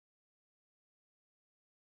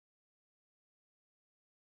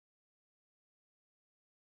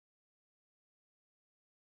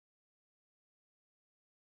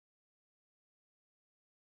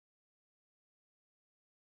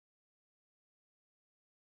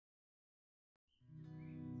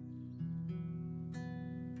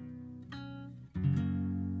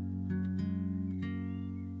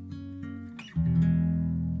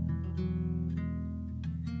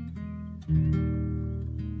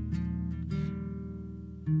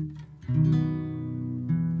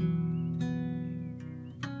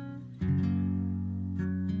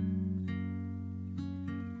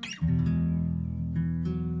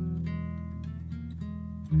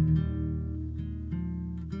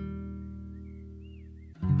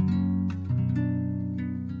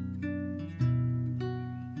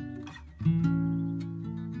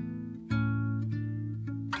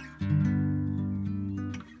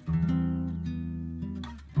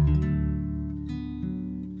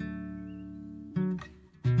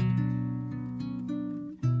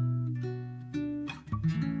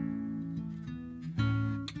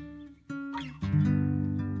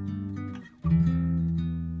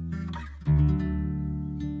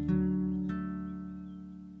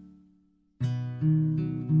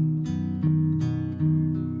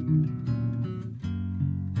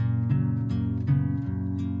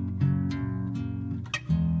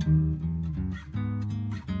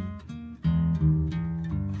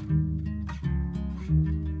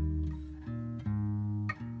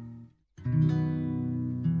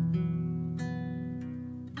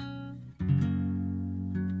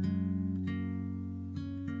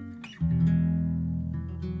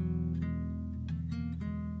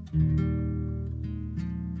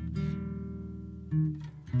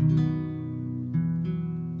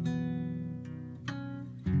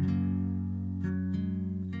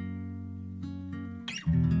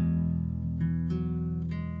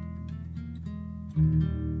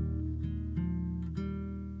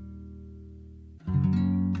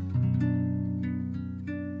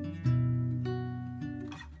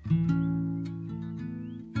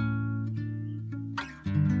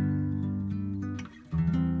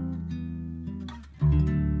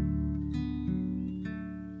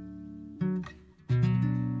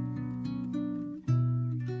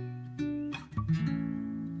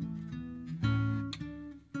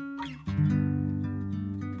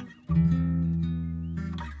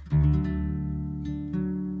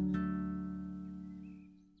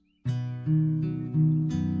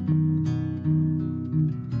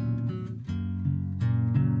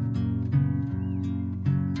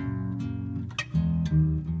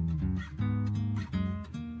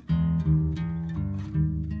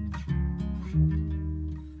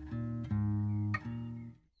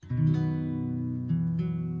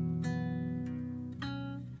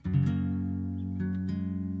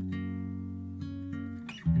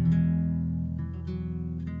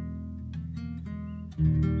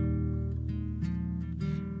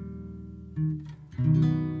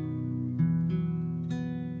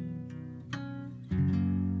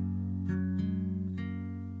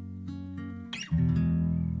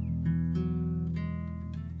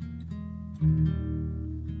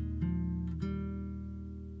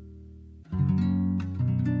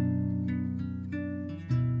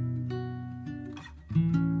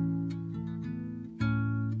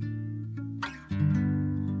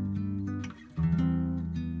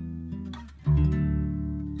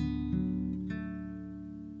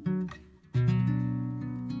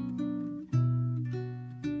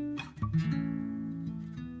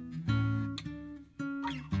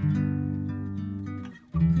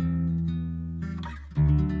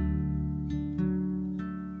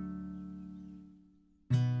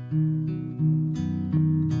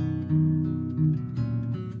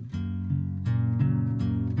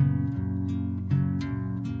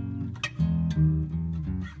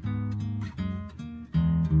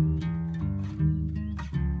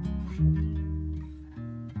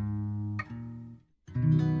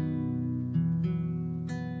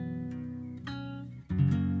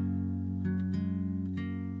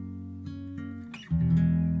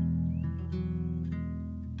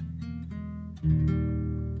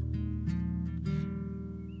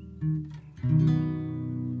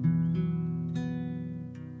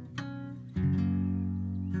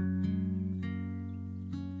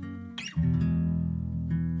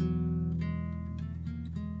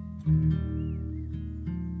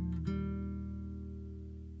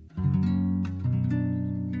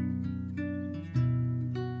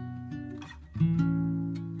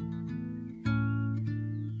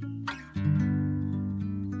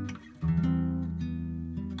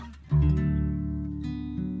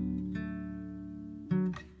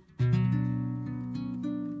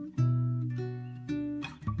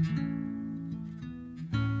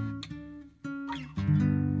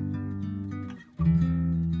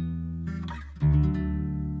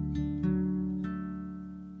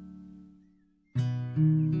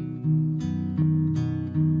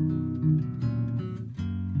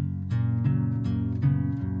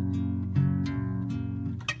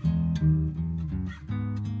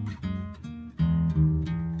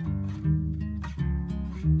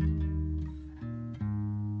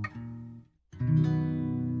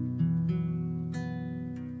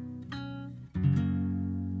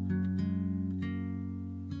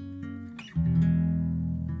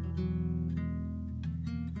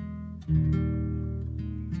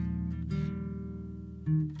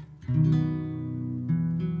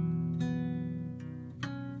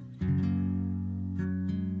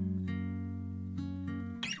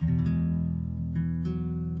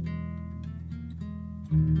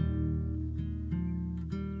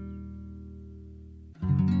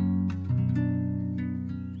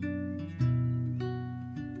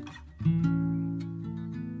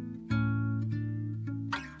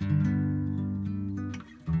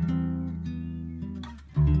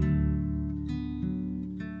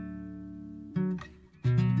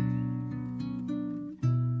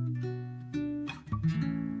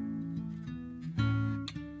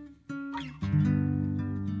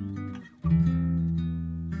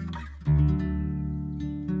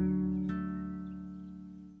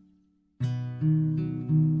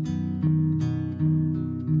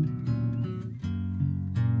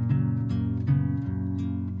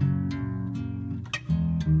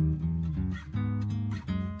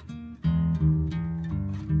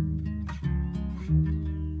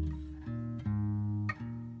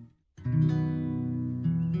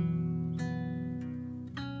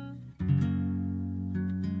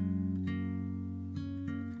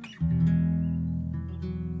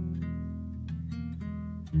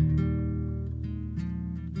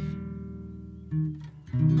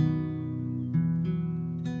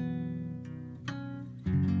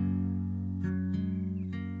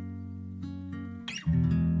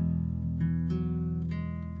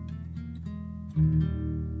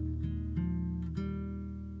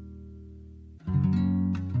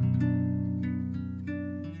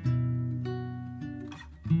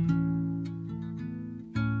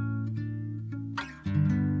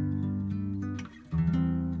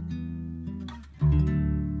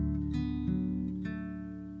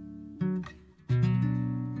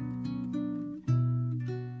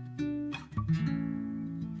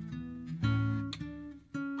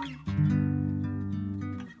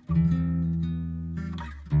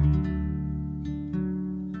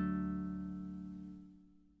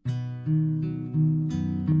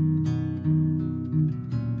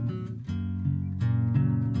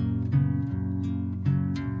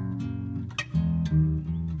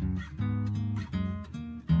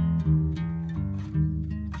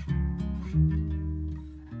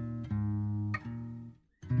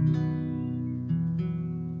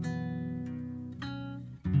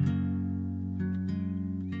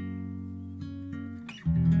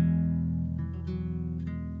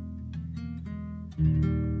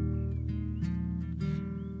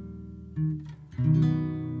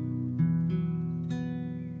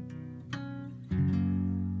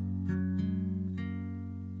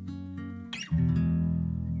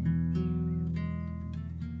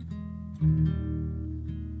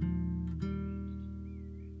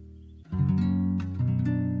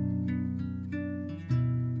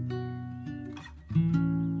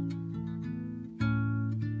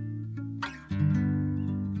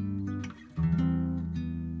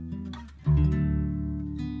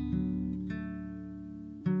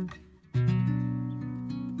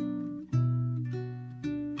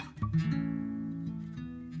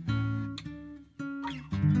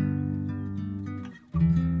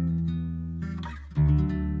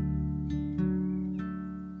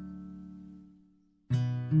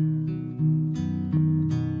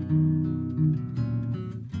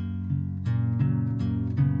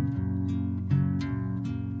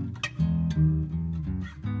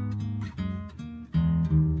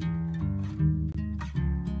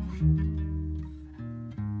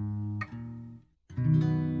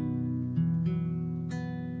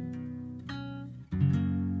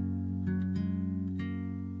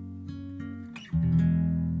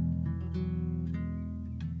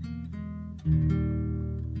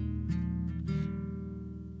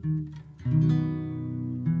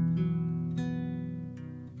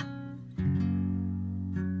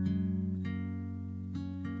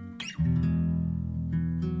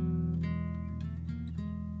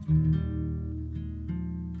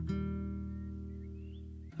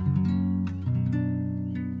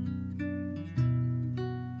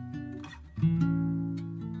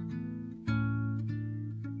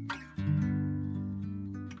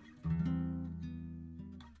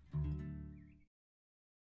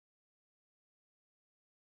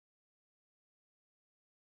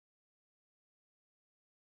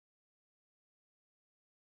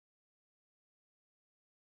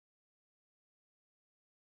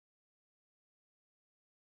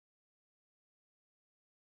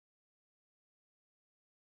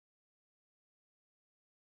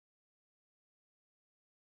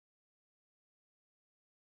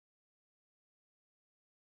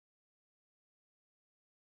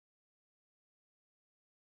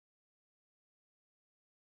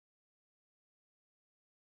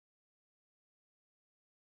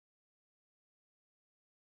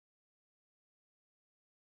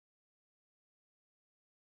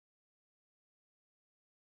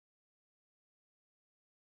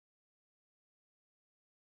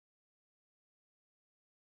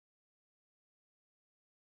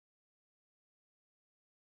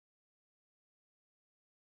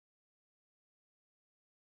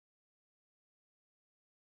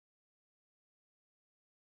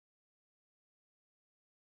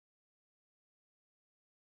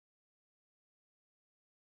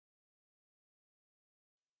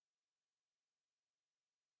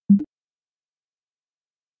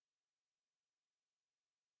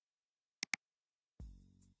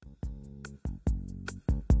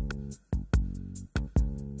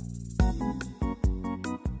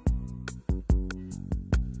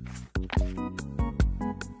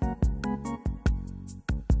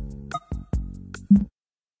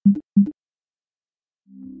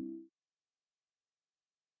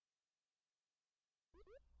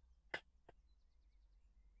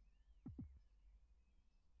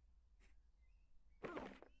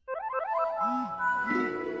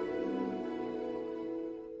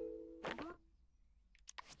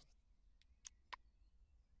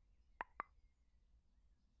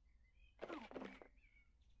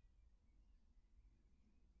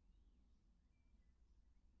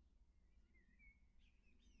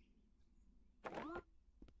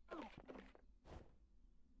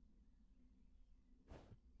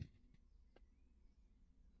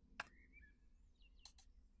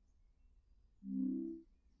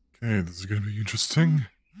Okay, this is gonna be interesting.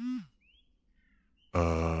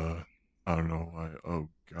 I don't know why. Oh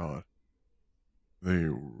god. They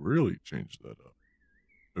really changed that up.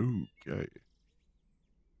 Okay.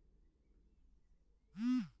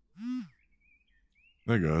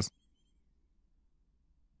 Hey guys.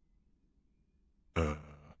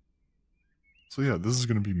 So yeah, this is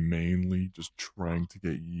gonna be mainly just trying to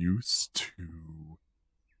get used to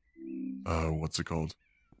what's it called?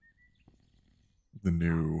 The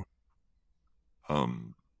new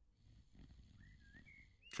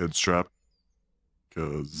head strap.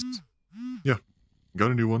 Cause yeah,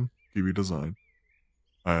 got a new one, TV design.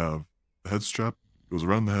 I have the head strap, goes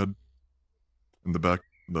around the head, and the back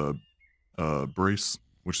the brace,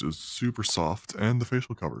 which is super soft, and the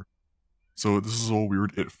facial cover. So this is all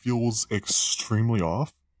weird. It feels extremely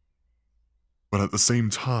off, but at the same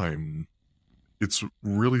time, it's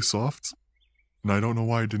really soft, and I don't know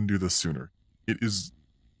why I didn't do this sooner. It is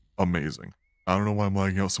amazing. I don't know why I'm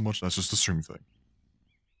lagging out so much. That's just a stream thing.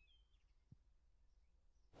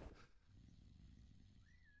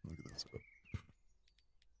 Look at that setup.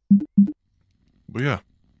 But yeah,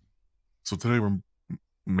 so today we're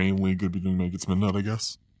mainly going to be doing Make It's Midnight, I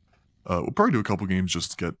guess. We'll probably do a couple games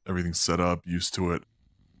just to get everything set up, used to it.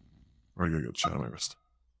 Already gotta get a chat on my wrist.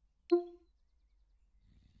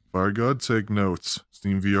 Fire God, take notes.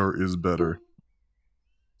 Steam VR is better.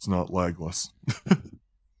 It's not lagless.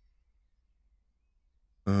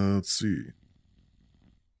 Let's see.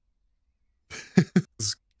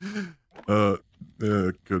 Yeah,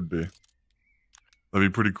 it could be.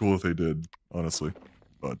 That'd be pretty cool if they did, honestly.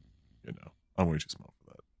 But, you know, I'm way too small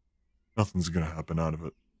for that. Nothing's gonna happen out of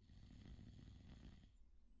it.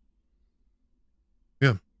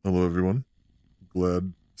 Yeah, hello everyone.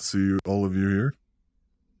 Glad to see all of you here.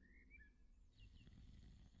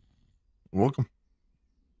 Welcome.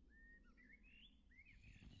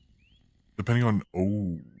 Depending on,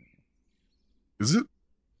 oh, is it?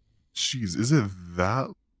 Jeez, is it that,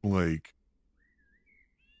 like,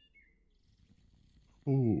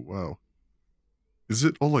 oh, wow. Is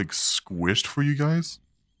it all like squished for you guys?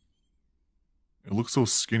 It looks so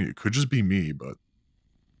skinny. It could just be me, but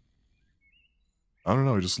I don't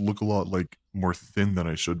know. I just look a lot like more thin than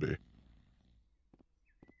I should be.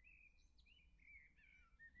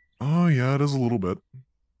 Oh yeah, it is a little bit.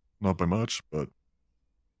 Not by much, but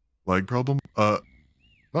lag problem? Not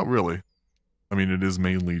really. I mean, it is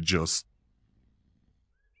mainly just,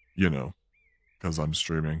 you know, because I'm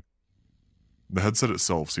streaming. The headset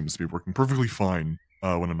itself seems to be working perfectly fine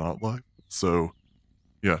when I'm not live. So,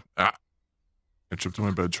 yeah. I tripped in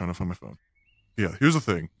my bed trying to find my phone. Yeah, here's the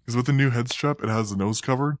thing. Because with the new head strap, it has the nose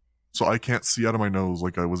covered, so I can't see out of my nose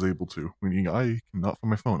like I was able to. Meaning I cannot find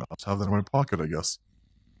my phone. I'll just have that in my pocket, I guess.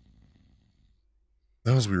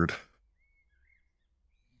 That was weird.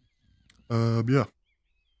 Yeah.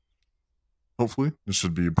 Hopefully, this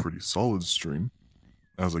should be a pretty solid stream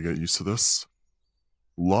as I get used to this.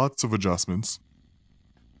 Lots of adjustments,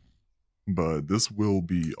 but this will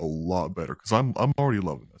be a lot better because I'm already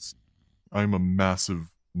loving this. I'm a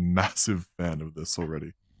massive, massive fan of this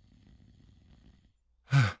already.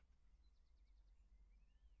 How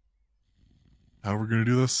we're gonna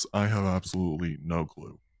do this, I have absolutely no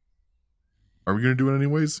clue. Are we gonna do it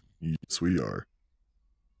anyways? Yes, we are.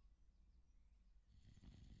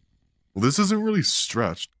 Well, this isn't really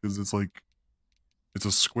stretched because it's like it's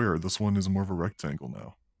a square. This one is more of a rectangle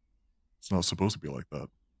now. It's not supposed to be like that.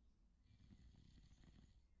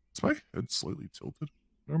 Is my head slightly tilted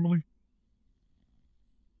normally?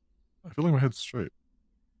 I feel like my head's straight.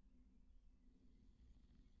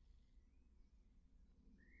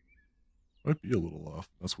 Might be a little off.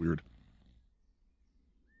 That's weird.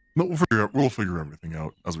 No, we'll figure everything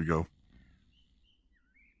out as we go.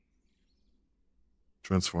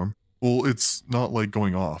 Transform. Well, it's not like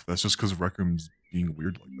going off. That's just because Rec Room's being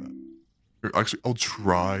weird like that. Here, actually, I'll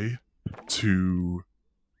try to...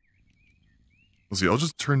 Let's see, I'll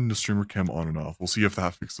just turn the streamer cam on and off. We'll see if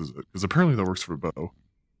that fixes it. Because apparently that works for Bo.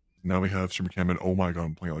 Now we have streamer cam and oh my god,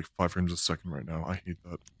 I'm playing at like 5 frames a second right now. I hate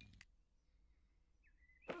that.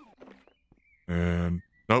 And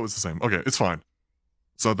no, it's the same. Okay, it's fine.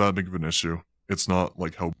 It's not that big of an issue. It's not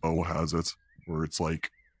like how Bo has it, where it's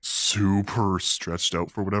like super stretched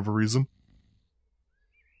out for whatever reason.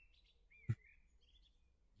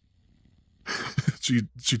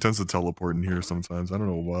 she tends to teleport in here sometimes. I don't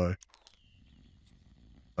know why.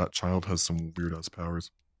 That child has some weird ass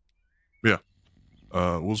powers. But yeah.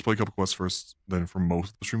 We'll just play a couple quests first. Then for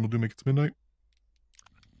most of the stream, we'll do make it to midnight.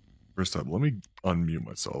 First up, let me unmute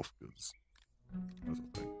myself because that's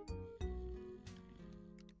a thing.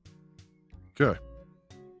 Okay.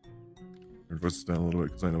 Turn voices down a little bit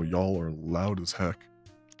because I know y'all are loud as heck,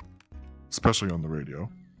 especially on the radio.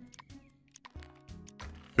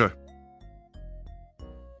 Okay.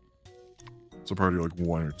 So probably like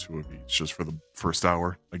 1 or 2 of each just for the first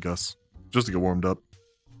hour, I guess, just to get warmed up.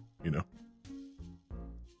 You know.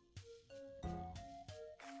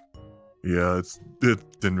 Yeah, it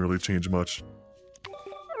didn't really change much.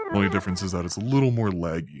 The only difference is that it's a little more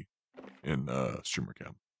laggy in streamer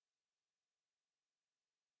cam.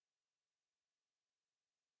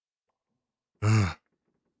 I'm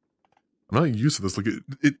not used to this. Like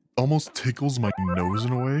it almost tickles my nose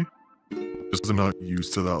in a way, just because I'm not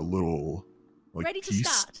used to that little like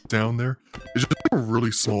piece down there. It's just like a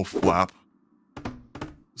really small flap.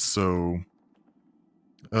 So,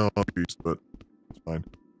 I'll be used to it. It's fine.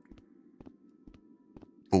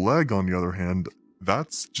 The lag, on the other hand,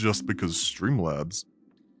 that's just because Streamlabs.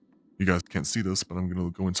 You guys can't see this, but I'm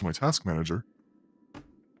gonna go into my task manager.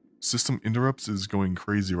 System interrupts is going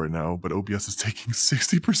crazy right now, but OBS is taking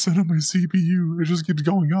 60% of my CPU. It just keeps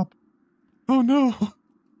going up. Oh no!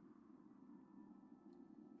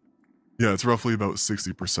 Yeah, it's roughly about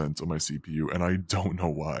 60% of my CPU, and I don't know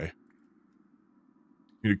why. I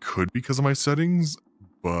mean, it could be because of my settings,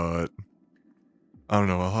 but I don't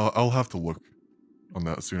know. I'll have to look on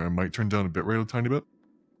that soon. I might turn down a bitrate a tiny bit,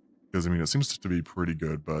 because I mean, it seems to be pretty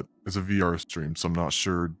good, but it's a VR stream, so I'm not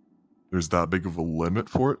sure there's that big of a limit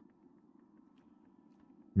for it.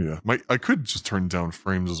 Yeah, I could just turn down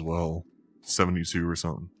frames as well, 72 or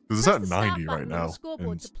something, because it's at 90 right now,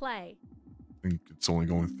 and I think it's only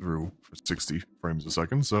going through for 60 frames a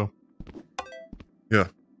second, so yeah.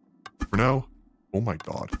 For now, oh my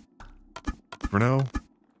god. For now,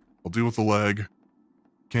 I'll deal with the lag.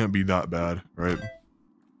 Can't be that bad, right?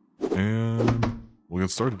 And we'll get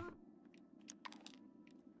started.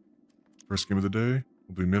 First game of the day,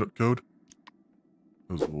 we'll do mid-up code,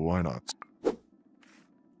 because why not?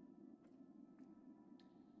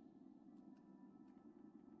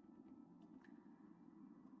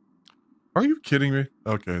 Are you kidding me?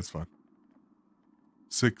 Okay, it's fine.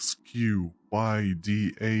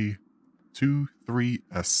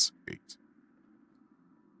 6QYDA23S8.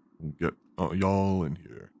 We'll get y'all in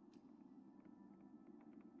here.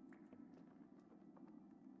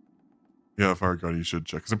 Yeah, Fire God, you should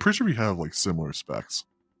check. Because I'm pretty sure we have, like, similar specs.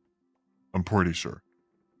 I'm pretty sure.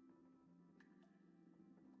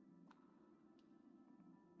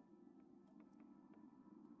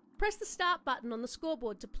 Press the start button on the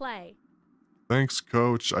scoreboard to play. Thanks,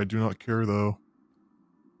 Coach. I do not care, though.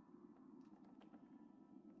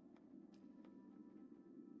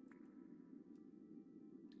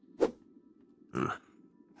 Ugh.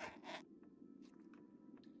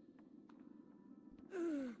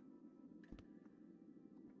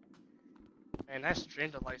 Man, that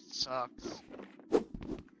stream delay sucks.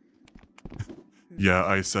 Yeah,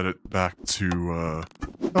 I set it back to,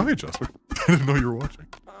 Oh, hey, Jasper. I didn't know you were watching.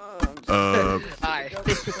 Hi.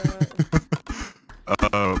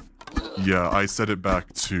 Yeah, I set it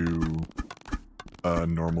back to,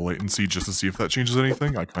 normal latency just to see if that changes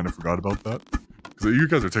anything. I kind of forgot about that. Because you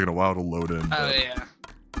guys are taking a while to load in. Oh, yeah.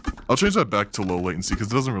 I'll change that back to low latency because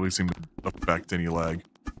it doesn't really seem to affect any lag.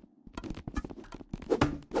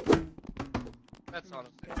 That's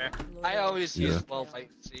honestly fair. I always use low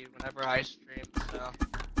latency whenever I stream, so.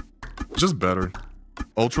 Just better.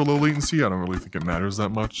 Ultra low latency, I don't really think it matters that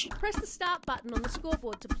much. Press the start button on the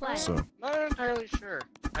scoreboard to play. So. Not entirely sure.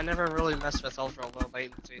 I never really messed with ultra low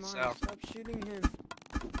latency, so. Stop shooting him.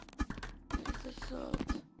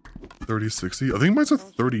 3060? I think mine's a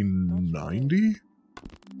 3090? I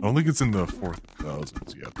don't think it's in the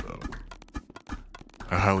 4000s yet, though.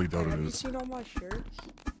 I highly doubt it is. Have you seen all my shirts?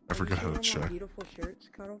 I forget how to check. Beautiful shirts,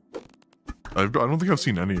 Cuddle? I don't think I've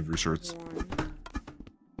seen any of your shirts.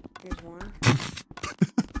 Here's one.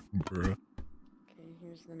 Bruh. Okay,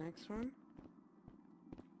 here's the next one.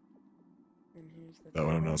 And here's the That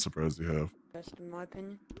one I'm not surprised you have. Best in my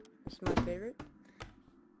opinion. This is my favorite.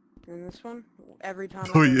 And this one, every time.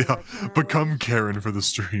 Oh yeah, become Karen for the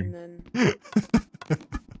stream. And then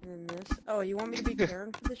this. Oh, you want me to be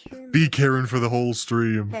Karen for the stream? Be Karen for the whole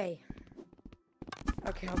stream. Hey.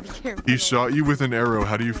 Okay, I'll be Karen. He shot you with an arrow.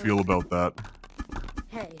 How do you feel about that?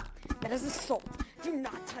 Hey, that is assault. Do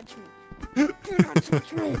not touch me. Do not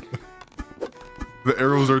touch me. The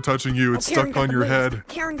arrows are touching you. It's stuck on your head.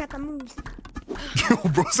 Karen got the moves. Yo,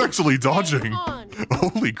 bro's actually dodging.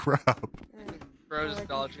 Holy crap. Bro's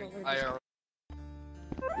dodging IRL.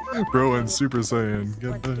 Bro and Super Saiyan.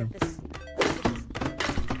 Get them.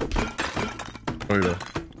 Oh yeah.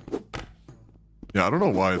 Yeah, I don't know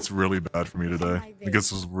why it's really bad for me today. I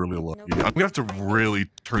guess it's really lucky. I'm gonna have to really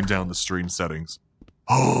turn down the stream settings.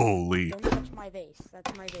 Holy. Don't touch my vase.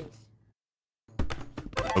 That's my vase.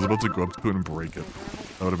 I was about to go up to it and break it.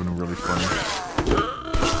 That would have been really funny.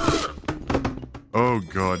 Oh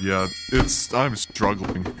god, yeah. I'm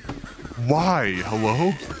struggling. Why?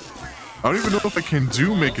 Hello? I don't even know if I can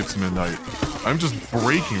make it to midnight. I'm just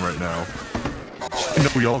breaking right now. I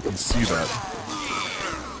know we all can see that.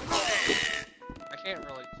 I can't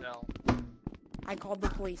really tell. I called the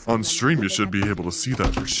police. On stream, you should be able to see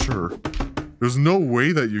that for sure. There's no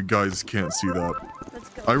way that you guys can't see that.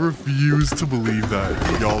 I refuse to believe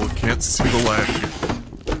that y'all can't see the lag.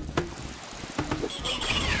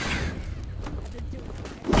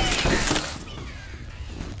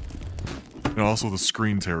 And also the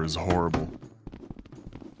screen tear is horrible.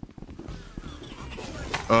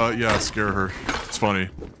 Yeah, scare her. It's funny.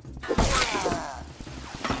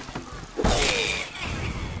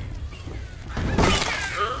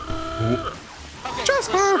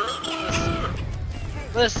 Jasper!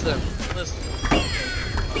 Listen.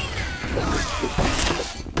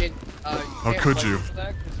 How could you?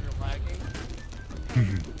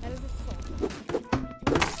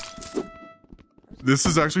 This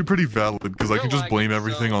is actually pretty valid because I can just blame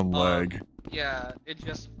everything on lag. Yeah, it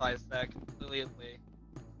justifies that completely.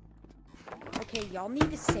 Okay, y'all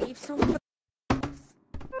need to save some.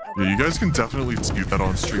 Yeah, you guys can definitely see that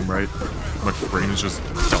on stream, right? My brain is just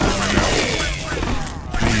dying right now.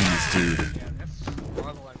 Please, dude.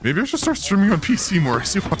 Maybe I should start streaming on PC more. I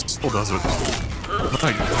see what still does it.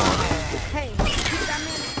 My god. Hey, keep that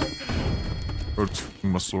man. Oh, it's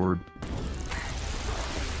my sword.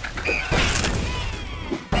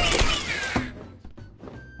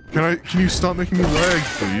 Can you stop making me lag,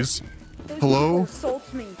 please? Hello?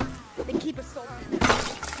 Assault me. They keep assaulting me.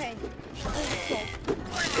 Hey,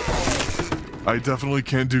 I definitely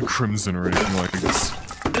can't do Crimson or anything like this.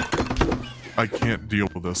 I can't deal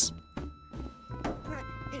with this.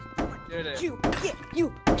 You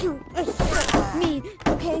assault me.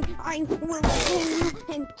 Okay, I will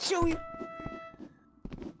and show you.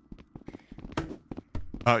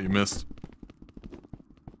 Ah, you missed.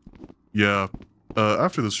 Yeah.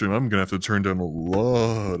 After the stream, I'm gonna have to turn down a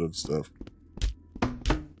lot of stuff.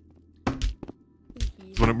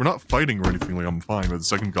 When we're not fighting or anything, like, I'm fine, but the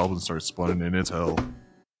second goblin starts spawning in, it's hell.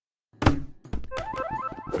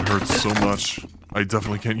 It hurts so much. I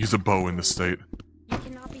definitely can't use a bow in this state. You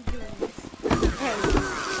cannot be doing this. Hey,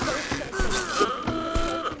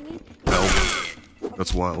 Hell.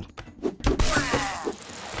 That's wild.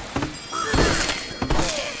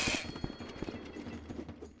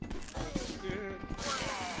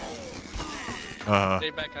 Stay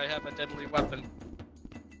back, I have a deadly weapon.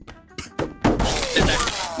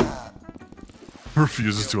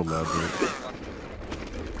 Refuses to elaborate.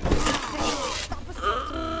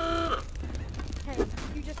 hey,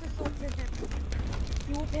 you just assaulted him.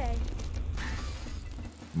 You will pay.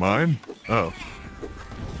 Mine? Oh.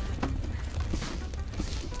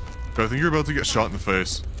 I think you're about to get shot in the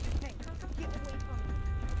face. Hey, get away from me.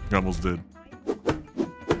 You almost did.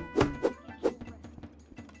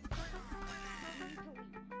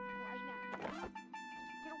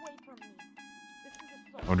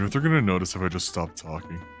 I wonder if they're gonna notice if I just stop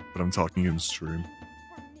talking, but I'm talking in stream.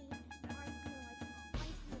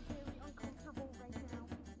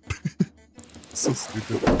 So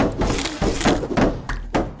stupid.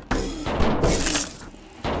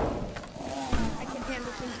 I can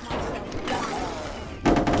handle things myself.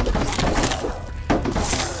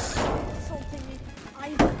 Assaulting me.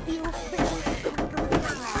 I feel very uncomfortable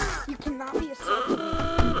right now. You cannot be assaulting me.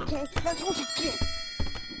 Okay? That's what you get.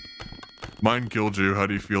 Mine killed you. How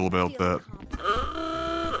do you feel about that?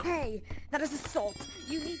 Hey, that is assault.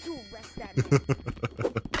 You need to arrest that man.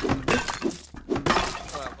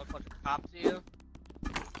 What, look like a cop to you?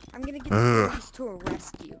 I'm gonna get the police to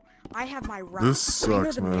arrest you. I have my rights. This sucks, I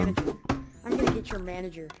know the man. manager. I'm gonna get your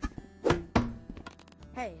manager.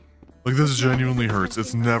 Hey. Like, this genuinely hurts.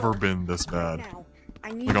 It's never been this bad. Now,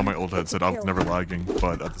 I need Like, on my you old to headset, I was kill never him. lagging,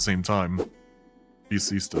 but at the same time,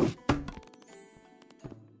 PC stuff.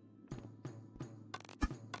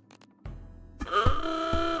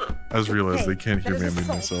 I just realized they can't hear me unmute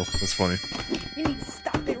myself. That's funny. You need to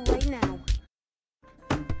stop it right now.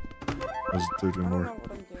 I was doing I don't know more.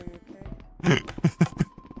 what I'm doing, okay?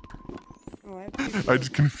 Oh, I have to I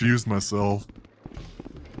just confused myself.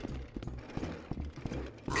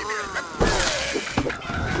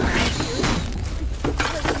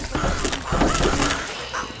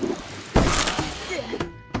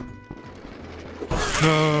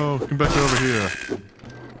 No, come back over here.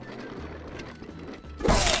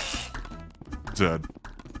 Dead.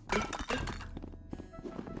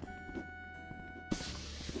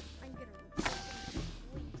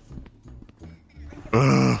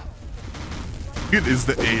 Ugh. It is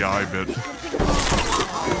the AI bit.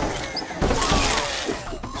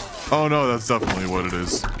 Oh no, that's definitely what it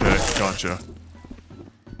is. Okay, gotcha.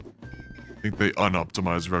 I think they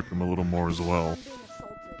unoptimized Rec Room a little more as well.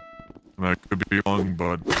 And I could be wrong,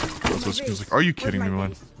 but that's what she was like. Are you kidding me,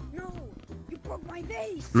 man? No, you broke my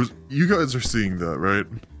vase. You guys are seeing that, right?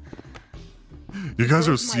 You guys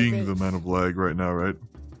are seeing the amount of lag right now, right?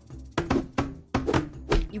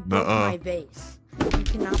 You broke my vase. You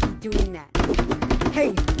cannot be doing that.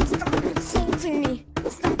 Hey, stop assaulting me.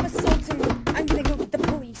 Stop assaulting me. I'm gonna go get the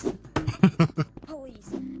police. Police.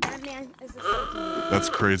 That man is assaulting me. That's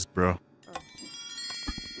crazy, bro.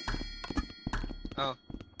 Oh.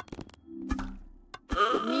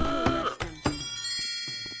 You need to arrest him.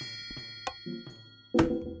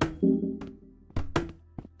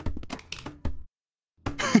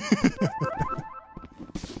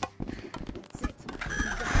 That's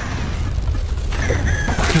it.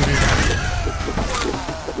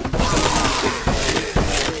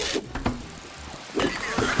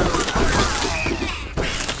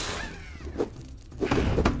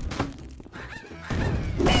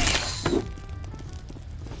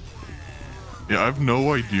 Yeah, I have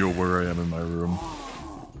no idea where I am in my room.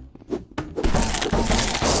 He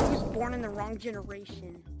was born in the wrong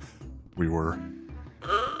generation. We were.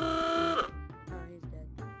 Oh, he's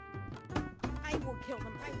dead. I will kill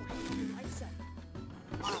him. I will kill him myself.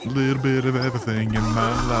 A little bit of everything in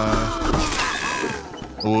my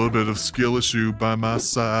life. A little bit of skill issue by my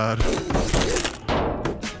side.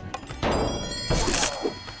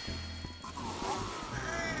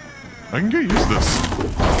 I can get used to this.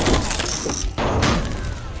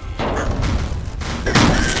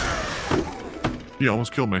 He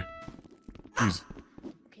almost killed me. Jeez.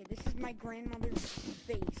 Okay, this is my grandmother's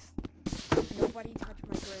face. Nobody touch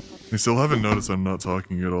my grandmother's They still haven't noticed I'm not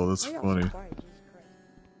talking at all. That's Why y'all funny. so quiet? Jesus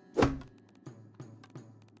Christ.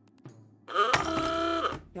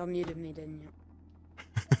 Y'all muted me, didn't you?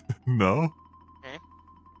 No? Huh?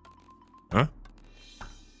 Huh?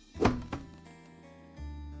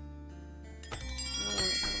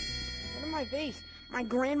 my vase. My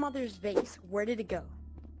grandmother's vase. Where did it go?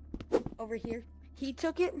 Over here. He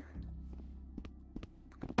took it.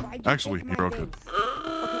 Why'd you Actually, take he my broke it. vase?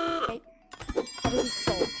 Okay, that was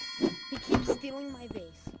assault. He keeps stealing my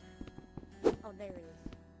vase. Oh, there it is.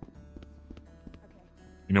 Okay.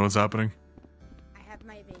 You know what's happening? I have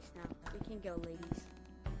my vase now. We can go, ladies.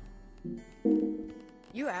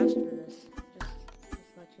 You asked for this.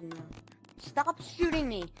 Just let you know. Stop shooting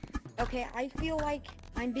me! Okay, I feel like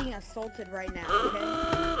I'm being assaulted right now,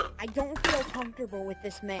 okay? I don't feel comfortable with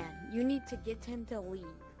this man. You need to get him to leave.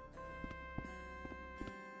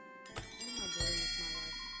 What am I doing with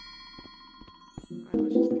my life? Alright,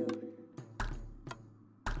 let's just go.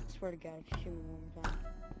 I swear to God, if you shoot me one more time.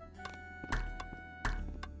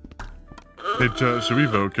 Hey, chat, should we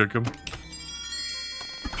vote kick him?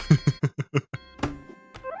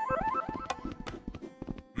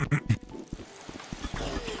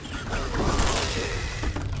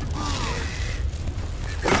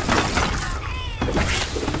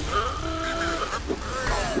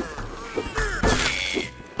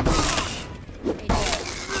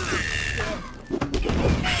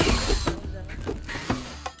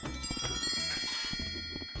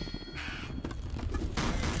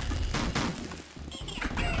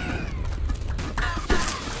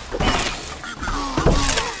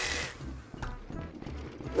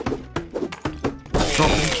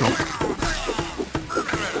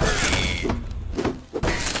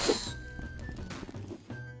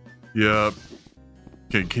 Yeah.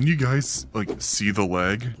 Okay, can you guys, like, see the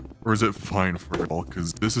lag? Or is it fine for y'all?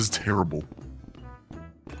 Because this is terrible.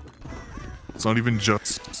 It's not even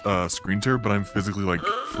just screen tear, but I'm physically, like,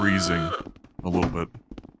 freezing a little bit.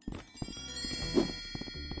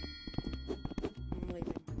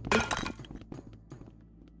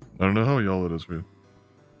 I don't know how y'all it is for you.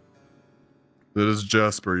 It is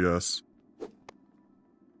Jasper, yes.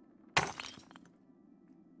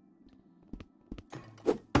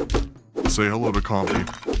 Say hello to Compy.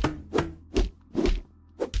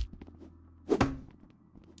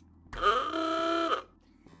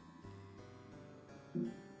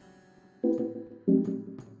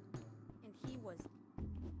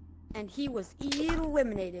 And he was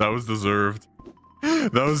eliminated. That was deserved.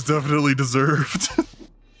 That was definitely deserved.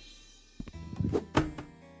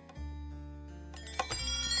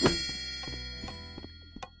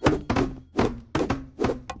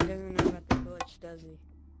 Doesn't know about the glitch, does he?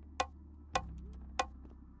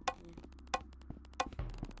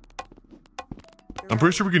 I'm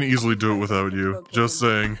pretty sure we can easily do it without you. Just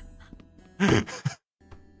saying.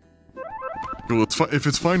 Cool, if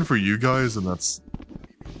it's fine for you guys, and that's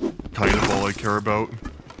kind of all I care about.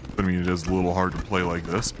 I mean, it is a little hard to play like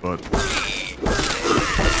this, but... I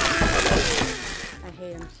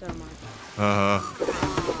hate him so much.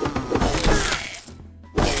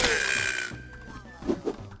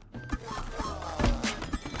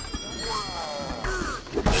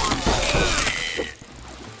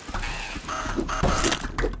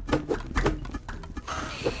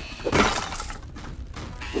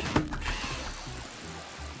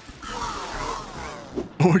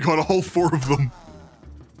 Oh my god, all 4 of them!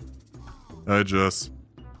 Hi, Jess.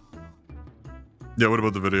 Yeah, what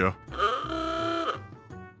about the video?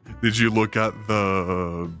 Did you look at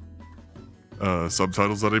the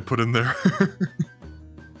subtitles that I put in there?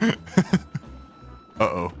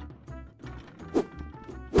 Uh-oh.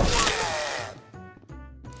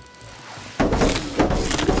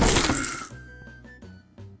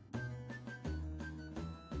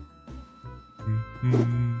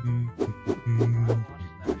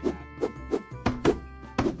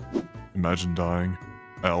 Imagine dying.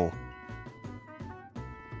 L.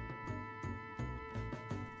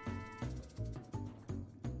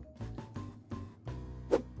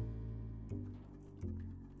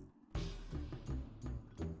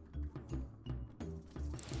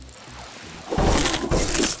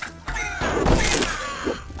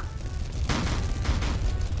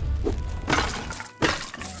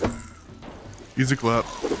 Easy clap.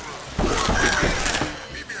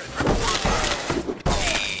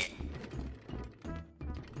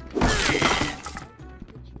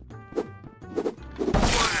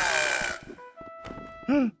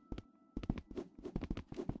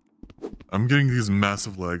 I'm getting these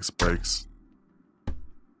massive lag spikes.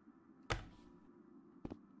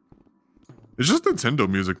 It's just Nintendo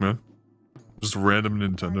music, man. Just random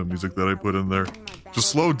Nintendo music that I put in there. Just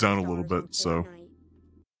slow it down a little bit, so.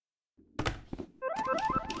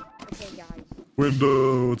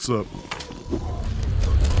 Window, what's up?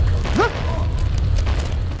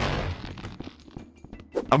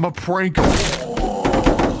 I'm a pranker.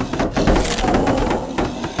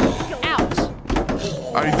 Ouch.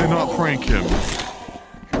 I did not prank him.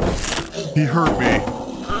 He hurt me.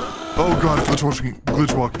 Oh god,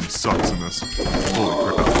 glitch walking sucks in this.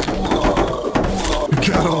 Holy crap.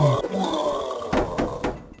 Get him!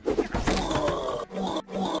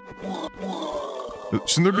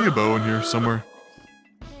 Shouldn't there be a bow in here somewhere?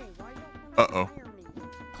 Uh-oh.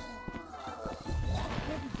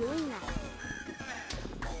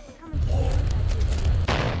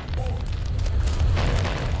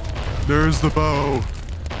 There's the bow.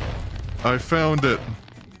 I found it.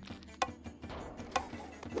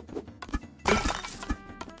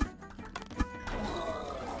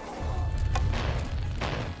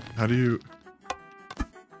 How do you...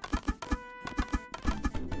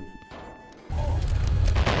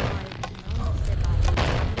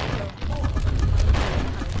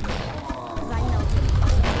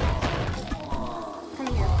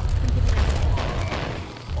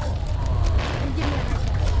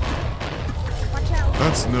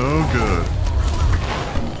 That's no good.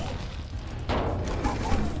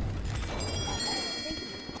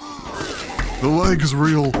 The leg's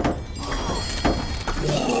real.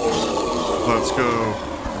 Let's go.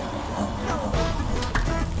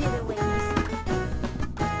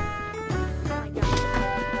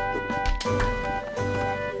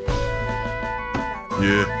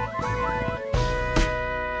 Yeah.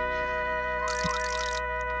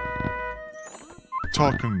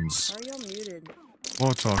 Talkins. Why are y'all muted?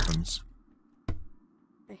 More talkins.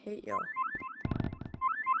 I hate y'all.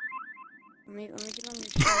 Let me get on your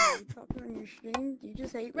stream. Are you talking on your stream? You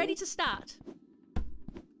just hate me? Ready to start.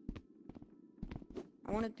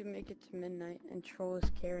 I wanted to make it to midnight and troll as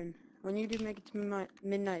Karen. When you do make it to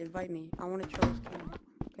midnight, invite me. I want to troll as Karen.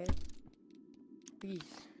 Okay? Please.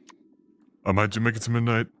 I might do make it to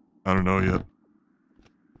midnight. I don't know yet.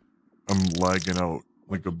 I'm lagging out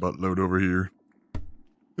like a buttload over here.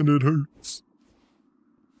 And it hurts.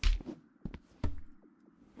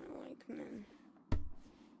 Like, man.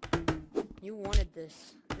 You wanted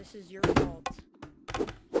this. This is your fault.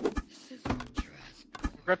 This is your trash.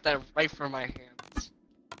 Rip that right from my hands.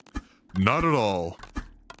 Not at all.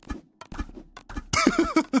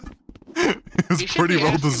 It was pretty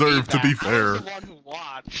well deserved, to be fair. I was the one who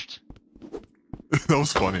watched. That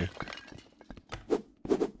was funny.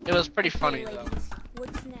 It was pretty funny, Hey, though. ladies.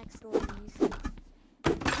 What's next, ladies?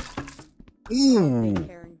 Ooh.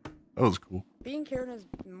 Karen. That was cool. Being Karen is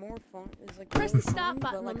more fun. Is like Press more the start fun,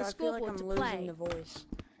 button but, like, on the I feel like scoreboard I'm to losing play. the voice.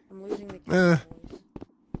 I'm losing the Karen voice.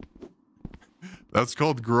 That's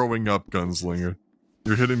called growing up, Gunslinger.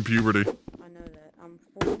 You're hitting puberty. I know that. I'm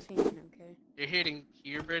 14, okay? You're hitting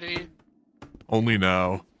puberty? Only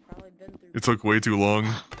now. Probably been through. It took way too long.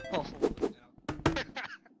 Oh, no.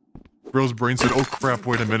 Bro's brain said, oh crap,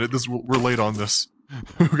 wait a minute, we're late on this.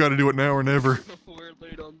 We gotta do it now or never. We're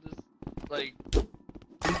late on this. Like,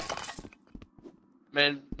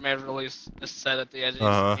 man really is set at the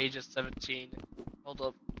age of 17. Hold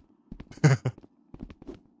up.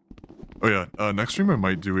 Oh yeah, next stream I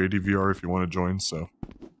might do ADVR if you want to join, so.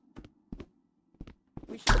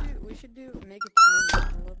 We should do Make It to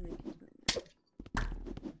Midnight. I love Make It to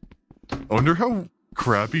Midnight. I wonder how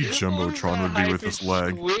crappy Jumbotron would be with this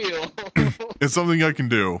lag. It's something I can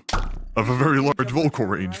do. Of a very large vocal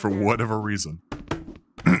range for whatever reason.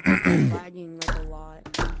 Lagging like a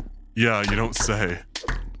lot. Yeah, you don't say.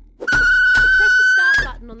 Press the start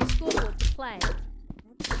button on the scoreboard to play.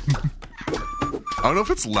 I don't know if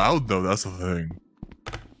it's loud though, that's the thing.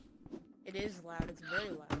 It is loud, it's very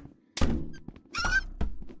loud.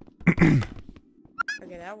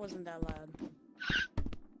 Okay, that wasn't that loud.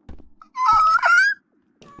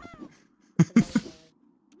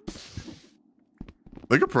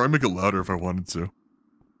 I could probably make it louder if I wanted to.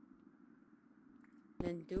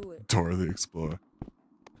 Then do it. Dora the Explorer.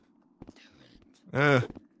 Eh.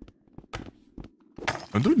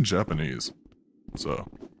 I'm doing Japanese. So.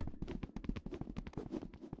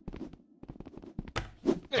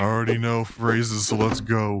 I already know phrases, so let's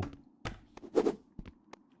go.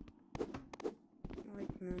 Like,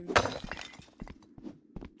 man.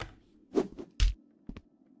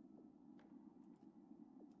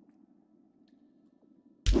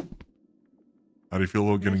 How do you feel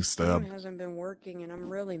about getting This game stabbed? hasn't been working and I'm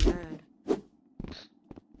really mad.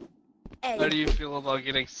 Hey, How do you feel about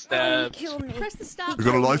getting you stabbed? killed me. Press the start You got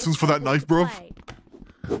a button on the license for that scoreboard knife, to bruv?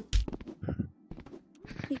 play.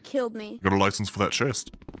 He killed me. Got a license for that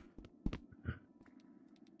chest.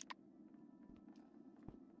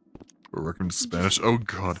 We're working in Spanish. Oh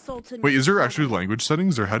god. Assaulted Wait, me. is there actually language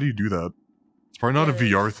settings, or how do you do that? It's probably not a Yeah, there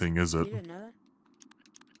VR is. thing, is You it? didn't know that?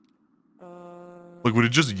 Like, would it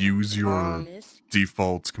just use your Miss-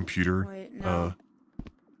 default computer? Wait, no.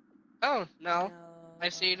 Oh, no. No. I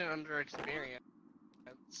see it under experience.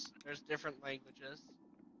 There's different languages.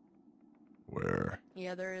 Where?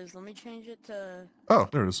 Yeah, there is. Let me change it to Oh,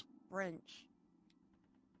 there it is. French.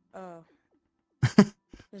 Oh.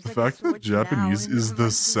 There's The like a fact that switch now, Japanese and is I'm the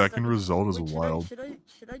like, second result is wait, wild. should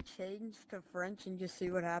I change to French and just see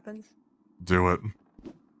what happens? Do it.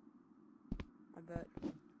 I bet.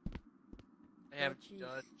 They have Dutchies.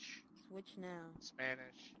 Dutch, Switch now.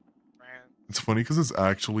 Spanish, France, It's funny because it's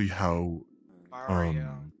actually how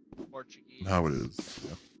Mario, Portuguese. how it is.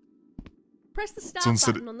 Yeah. Press the start So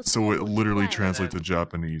instead, button on the so it scoreboard to literally play. translates to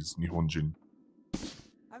Japanese Nihonjin, I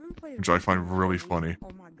haven't played which I find Florida really in a week. funny.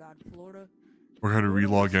 Oh my god, Florida. We're going to Florida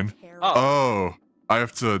relog was in. terrible. Oh, I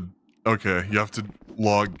have to. Okay, you have to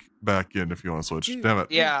log back in if you want to switch. Dude, Damn it.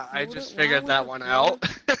 Yeah, I Florida- just when I figured went that to one Florida-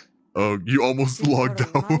 out. Oh, you almost Dude, logged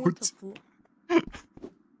brother, when I went out. to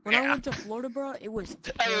When I went to Florida, bro, it was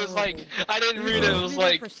terrible. I was like, I didn't We read were it. It supposed was to be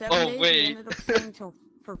there like, for 7 oh days, we wait. ended up staying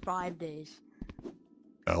for 5 days.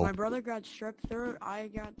 L. My brother got strep throat, I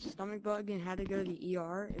got stomach bug and had to go to the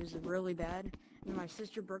ER. It was really bad. And my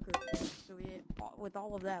sister broke her face, so with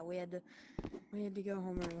all of that, we had to go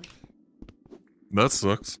home early. That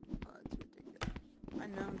sucks. It's ridiculous. I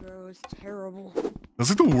know, bro, it was terrible. That's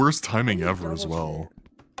like the worst I timing need ever as double well. shit.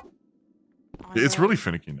 I It's know. really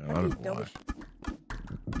finicky now. I I don't need know why.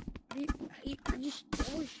 I just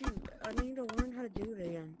double shoot. I need to learn how to do it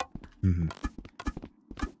again. Mm-hmm.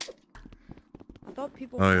 I thought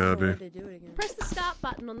people Oh, found yeah, a way Abby. to do it again. Press the start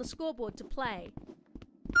button on the scoreboard to play.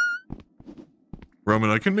 Roman,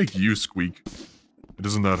 I can make you squeak. It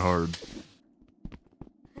isn't that hard.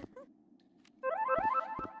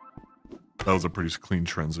 That was a pretty clean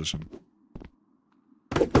transition.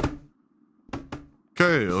 Okay,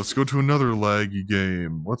 let's go to another laggy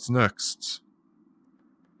game. What's next?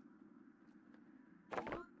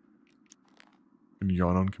 Can you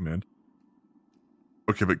yawn on command?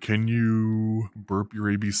 Okay, but can you burp your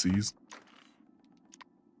ABCs?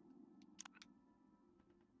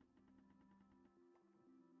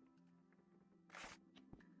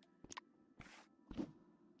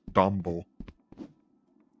 Dumble.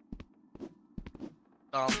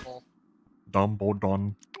 Dumble.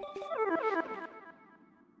 Dumbledon.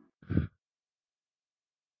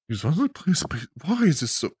 He's only play space. Why is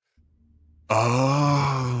this so?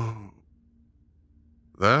 Oh,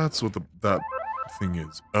 that's what that thing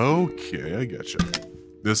is. Okay, I get you.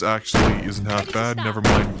 This actually isn't half bad. Never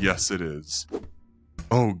mind. Yes, it is.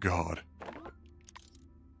 Oh God.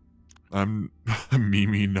 I'm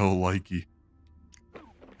Mimi no likey.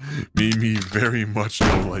 Mimi very much no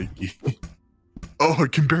likey. Oh, I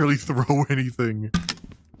can barely throw anything.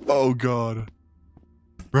 Oh God.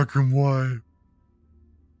 Rec Room Y.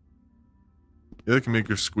 Yeah, I can make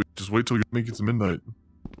her squeak. Just wait till you make it to midnight.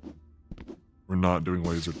 We're not doing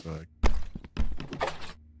laser tag.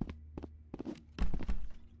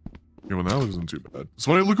 Yeah, well, that isn't too bad.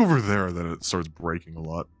 So when I look over there, then it starts breaking a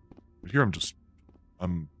lot. But here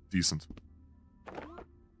I'm decent.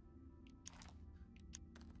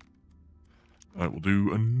 Alright, we'll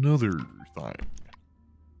do another thing.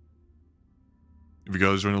 If you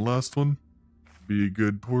guys joined the last one, be a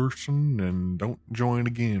good person and don't join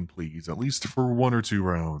again, please. At least for 1 or 2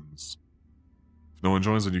 rounds. If no one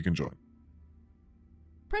joins, then you can join.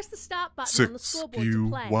 Press the start button on the scoreboard to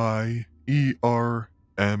play.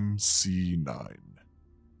 SQYERMC9.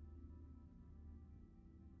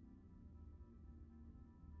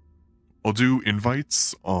 I'll do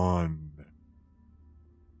invites on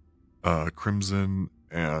Crimson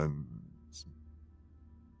and,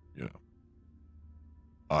 you know,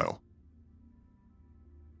 Isle.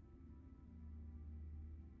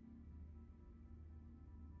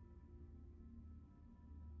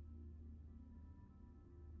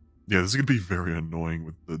 Yeah, this is gonna be very annoying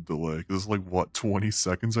with the delay. 'Cause it's like, what, 20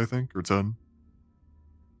 seconds, I think? Or 10?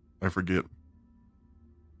 I forget.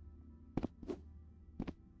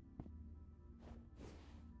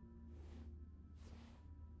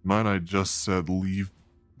 Mine, I just said leave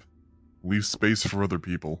space for other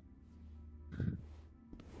people.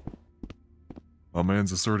 My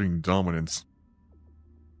man's asserting dominance.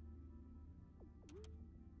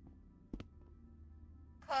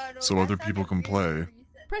 So other people can play.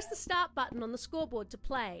 Press the start button on the scoreboard to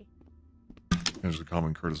play. It's a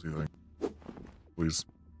common courtesy thing. Please.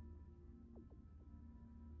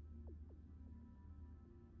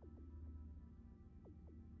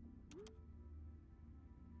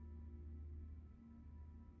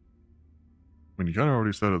 I mean, you kind of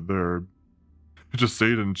already said it there. Just say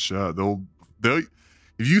it in chat. They'll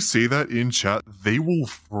if you say that in chat, they will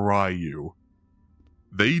fry you.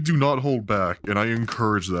 They do not hold back, and I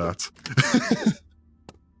encourage that.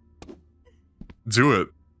 Do it.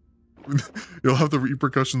 You'll have the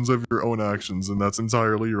repercussions of your own actions, and that's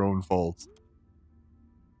entirely your own fault.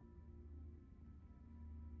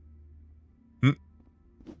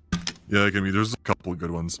 Yeah, give me. There's a couple of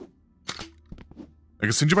good ones. I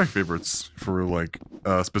can send you my favorites for like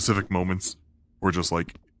specific moments, or just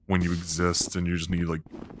like when you exist and you just need like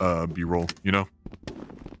B-roll, you know?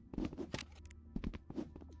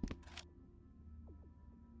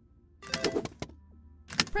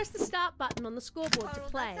 Press the start button on the scoreboard to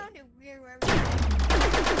play. That sounded weird.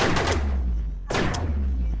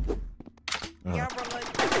 Yeah, bro, like,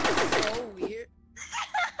 so weird.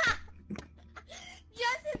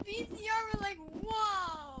 Just a VCR, we're like,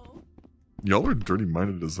 whoa. Y'all are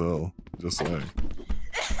dirty-minded as hell. Just saying.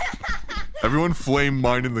 Everyone flame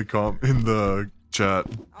mine in the chat.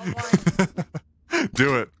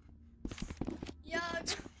 Do it.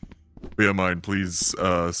 But yeah, mine, please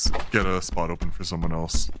get a spot open for someone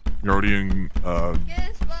else. You're already in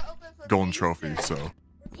golden trophy, so.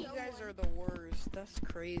 You guys are the worst. That's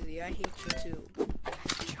crazy. I hate you too.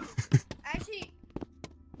 Actually,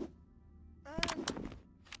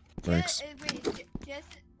 Thanks.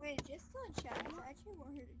 Just on chat. I actually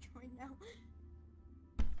want her to join now.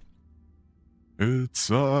 It's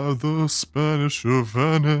the Spanish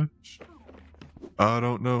advantage. I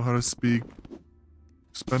don't know how to speak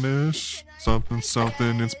Spanish. Something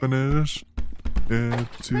in Spanish. It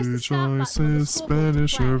two choices,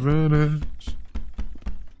 Spanish advantage.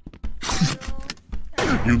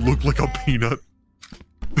 You look like a peanut.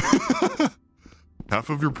 Half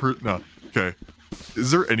of your no. Okay.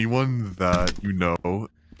 Is there anyone that you know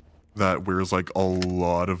that wears like a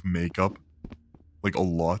lot of makeup? Like a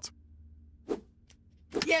lot?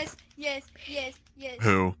 Yes.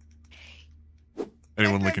 Who?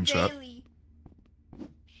 Anyone like in chat? No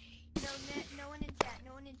one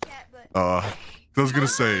in chat, but... I was gonna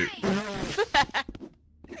say...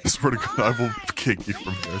 I swear to God, I will kick you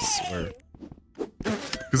from here, I swear.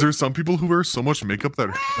 Because there's some people who wear so much makeup that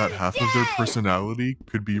half of their personality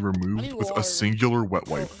could be removed with a singular wet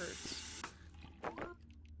wipe.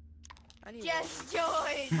 Just join!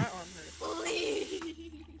 My arm hurts. Please!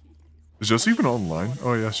 Is Jess even online?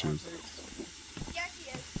 Oh yeah, she is. Yeah, she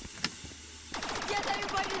is. Yes,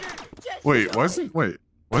 everybody just Wait, why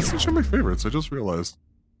isn't she on my favorites? I just realized.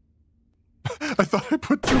 I thought I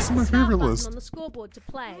put Jess on my favorite list. On the scoreboard to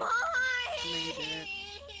play.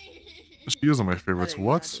 She is on my favorites.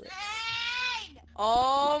 What?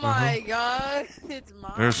 Oh my god, it's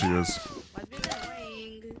mine. There she is. Mine's been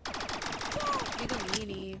annoying. He's a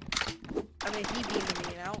meanie. I mean, he being a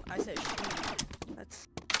meanie. I said she. That's...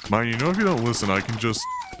 Mine, you know if you don't listen, I can just,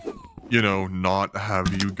 you know, not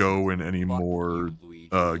have you go in any more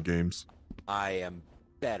games. I am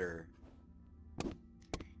better.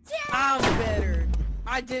 I'm better.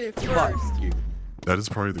 I did it first. Fuck you. That is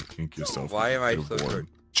probably the kinkiest stuff. Why am I I've so worn. short?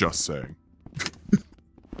 Just saying.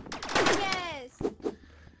 Yes! Is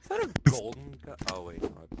that a golden gun? Oh wait, no,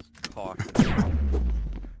 it's caution.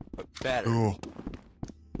 But better. Oh.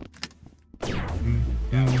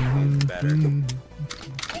 Yeah, it's better.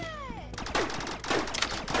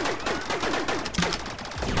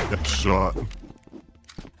 Get shot.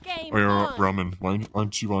 Game Oh, you're on. Ramen. Why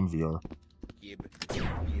aren't you on VR? Yib.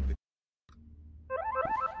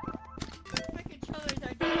 My controllers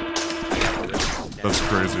are dead. That's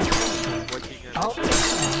crazy. What you gonna do?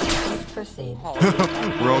 Proceed.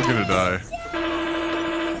 We're all gonna die.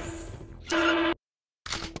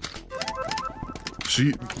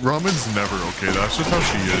 Ramen's never okay. That's just how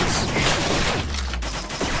she is.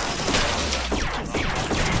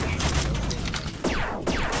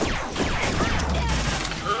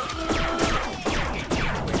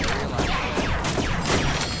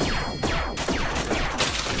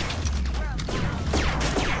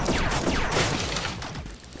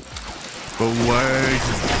 The leg.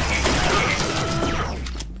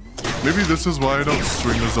 Maybe this is why I don't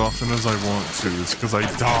stream as often as I want to. It's because I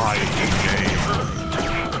die in game.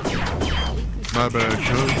 My bad,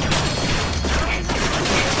 cuz.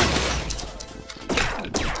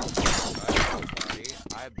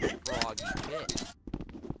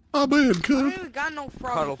 My bad, I cuz. don't even got no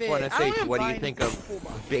froggy Cuddle fit. point I of don't faith, even what do buy you think any of full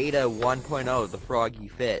box. Beta 1.0, the froggy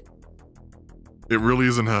fit? It really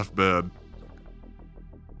isn't half bad.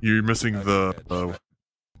 You're missing the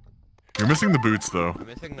you're missing the boots though. I'm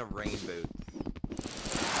missing the rain boots.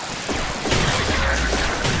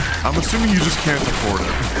 I'm assuming you just can't afford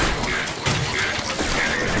it.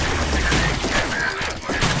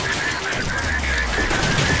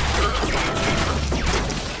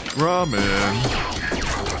 Ramen.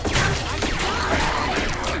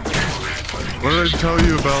 What did I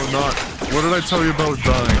tell you about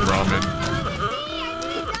dying, Ramen?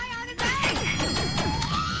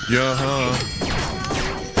 Yeah, huh?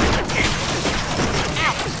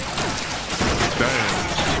 Damn.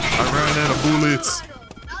 I ran out of bullets.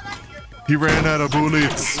 He ran out of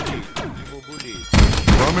bullets.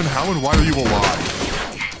 Ramen, how and why are you alive?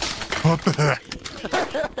 What the heck?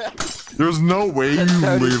 There's no way you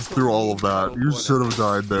lived through all of that. You should have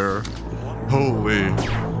died there. Holy.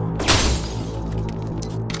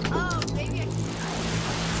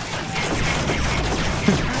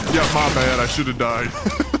 Yeah, my bad. I should have died.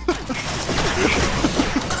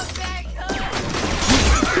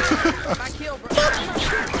 My kill, bro.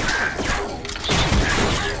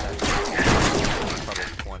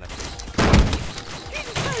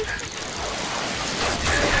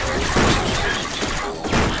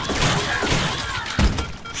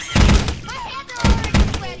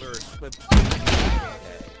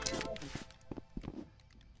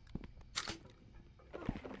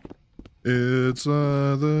 It's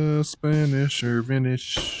the Spanish or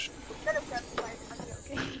finish.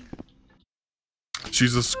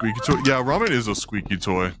 She's a squeaky toy. Yeah, Ramen is a squeaky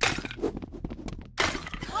toy.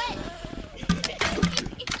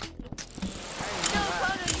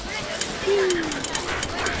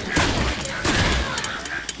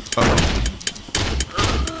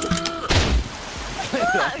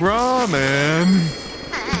 Ramen.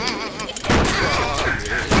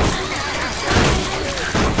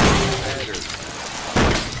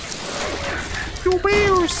 You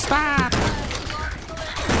will stop.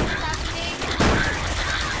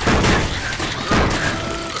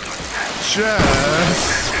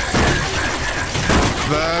 Chess.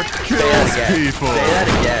 That kills people. Say that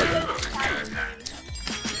again.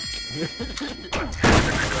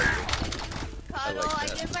 Cuddle, I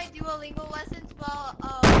did my Duolingo lessons while I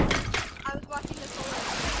was watching the solar.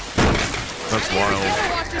 That's I wild. never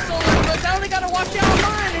watch the solar, but I only gotta watch it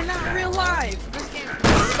online and not real life. This game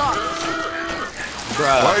sucks.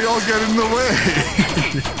 Bruh. Why y'all get in the way?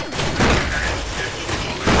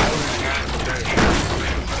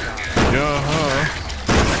 Yeah, huh?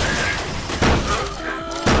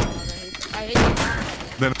 I hate you.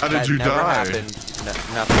 Then how did you Never die? happened.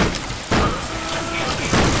 Nothing.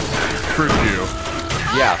 Frick you.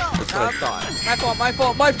 Yeah, that's what I thought.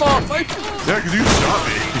 My fault. Yeah, because you shot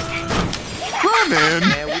me. Ramen!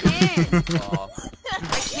 Man, we didn't. Oh.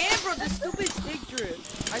 I can't, bro. This stupid stick drift.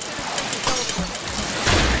 I should have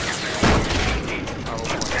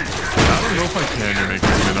I don't know if I can make it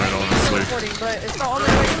to midnight, honestly. but it's the only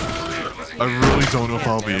way. I really don't know if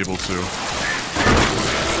I'll be able to.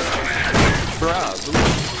 Bruh.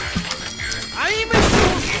 I ain't even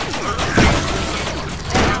sure.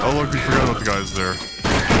 Oh look, we forgot about the guys there.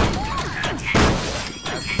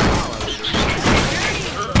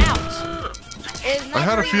 I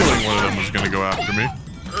had a feeling one of them was gonna go after me.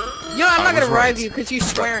 Yo, I'm not was gonna revive right. you because you're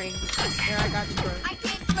swearing. Here, I got you, bro. I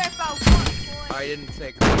can't swear about one, boy. I didn't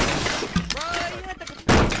say. Bro, you had the.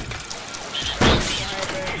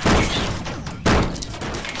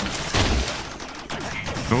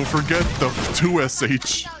 Don't forget the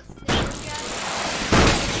 2SH.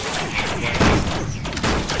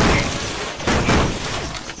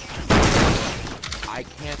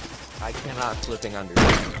 I cannot flipping under.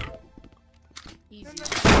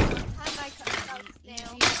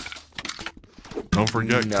 Don't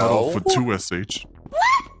forget No. cuddle for 2SH.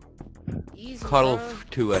 Easy, Cuddle bro.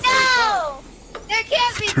 to us. No! There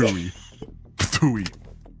can't be. Tui. Tui.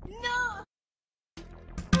 No!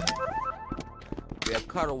 We have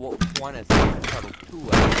cuddle 1 and cuddle 2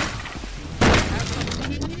 us.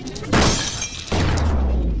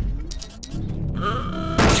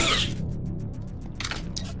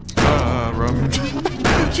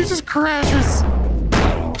 Ramen. She just crashes.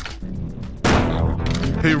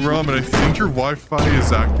 Hey, Ramen, I think your Wi-Fi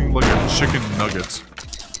is acting like a chicken nugget.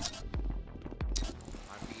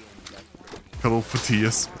 Cuddle for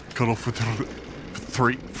Tias. Cuddle for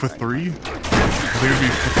three. For three? I think it'd be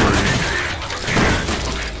for three.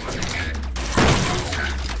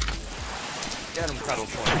 Get him, cuddle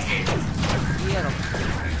 4. Get him.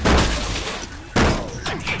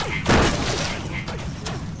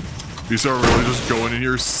 These are really just going in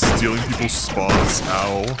here stealing people's spots.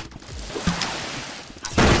 Ow.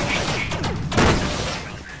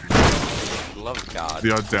 Love God.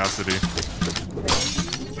 The audacity.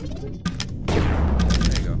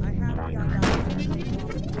 There you go.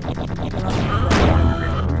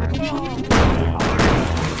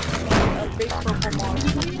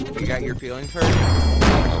 You got your feelings hurt?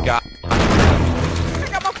 Got. I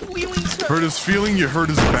got my feelings hurt. Hurt his feeling, you hurt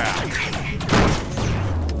his back.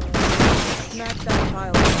 Smack that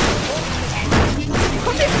child.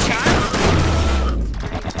 Fucking child.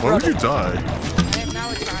 Why would you die? I am now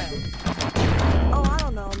a child. Oh, I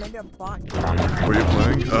don't know, man. a bot. What are you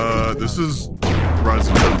playing? This is Rise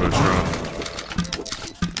of Jumbotron.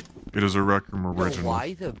 It is a Rec Room original.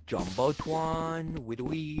 Why the Jumbotron? Would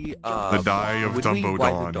we, The Die of would we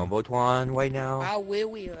wipe Dumbodon. the Jumbotron right now? How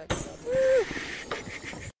will we? It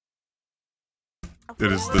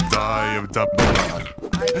is the Die of Dumbodon.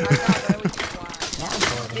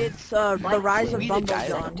 It's the Rise of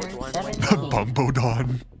Bumbodon.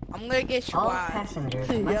 Bumbodon. I'm gonna get you why.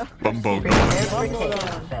 Yeah. Bumbodon.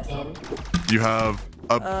 You have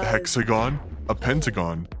a hexagon, a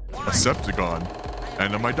pentagon, a septagon,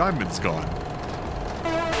 and my diamond's gone.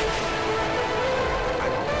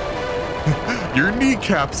 Your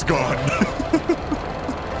kneecap's gone.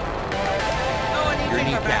 Your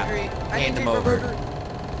kneecap. Hand them over.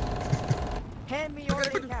 Hand me your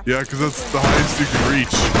kneecap. Yeah, because that's the highest you can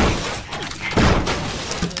reach.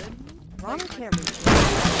 Ron can't reach.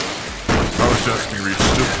 I was just gonna reach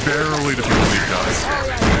just barely to people kneecaps.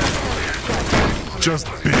 Just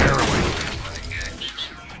barely.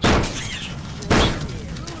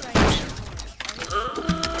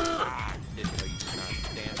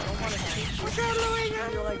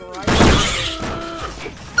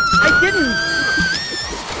 I didn't.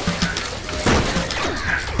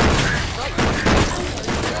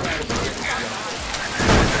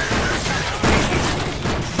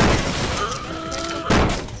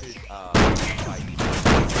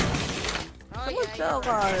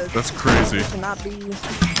 That's crazy. Cannot be.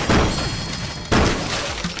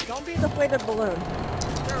 Don't be deflated balloon.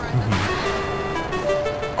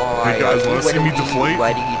 Hey guys, wanna see me deflate?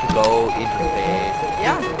 Ready to go into bed.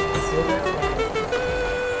 Yeah.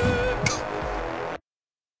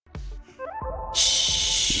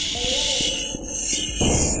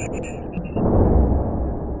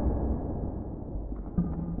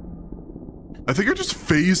 I think I just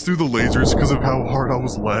phased through the lasers because of how hard I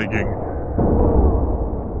was lagging.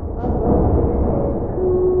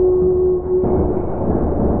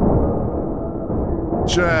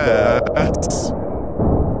 Jets.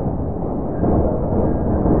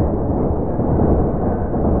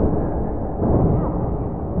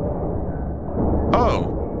 Oh.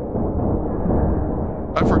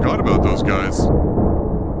 I forgot about those guys.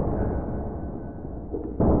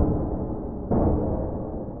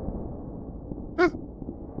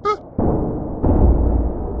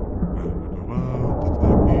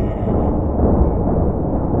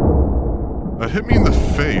 That hit me in the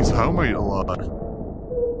face. How am I alive?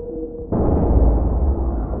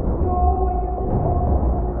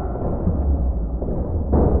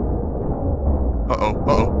 Uh-oh,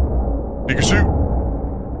 uh-oh. He can shoot.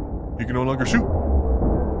 He can no longer shoot.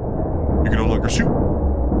 You can no longer shoot.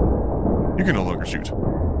 You can no longer shoot.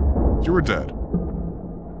 You were dead.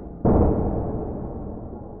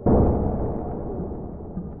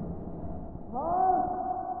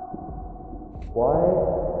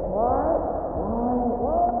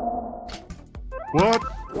 What?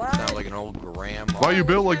 Sound like an old grandma. Why you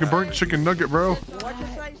built like a burnt chicken nugget, bro? What'd you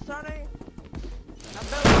say, Sonny?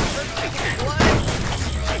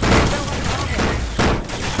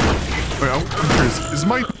 Wait, I'm curious. Is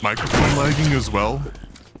my microphone lagging as well?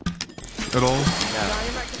 At all?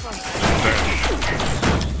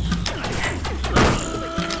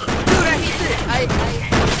 Dude, I hit it. I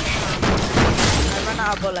ran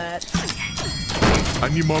out of bullets. I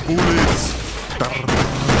need more bullets.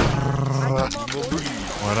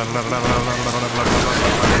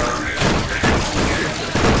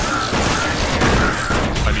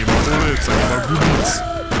 I need more bullets. I need more bullets.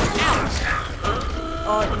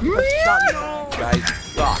 Guys,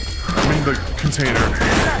 suck. I'm in the container.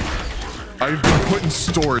 I've been put in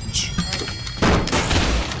storage.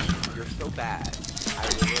 You're so bad. I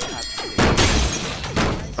really have to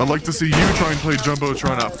say. I'd like to see you try and play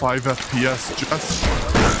Jumbotron at 5 FPS, Jess.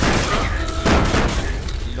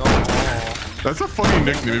 No. That's a funny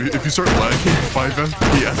nickname. If you start lagging 5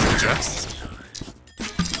 FPS, Jess.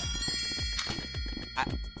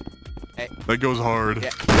 That goes hard.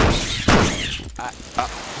 Yeah.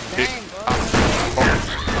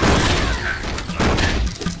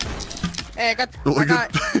 Hey, I got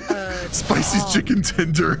spicy chicken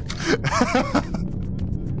tender.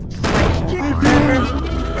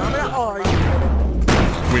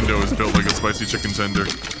 Window is built like a spicy chicken tender.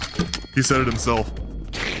 He said it himself.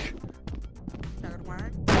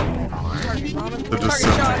 The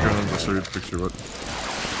Decepticons. I'll show you the picture, but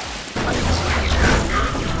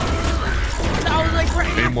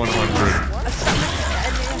aim 100.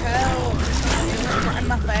 In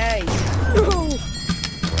my face.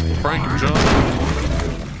 Prank him, John.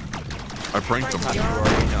 I pranked him. You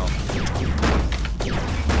already know.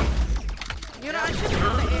 You know, I should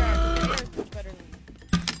put the air. The air is much better than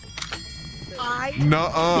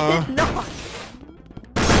Nuh-uh. did not.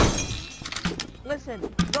 Listen,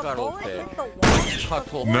 the bullet hit the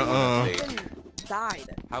wall. Nuh-uh. Died.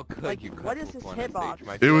 How could Like, you? what is this hitbox?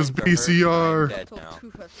 It was BCR.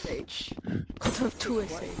 SH. You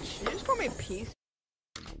just call me piece.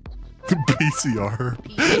 BCR.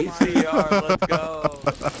 PCR, let's go.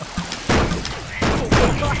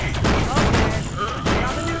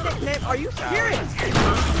 Are you serious?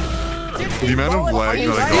 The amount of lag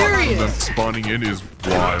that I got from them spawning in is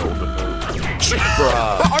wild.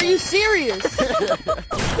 Bruh. Are you serious?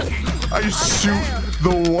 I shoot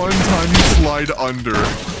the one time you slide under.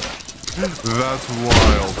 That's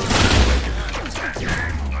wild.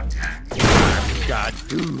 God,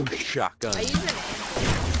 dude, shotgun. I use an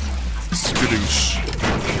Skadoosh.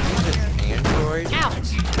 Android?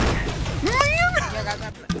 Ouch!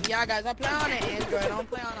 Yeah, guys, I play on an Android. I don't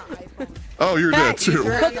play on an iPhone. Oh, you're dead too.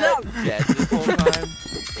 Dead this whole time?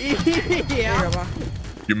 Yeah.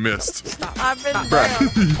 You missed. I've been Bruh.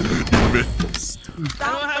 You missed.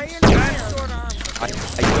 Stop playing short arms. I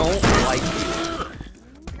don't like you.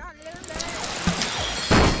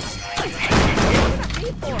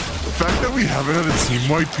 The fact that we haven't had a team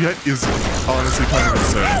wipe yet is honestly kind of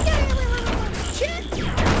insane.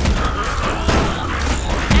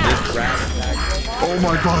 Oh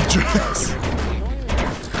my god, Jax!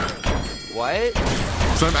 What?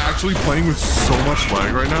 So I'm actually playing with so much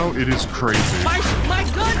lag right now, it is crazy. My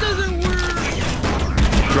gun doesn't work.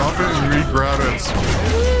 Drop it and re-grab it.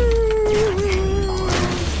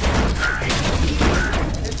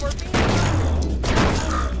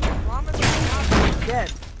 Dead.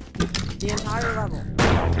 The entire level.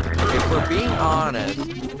 If we're being honest,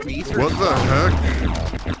 these are What the heck?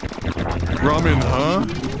 Ramen, huh?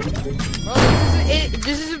 Bro,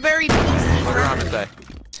 this is a very What did Ramen say?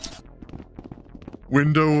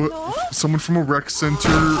 Window, someone from a rec center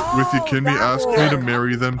with a kidney asked me to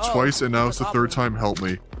marry them twice and now it's the third time, help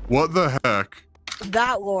me. What the heck?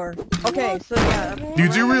 that lore. Okay, so yeah. You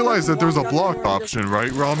do realize that there's a block option,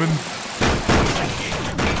 right, Ramen?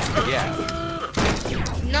 Yeah.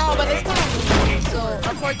 No, but it's kind of mean. So,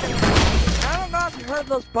 unfortunately, I don't know if you heard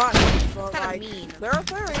those buttons, but like, they're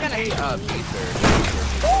very kind of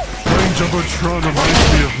Playing Jumbotron reminds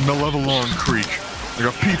me of Malevolon Creek. I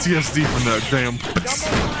got PTSD from that damn place.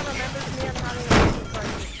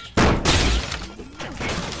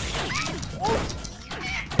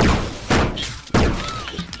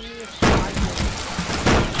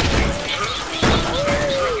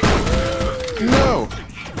 No!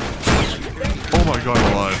 Oh my god,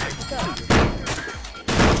 I'm alive.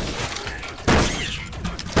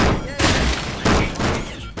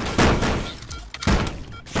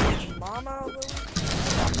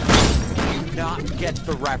 Do not get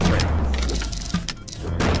the reference.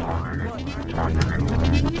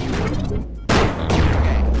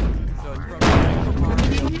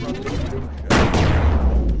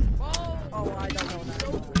 Oh, I don't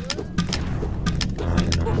know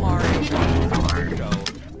Super Mario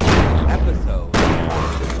episode.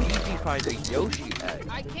 Luigi finds a Yoshi egg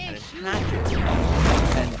and attaches it.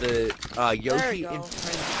 And the Yoshi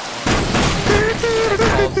imprints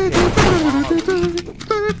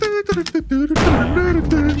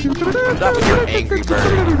What's up with your angry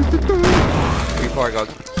bird? Before I go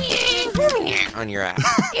on your ass.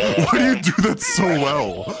 Why do you do that so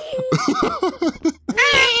well?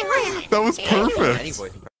 That was perfect. Any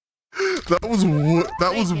voice impression.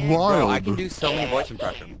 That was Bro, wild. I can do so many voice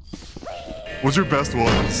impressions. What's your best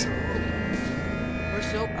ones? We're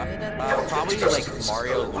so good at Probably like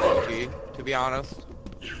Mario and Luigi, to be honest.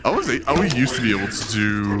 I used to be able to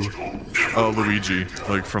do Luigi,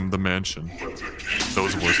 like from the mansion.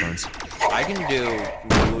 Those voice lines. I can do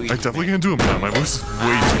Luigi. I definitely can't do them now. My voice is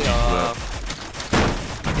way too deep for that.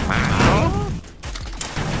 Mario?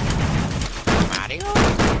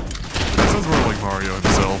 That sounds more like Mario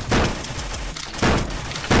himself.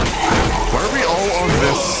 Why are we all on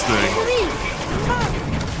this thing?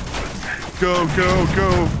 Go, go, go!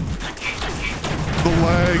 The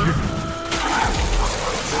lag.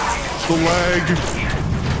 The lag.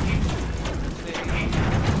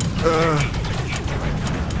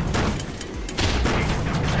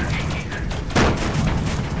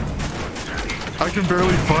 I can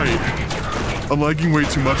barely fight. I'm lagging way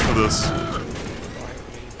too much for this.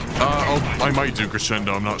 I might do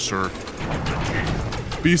crescendo, I'm not sure.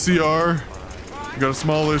 BCR, got a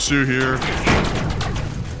small issue here.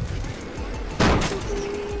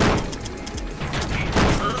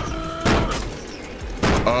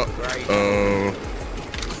 Uh-oh.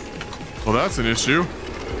 Well, that's an issue.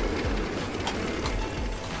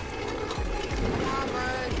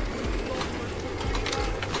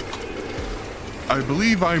 I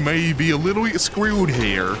believe I may be a little screwed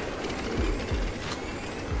here.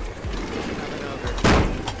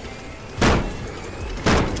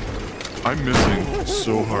 I'm missing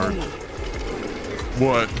so hard.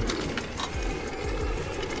 What?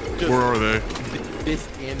 Where are they? This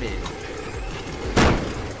image.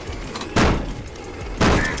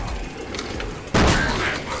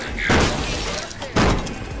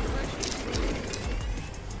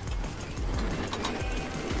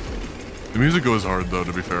 The music goes hard though,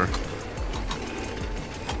 to be fair.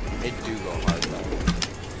 It do go hard though.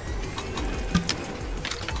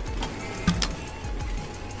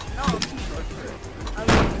 No, I'm too short for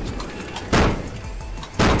it.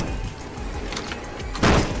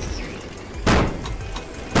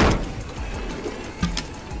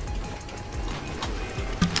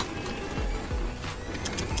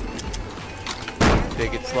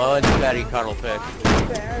 Take it slow and steady, Cuddlefish.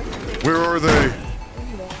 Where are they?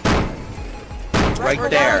 Right We're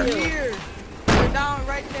there. down here. They're down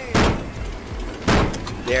right there.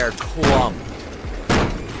 They're clumped.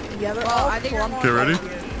 Yeah, they're all I think you're clumped Okay, ready? right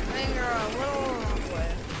here. I think you're a little wrong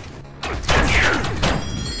way.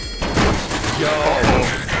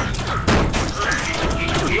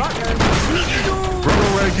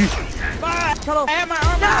 Bravo, Raggy. Cuddle. I have my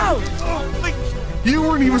arm out. You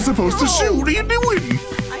weren't even supposed to shoot. What are you doing?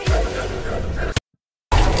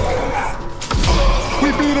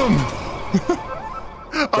 We beat him.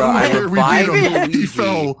 Bro, I we beat him. revived He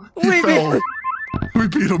fell. He fell. We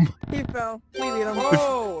beat him. He fell. We beat him.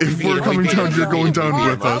 If we're coming down, you're going down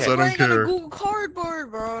with us. I don't care. Google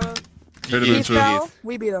Cardboard, bro. Wait a He minute, fell.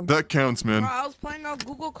 We beat him. that counts, man. Bro, I was playing on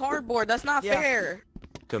Google Cardboard. That's not fair.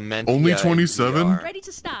 Dementia Only 27? VR. Ready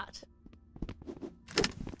to start.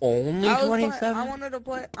 Only I 27? wanted to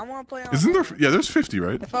play. I want to play on. Isn't there? Yeah, there's 50,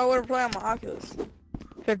 right? If I were to play on my Oculus.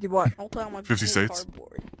 50 what? I'll play on my 50 Google states?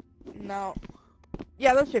 Cardboard. No.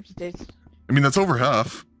 Yeah, there's 50 states. I mean, that's over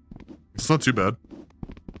half. It's not too bad.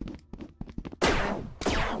 I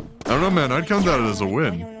don't know, man. I'd count that as a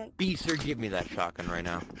win. Beaster, give me that shotgun right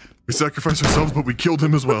now. We sacrificed ourselves, but we killed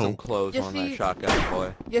him as Put some well. clothes You on see- that shotgun,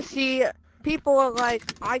 boy. You see, people are like,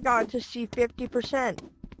 I got to see 50%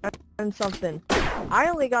 and something. I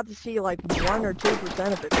only got to see like 1 or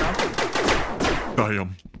 2% of it.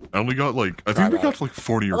 Damn. I only got like, I think we got like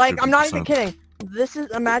 40 or 50%. Like, I'm not even kidding. This is,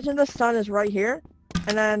 imagine the sun is right here,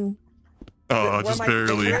 and then where Just my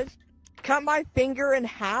barely. finger is, cut my finger in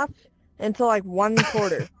half into like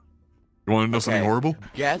 1/4. You want to know something Okay. horrible?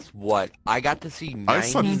 Guess what? I got to see 99% I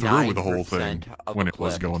slept through with the whole thing of when a it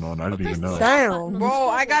was clip. going on. I didn't even know. Damn, bro,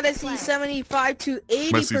 I gotta see 75 to My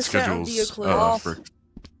sleep 80% of the schedule's eclipse. fricked.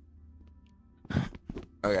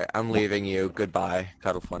 Okay, I'm leaving you. Goodbye,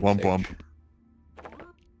 Cuddle Fun. Womp womp.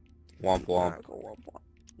 Womp womp.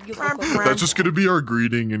 You That's just gonna be our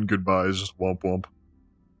greeting and goodbyes. Just womp womp.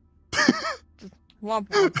 Womp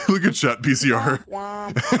womp. Look at chat PCR.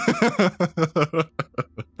 Womp.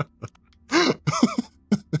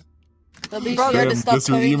 At least Brother, you had to Damn, stop that's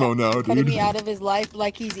your cutting, emo now, cutting dude. me out of his life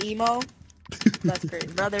like he's emo. That's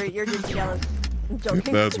great. Brother, you're just jealous. I'm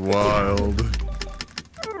joking. That's wild.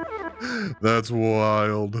 That's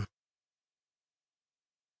wild.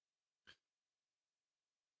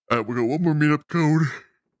 Alright, we got one more meetup code.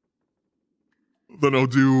 Then I'll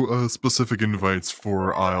do specific invites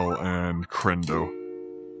for Isle and Crendo.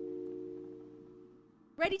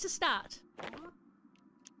 Ready to start.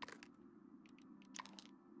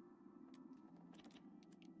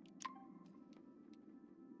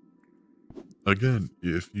 Again,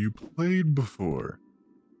 if you played before,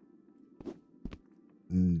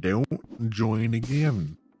 don't join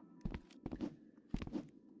again.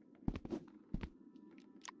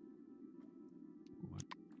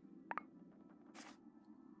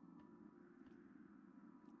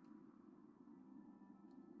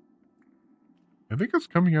 I think it's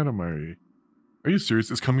coming out of my... Are you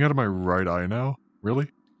serious? It's coming out of my right eye now? Really?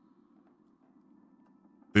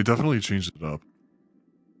 They definitely changed it up.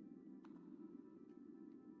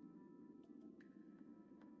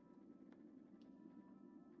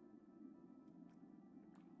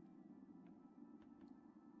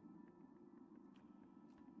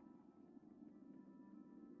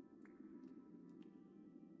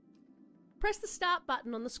 Press the start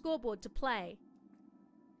button on the scoreboard to play.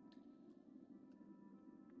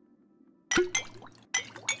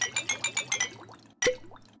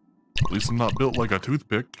 At least I'm not built like a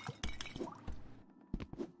toothpick.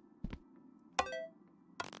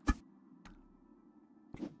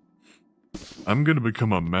 I'm gonna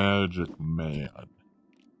become a magic man.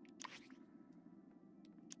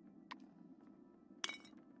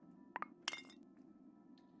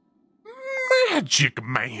 Magic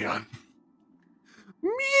man.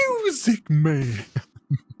 Music Man.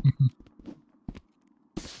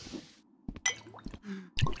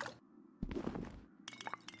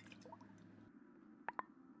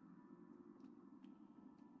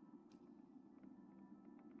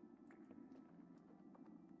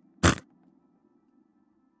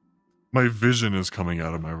 My vision is coming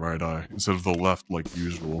out of my right eye instead of the left like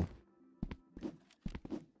usual.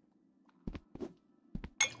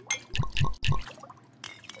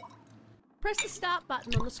 Press the start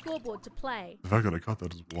button on the scoreboard to play. The fact that I caught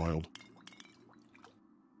that is wild.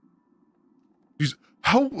 Jeez,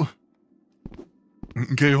 how...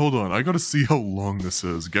 Okay, hold on. I gotta see how long this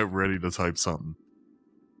is. Get ready to type something.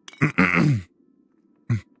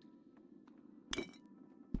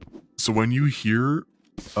 So when you hear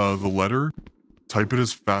the letter, type it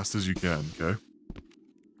as fast as you can, okay?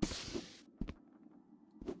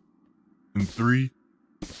 In 3,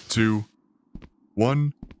 2,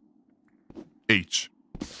 1, H.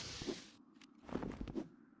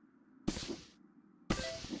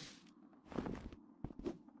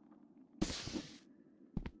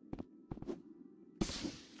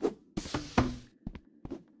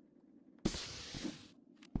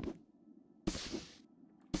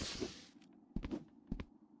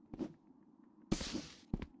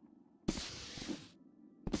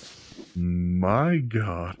 My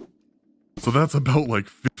god. So that's about like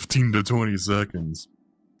 15 to 20 seconds.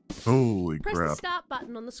 Holy crap. Press the start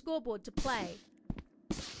button on the scoreboard to play.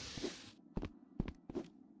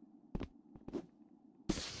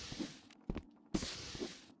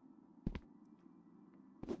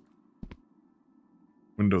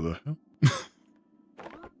 Window the hell?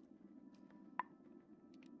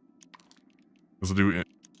 We'll do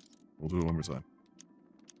it one more time.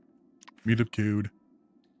 Meetup code.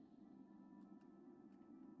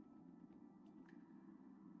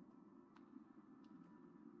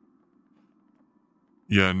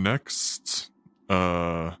 Yeah, next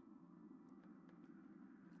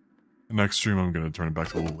stream I'm gonna turn it back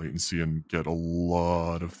to a little latency and get a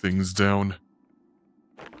lot of things down.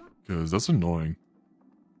 Cause that's annoying.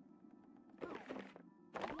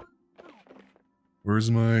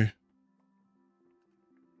 Where's my...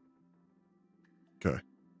 Okay.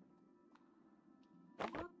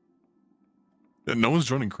 Yeah, no one's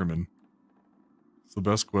joining Crimin. It's the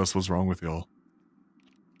best quest. What's wrong with y'all?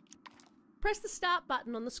 Press the start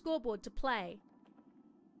button on the scoreboard to play.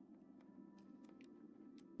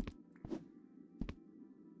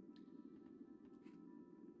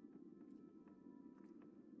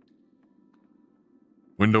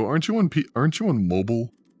 Window, aren't you on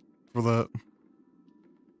mobile for that?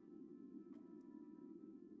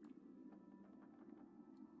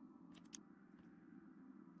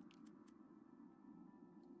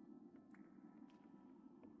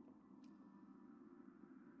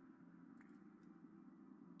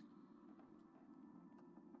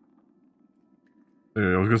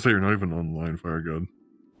 Yeah, I was gonna say you're not even online, Fire God.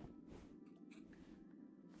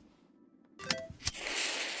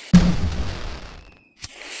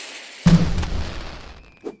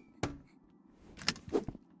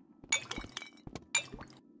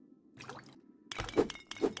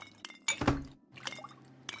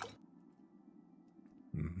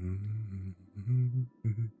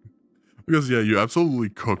 Because yeah, you absolutely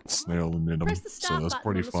cooked Snail and made him, so that's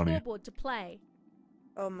pretty funny. Scoreboard to play.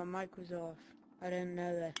 Oh, my mic was off. I didn't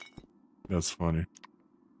know that. That's funny.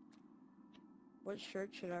 What shirt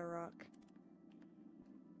should I rock?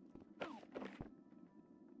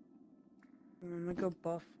 I'm gonna go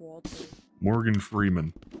buff Walter. Morgan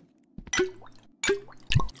Freeman.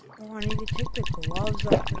 Oh, I need to take the gloves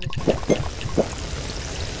off for this.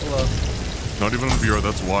 Hello. Not even on VR,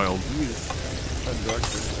 that's wild.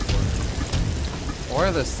 Why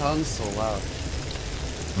are the sounds so loud?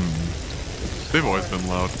 They've always been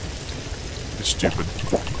loud. It's stupid.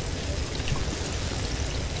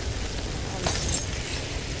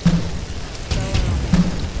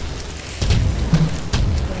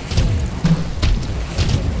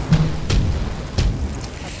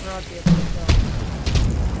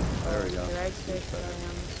 There we go.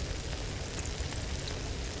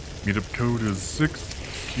 Meetup code is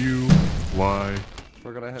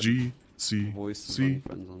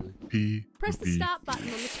 6QYGCCP. Press the start button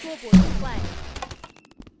on the scoreboard to play.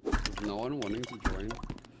 Is no one wanting to join?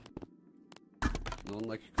 No one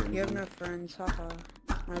like you have no friends, haha.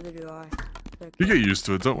 Neither do I. Okay. You get used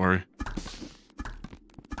to it, don't worry.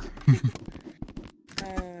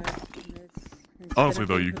 Honestly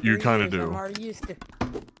though, you kinda do. I'm already used to it.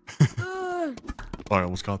 Oh, I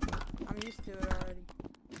almost got that. I'm used to it already.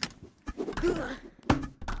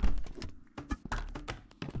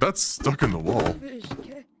 That's stuck in the wall.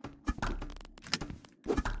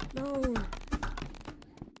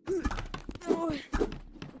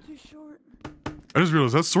 just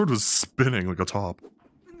realized that sword was spinning like a top.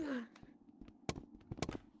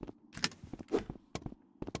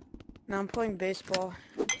 Now I'm playing baseball.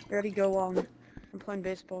 Ready, go long. I'm playing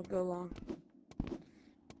baseball, go long.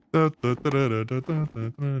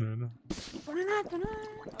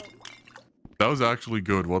 That was actually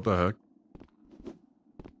good. What the heck?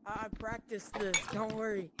 I practiced this. Don't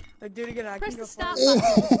worry. Like, do it again. I Press can go the stop far. button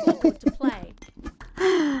on the scoreboard to play.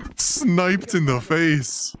 Sniped in the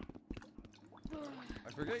face.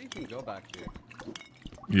 I forget you can go back here.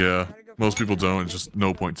 Yeah, most people don't. It's just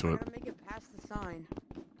no point to I it. gotta make it past the sign.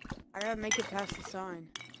 I gotta make it past the sign.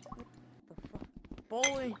 What the fuck?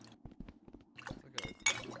 Bowling. It's like a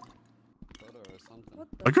photo or something. What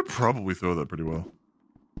the I could probably throw that pretty well.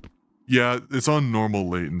 Yeah, it's on normal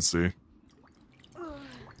latency.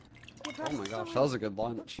 Oh my gosh, that was a good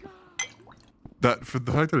launch. That for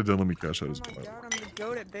the fact that it didn't let me cash out Oh is my wild. god, I'm the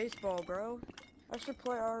goat at baseball, bro. I should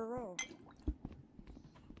play RRO.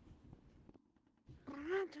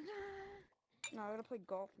 No, I gotta play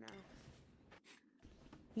golf now.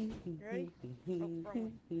 You ready? Oh, wrong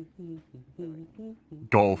one.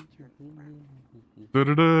 Golf.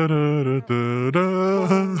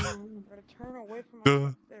 Gotta turn away from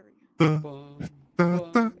my... There we go.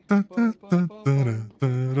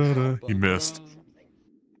 He missed.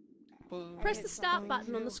 Press the start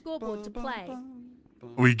button on the scoreboard to play.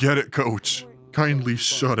 We get it, coach. Kindly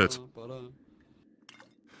shut it.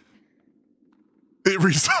 It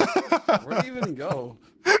Where'd he even go?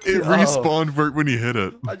 It respawned right when he hit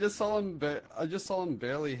it. I just saw him. I just saw him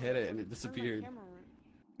barely hit it, and it disappeared.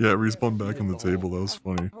 Yeah, it respawned back on the table. That was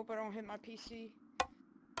funny. I hope I don't hit my PC.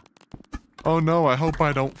 Oh no, I hope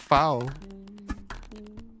I don't foul.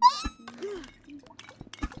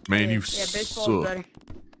 Man, you baseball's suck. better.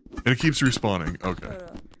 And it keeps respawning. Okay.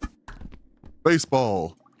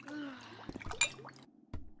 Baseball.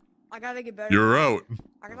 I gotta get better. You're out.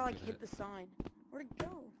 I gotta like hit the sign. Where'd it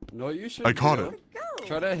go? No, you should. I caught it. Where'd it go?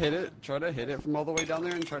 Try to hit it. Try to hit it from all the way down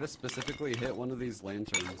there, and try to specifically hit one of these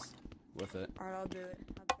lanterns with it. Alright, I'll do it.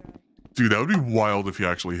 I'll try. Dude, that would be wild if he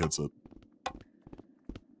actually hits it.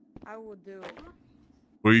 I will do it.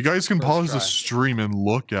 Well, you guys can First pause try. the stream and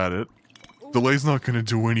look at it. Delay's not gonna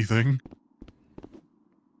do anything.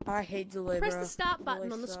 I hate delay, Press bro. the start button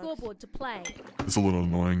Delay on the sucks. scoreboard to play. It's a little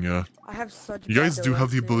annoying, yeah. I have such You bad guys do have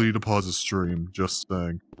the delay, too. ability to pause a stream, just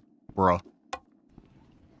saying. Bruh.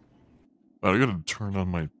 I gotta turn on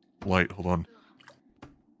my light, hold on.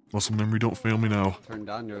 Muscle memory, don't fail me now. Turn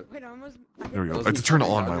down your. Wait, I almost... There we go. I have to turn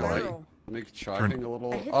on my light. Make tracking a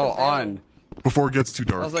little. I hit the Oh, barrel. on. Before it gets too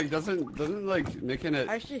I dark. was like, doesn't like making it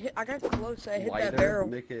I actually hit... I got close. I hit that wider barrel.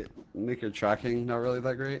 make your tracking not really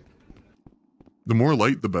that great. The more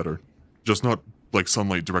light, the better. Just not, like,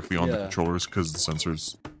 sunlight directly on the Yeah. controllers, because the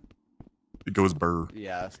sensors... It goes burr.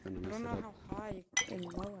 Yeah, it's gonna I mess don't it know up. how high and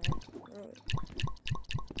low I have to throw it.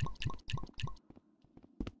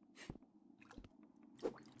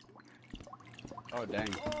 Oh dang.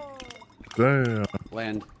 Oh, Damn.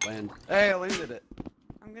 Land. Hey, I landed it.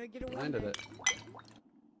 I'm gonna get away. Landed it.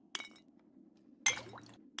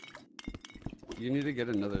 You need to get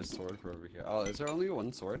another sword for over here. Oh, is there only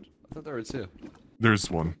one sword? I thought there were two. There's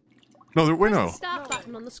one. No, there, wait, Press no. the start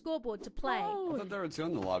button on the scoreboard to play. I thought there were two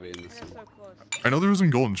in the lobby in this I got one. so close. I know there was in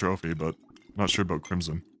Golden Trophy, but not sure about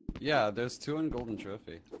Crimson. Yeah, there's two in Golden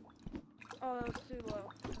Trophy. Oh, that was too low.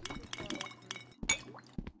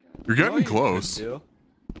 You're You know getting what you could close. do?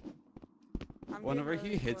 I'm Whenever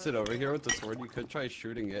getting he really hits close. it over here with the sword, you could try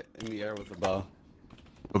shooting it in the air with a bow.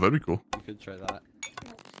 Oh, that'd be cool. You could try that.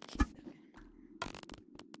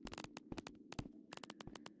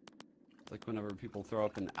 Like whenever people throw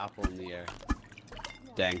up an apple in the air.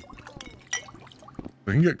 Dang.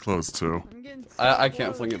 They can get close, too. I'm getting so I can't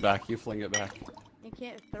close. fling it back. You fling it back. You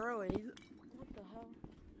can't throw it. What the hell?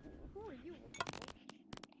 Who are you?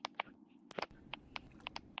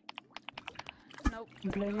 Nope.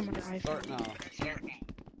 I'm playing on my iPhone. Start now.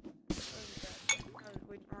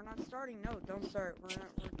 We're not starting. No, don't start. We're trying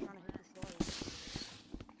to hit the slide.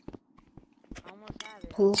 I almost have it.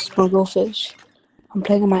 Little strugglefish. I'm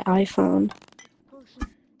playing on my iPhone. Potion.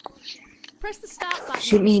 Press the start button.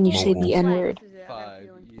 Shoot me and you say Oh. the N-word. This is it. I got a 5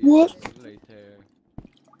 feeling. years What? later.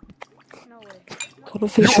 No way. You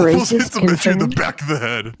Cuttlefish almost hit racist the bitch in the confirmed. back of the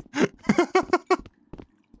head.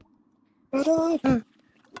 Shut up!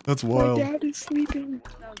 That's My wild. dad is sleeping.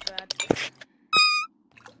 That was bad.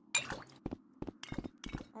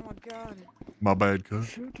 Oh my god. My bad, cuz.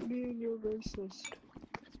 Shoot me and you're racist.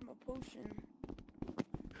 It's my potion.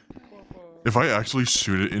 If I actually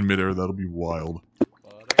shoot it in midair, that'll be wild.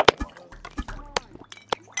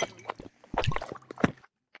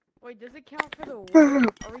 Wait, does it count for the wood?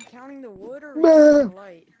 Are we counting the wood or are we counting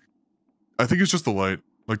I think it's just the light,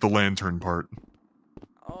 like the lantern part.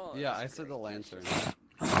 Oh. Yeah, I said the lantern.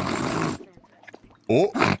 Oh!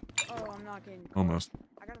 Oh, I'm not getting close. Almost.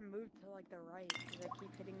 I gotta move to like the right because I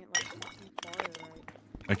keep hitting it like too far to the right.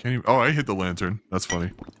 I can't even. Oh, I hit the lantern. That's funny.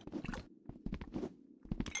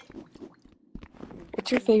 What's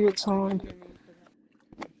your favorite song?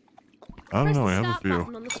 I don't Press know. the I have a start few.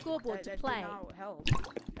 button on the scoreboard to play.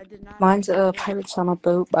 Mine's Pirates on a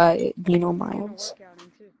Boat by Dino Miles.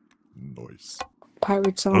 Nice.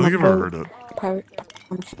 Pirates I on don't a think I've ever heard boat. it. Pirate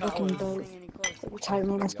on a fucking boat. Every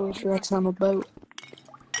time I go for X on a boat.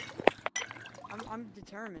 I'm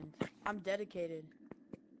determined. I'm dedicated.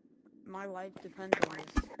 My life depends on this.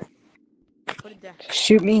 Put it down.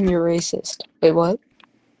 Shoot me and you're racist. Wait, what?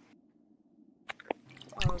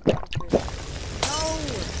 Oh, God. No!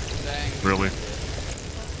 Really?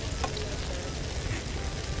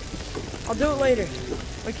 I'll do it later.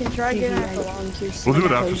 We can try again after. We'll do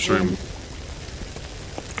it after stream.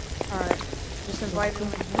 Alright. Just invite them.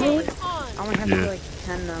 Game I on. only have to do like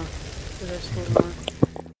 10 now. Because there's school tomorrow.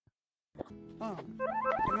 Oh.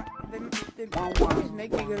 They always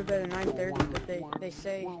make me go to bed at 9:30, but they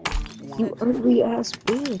say... You ugly ass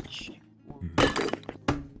bitch.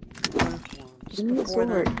 Just Give me a before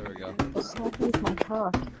sword. that. There we go. What's happening with my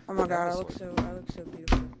cock? Oh my god, I look so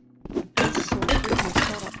beautiful. Sword with my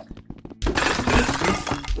cock.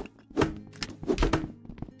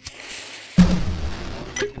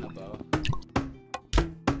 Making a bow.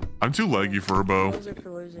 I'm too laggy for a bow. Those are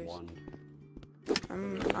for losers. One.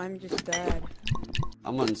 I'm just bad.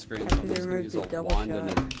 I'm on screen, After so I'm they just gonna remove use the a double wand and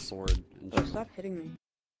shot. a sword. And Oh, stop hitting me.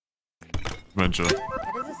 Dementia.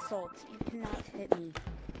 That is assault. You cannot hit me.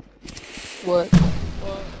 What?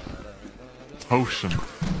 Potion. Oh,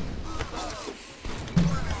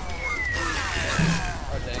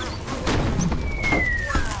 dang.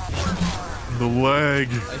 The leg.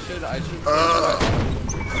 I should.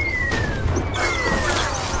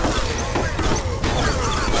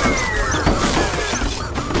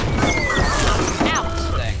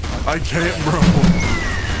 Dang. I can't, bro.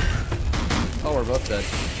 Oh, we're both dead.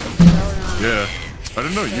 Yeah. I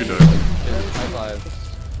didn't know you did. High five.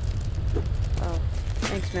 Oh,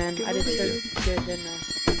 thanks, man. I did so good, didn't I?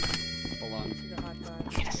 Hold on. See the high five. I'm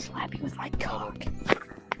gonna slap you with my cock.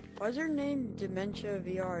 Why is your name Dementia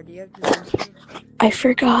VR? Do you have dementia? I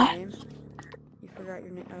forgot. Name? You forgot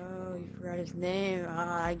your name. Oh, you forgot his name.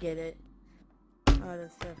 Ah, I get it. Oh,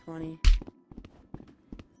 that's so funny.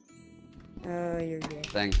 Oh, you're gay.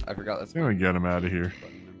 Dang, I forgot that's I'm gonna get him out of here.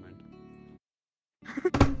 Never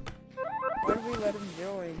mind. Why did we let him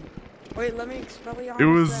join? Wait, let me expel you. It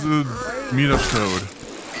was a meetup code.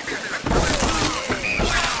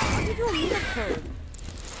 Why did you do a meetup code?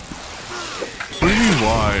 What do you mean,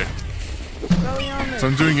 why? Expelliarmus. So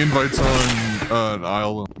I'm doing invites on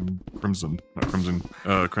Isle Crimson. Not Crimson.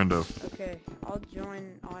 Crendo. Okay, I'll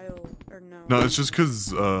join Isle, or no. No, it's just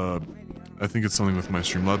because, I think it's something with my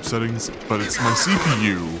Streamlabs settings, but it's my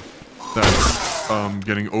CPU that's,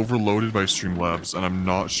 getting overloaded by Streamlabs, and I'm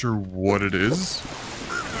not sure what it is,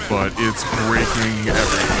 but it's breaking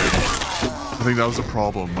everything. I think that was a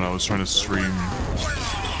problem when I was trying to stream,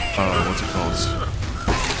 what's it called?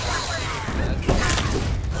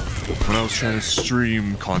 When I was trying to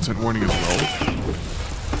stream content warning as well.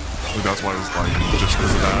 Like, that's why I was lagging, just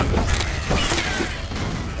because of that.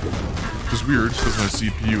 Just weird, because my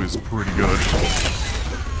CPU is pretty good.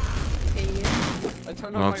 I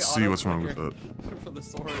turned I'll on have to see what's wrong with it. For the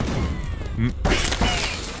sword.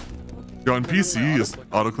 Yeah, on PC,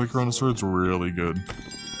 autoclicker on the sword's really good.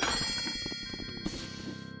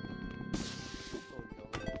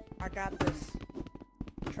 I got this.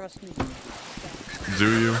 Trust me. Do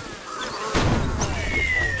you?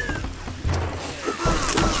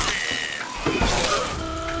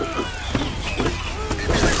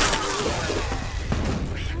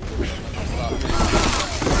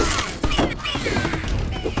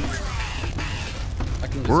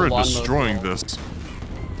 We're destroying this.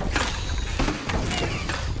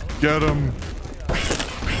 Get him!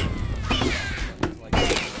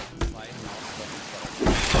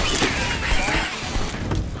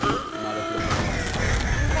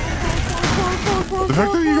 The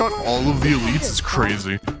fact that you got all of the elites is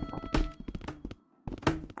crazy.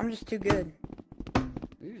 I'm just too good.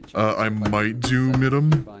 I might do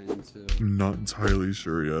Mid'em. I'm not entirely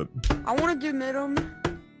sure yet. I want to do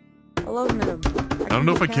Mid'em. I love Mid'em. I don't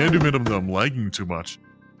know if I can do Mid'em though, I'm lagging too much.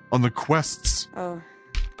 On the quests. Oh.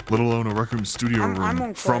 Let alone a Rec Room studio room I'm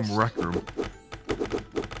on from Quest. Rec Room.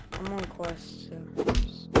 I'm on Quest, so.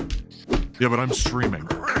 Yeah, but I'm streaming.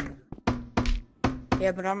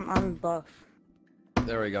 Yeah, but I'm buff.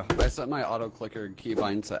 There we go. I set my auto clicker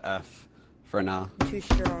keybind to F for now. Too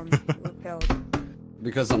strong. Repelled.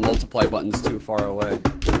 Because the multiply button's too far away.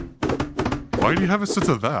 Why do you have it set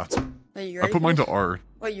to that? I put mine to R.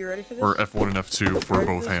 Wait, you ready for this? Or F1 and F2 for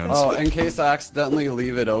both hands. Oh, in case I accidentally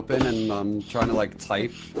leave it open and I'm trying to like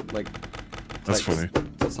type, That's funny.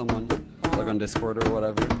 To someone, like on Discord or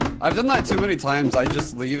whatever. I've done that too many times. I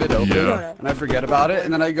just leave it open and I forget about it,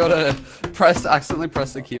 and then I go to accidentally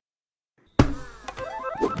press the key.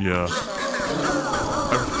 Yeah.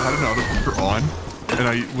 I've had another picture on, and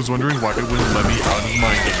I was wondering why it wouldn't let me out of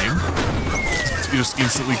my game. Just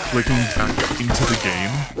instantly clicking back into the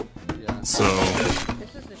game. Yeah. So,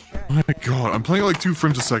 oh my god, I'm playing at like 2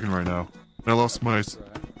 frames a second right now. And I lost my sword.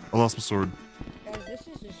 Guys, this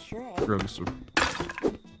is a strat. Grab the sword.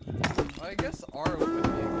 I guess R would be a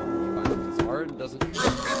good keybind, because R doesn't.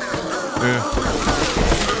 Yeah.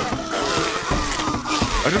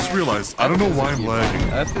 I just realized, I don't know why I'm lagging.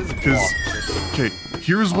 Because, okay,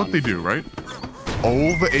 here's what they do, right?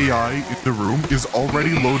 All the AI in the room is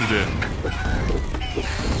already loaded in.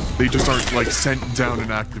 They just aren't, like, sent down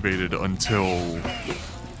and activated until,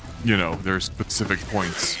 you know, there's specific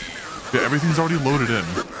points. Yeah, everything's already loaded in.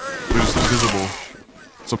 They're just invisible.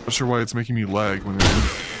 So I'm not sure why it's making me lag when they're in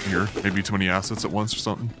here. Maybe too many assets at once or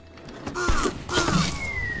something. Have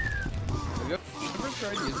you ever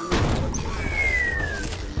tried using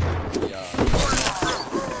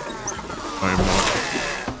I am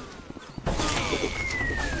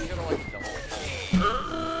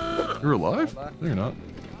not. You're alive? No, you're not.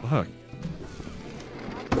 What the heck?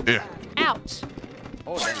 Yeah. Ouch.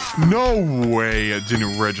 No way it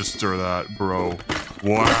didn't register that, bro.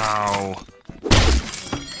 Wow.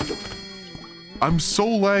 I'm so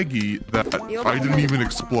laggy that I didn't even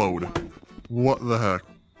explode. What the heck?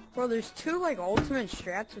 Bro, there's 2 like ultimate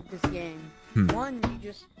strats with this game. One, you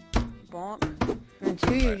just bonk, and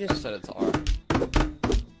 2, you just. I said it's R.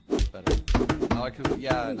 Better. Now I can.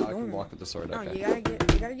 Yeah, now I can block with the sword. Okay. No, you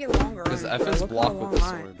gotta get longer. Because F is block with the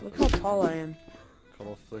sword. Look how tall I am.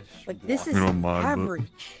 Cuttlefish. Like this is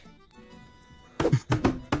average.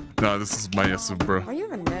 Nah, this is massive, bro. Why you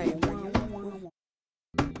have a name?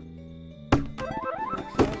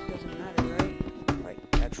 Doesn't matter, right? Like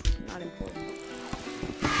that's not important.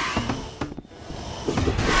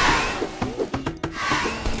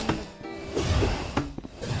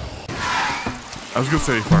 I was gonna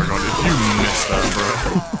say, Fargon, if you missed that,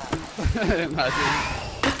 bro. Imagine.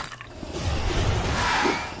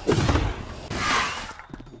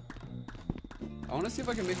 I want to see if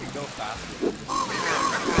I can make it go faster.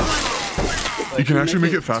 Like, you can actually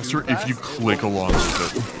make it faster if you click along with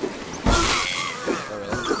it.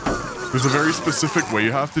 There's a very specific way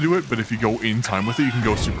you have to do it, but if you go in time with it, you can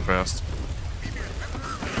go super fast.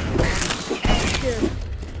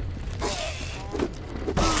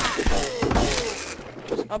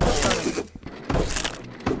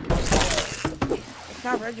 It's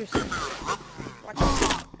not registering.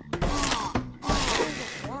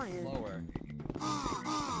 Lower.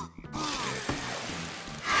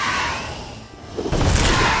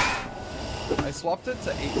 I swapped it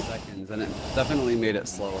to 8 seconds and it definitely made it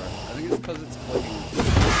slower. I think it's because it's clicking.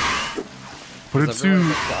 But it's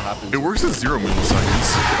it works at 0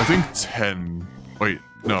 milliseconds. I think 10. Wait,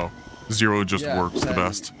 no. 0 just works 10. The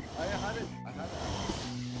best. I had it.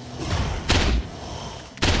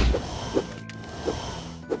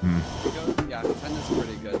 Yeah, 10 is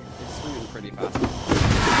pretty good. It's swinging pretty fast.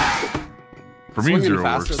 For me, 0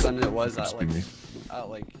 faster works. Than it was at like 8.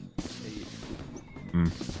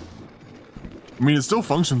 I mean, it still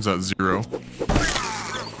functions at 0. So.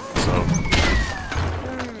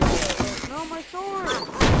 No, my sword!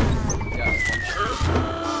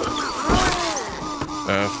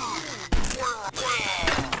 F.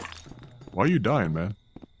 Why are you dying, man?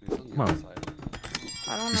 Come on.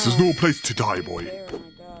 I don't know. This is no place to die, boy.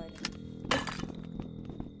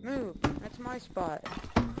 Move. That's my spot.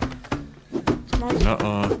 It's my spot.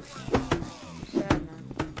 Nuh-uh. Sad, man.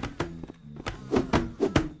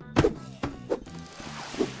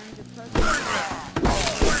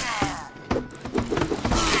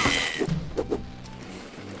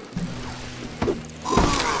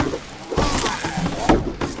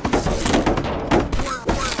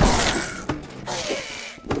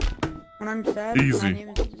 When I'm sad, easy. My name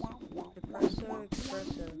is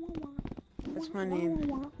Espresso. That's my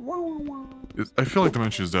name. I feel like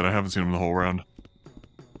Dementia is dead. I haven't seen him the whole round.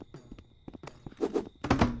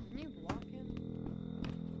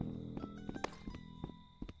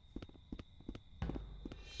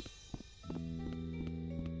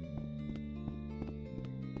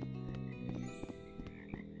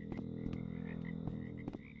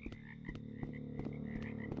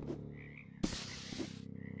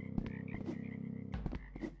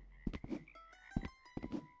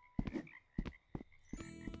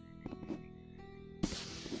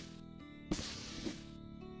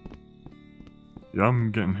 Yeah,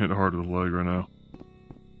 I'm getting hit hard with the leg right now.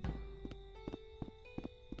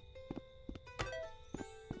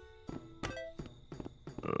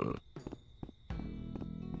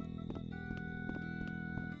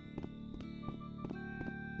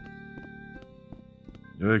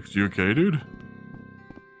 Yikes, you okay, dude?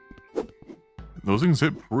 Those things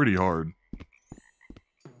hit pretty hard.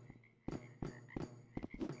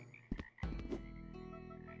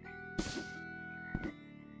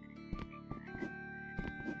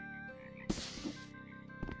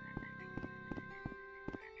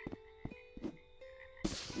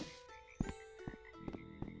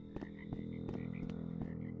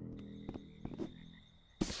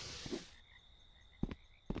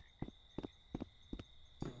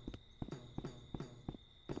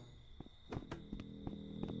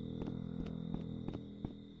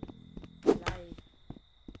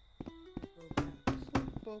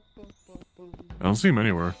 I don't see him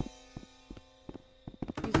anywhere.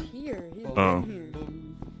 He's here. He's Oh. been here.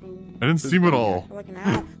 I didn't see him at all. For like an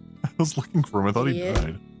hour. I was looking for him. I thought he Idiot.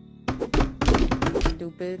 died.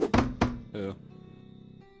 Stupid. Who?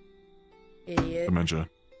 Idiot. Dementia.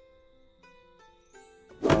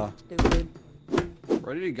 Stupid.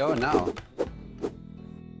 Where did he go now?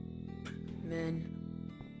 Man.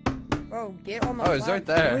 Bro, get on my Oh, he's right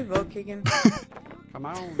there. Can we vote kick him? Come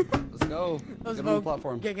on, let's go. Let's Get on the go.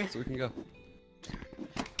 platform Giga. so we can go.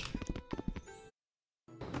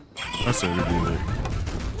 I say we do it.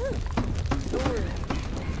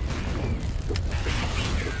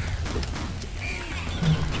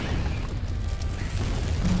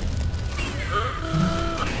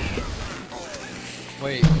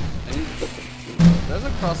 Wait, there's a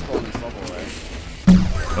crossbow on this level, right?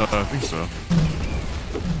 I think so.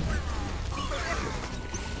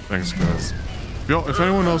 Thanks, guys. If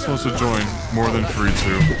anyone else wants to join, more than free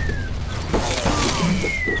to.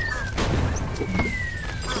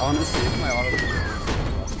 Honestly, if my auto.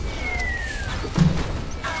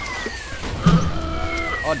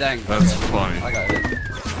 Oh dang. That's funny. I got hit.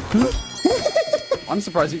 I'm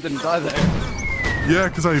surprised you didn't die there. Yeah,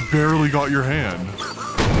 because I barely got your hand.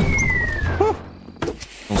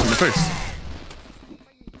 Almost in the face.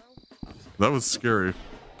 That was scary. At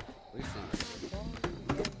least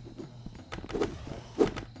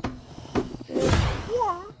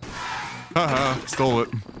Haha, stole it.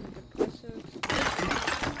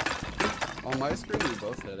 on my screen, we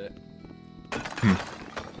both hit it.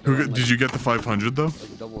 Did you get the 500 though?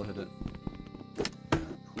 Like double hit it.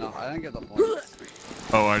 No, I didn't get the point.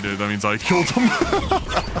 Oh, I did. That means I killed him.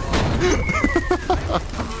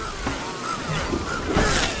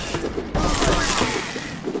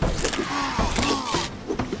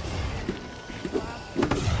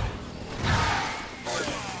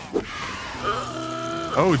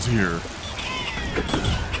 Oh, it's here.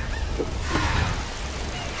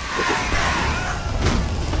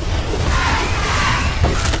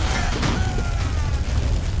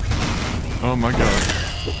 Oh my god.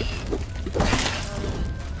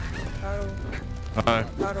 Hi.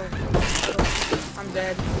 I'm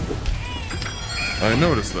dead. I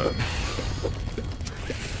noticed that.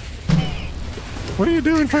 What are you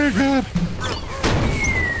doing, Craig?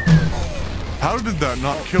 How did that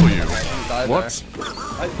not kill you? What?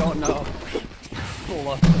 I don't know. Hold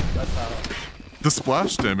on. That's how. The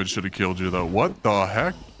splash damage should have killed you though. What the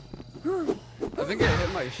heck? I think it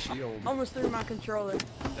hit my shield. Almost threw my controller.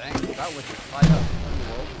 Dang, that witch is high up.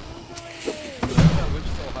 Whoa. That witch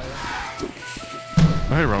so high up.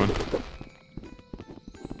 Hey, Roman.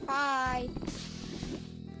 Hi.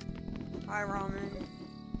 Hi, Ramen.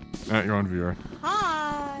 You're on VR.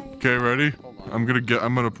 Hi. Okay, ready? I'm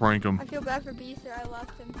gonna prank him. I feel bad for B, sir. I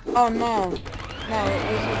left him. Oh no. No,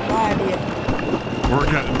 this is my idea.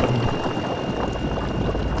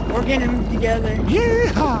 We're getting them together.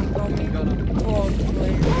 Yeah.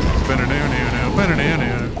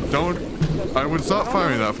 Don't. I would stop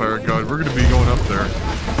firing that fire god. We're gonna be going up there.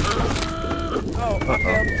 Oh,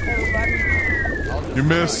 okay. You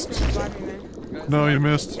missed. No, you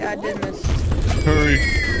missed. Yeah, I did miss. Hurry.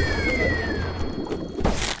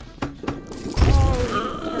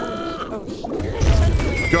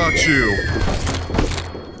 Got you.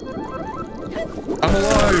 I'm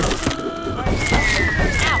alive.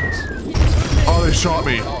 Oh, they shot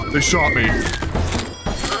me. They shot me.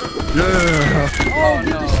 Yeah. Oh,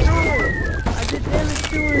 get destroyed. I did damage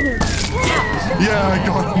to him. Yeah, I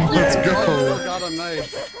got him. Let's go. Got him,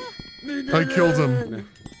 nice. I killed him.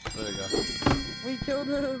 There you go. We killed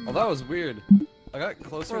him. Oh, that was weird. I got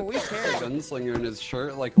closer Bro, we to the carried. gunslinger and his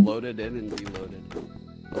shirt like loaded in and deloaded.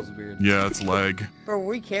 That was weird. Yeah, it's lag. Bro,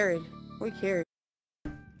 we carried. We carried.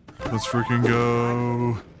 Let's freaking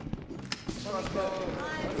go. Let's go.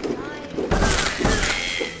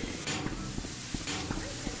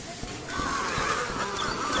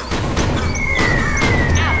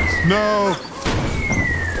 No!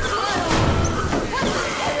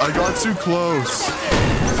 I got too close.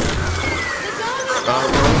 We're all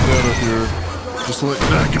dead up here. Just to let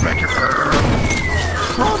get back here.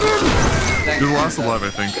 Robin! You're the last alive, I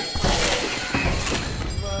think.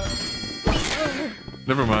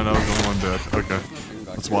 Never mind, I was the only one dead. Okay.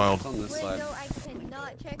 That's wild.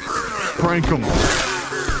 Prank him.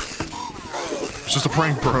 It's just a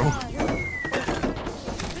prank, bro.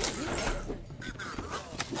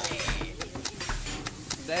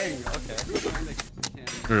 Dang, okay.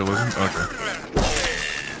 Here, listen. Okay.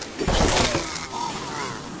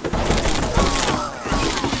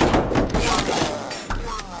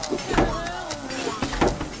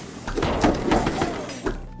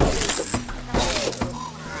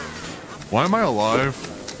 Why am I alive?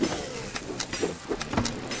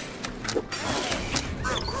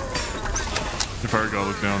 The fire guy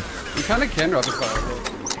look down. You kind of can rapid fire.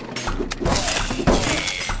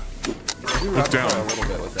 Look down. A little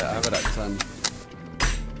bit with that. I have it at 10.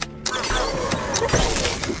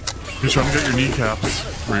 He's trying to get your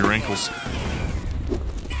kneecaps or your ankles. I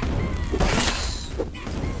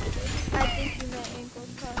think you meant ankles,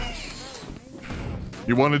 Kyle.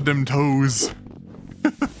 You wanted them toes.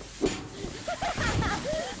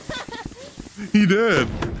 He did.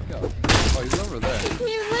 Oh, he's over there.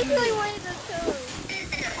 He literally wanted the toes.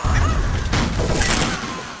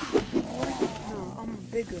 No, I'm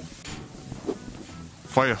bigger.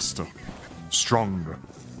 Faster. Stronger.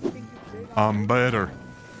 I'm better.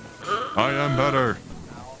 I am better.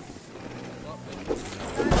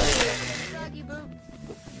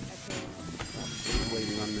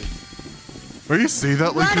 Waiting on me. Why you say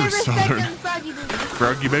that like you're southern?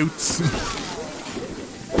 Froggy boots. You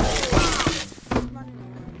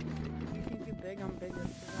think you're big, I'm bigger.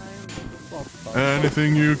 I am bigger.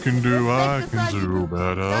 Anything you can do, I can do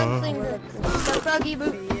better. Froggy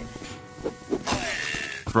boot.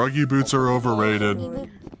 Froggy boots are overrated.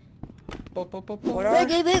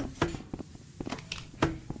 Froggy boot.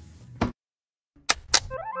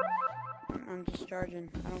 I'm just charging.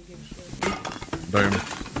 I don't give a shit. Damn.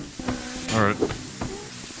 Alright. I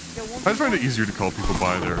just find it easier to call people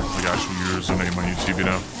by their like actual username on YouTube, you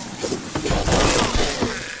know?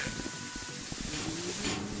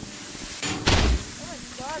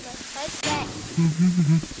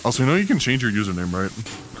 Also, you know you can change your username, right?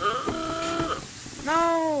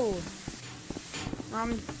 No!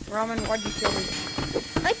 Ramen, why'd you kill me?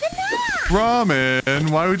 I did not! Ramen,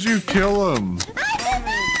 why would you kill him?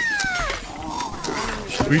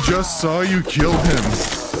 We just saw you kill him.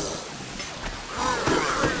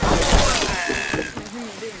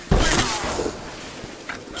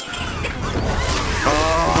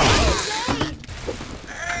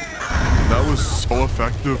 That was so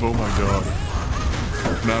effective, oh my god.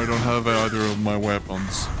 Now I don't have either of my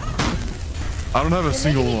weapons. I don't have a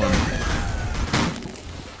single one.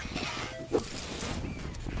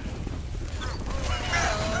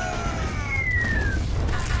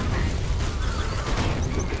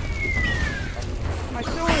 My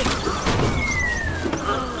sword!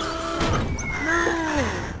 No!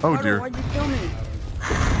 Oh dear. Why'd you kill me?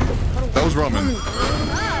 That was Ramen.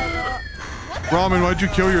 Ramen, why'd you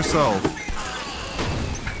kill yourself?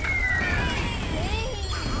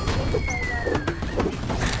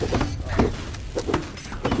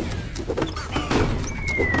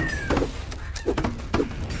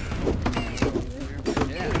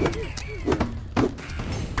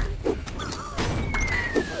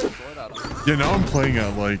 Yeah, now I'm playing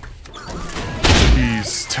at like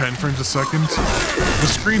these 10 frames a second. The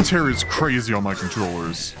screen tear is crazy on my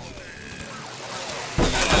controllers.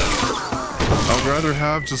 I'd rather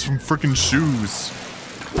have just some freaking shoes.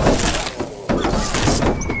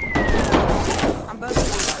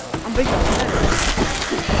 I'm big.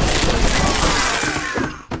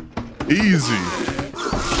 Easy.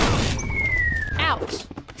 Ouch.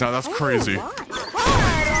 Now that's crazy. Stop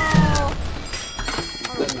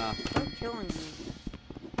killing me.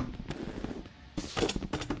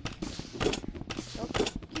 Stop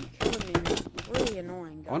keep killing me. It's really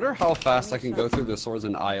annoying. I wonder how fast I can go through the swords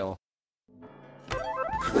in aisle.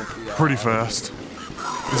 Pretty fast.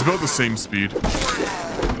 It's about the same speed.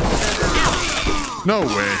 No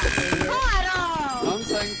way. I'm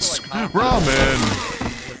saying for like Ramen!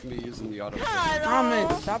 with me using the auto.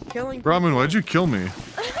 Ramen, stop killing. Ramen, why'd you kill me?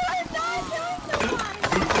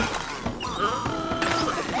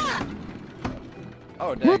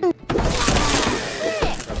 Oh dang.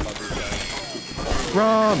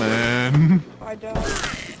 Ramen! I died.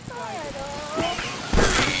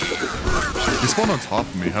 He spawned on top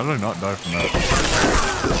of me. How did I not die from that?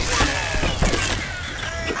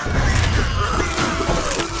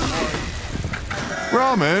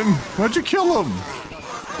 Ramen, why'd you kill him?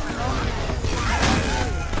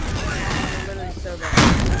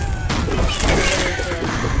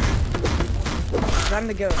 I'm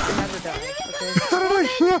the goat. I never die.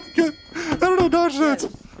 Okay? How did I dodge that?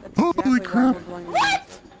 Holy crap. What?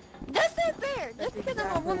 That's not fair. Just because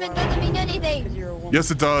I'm a woman doesn't mean anything. Yes,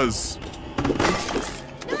 it does. No,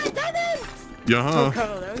 it doesn't. Yeah. Oh,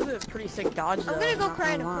 that was a pretty sick dodge, though. I'm gonna go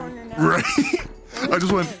cry in a corner now. Right. I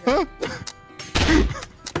just went, huh?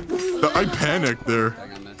 I panicked there.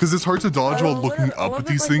 Because it's hard to dodge while looking up at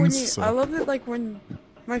these things. I love it, like, when...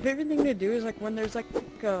 My favorite thing to do is, like, when there's, like,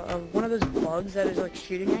 one of those bugs that is, like,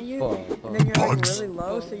 shooting at you, and then you're, like, really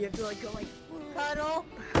low, so you have to, like, go, like... Cuddle.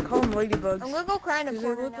 I call them ladybugs. I'm gonna go cry in a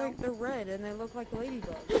corner they look now. like they're red, and they look like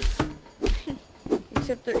ladybugs.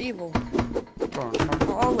 Except they're evil.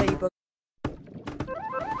 All ladybugs.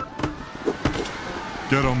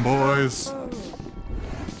 Get 'em, boys.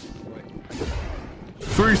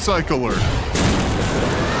 3-cycler.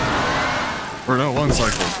 Or no,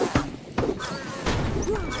 1-cycle.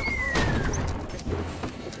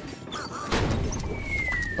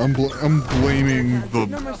 I'm blaming the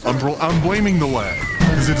I'm blaming the lag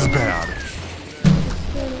because it is bad.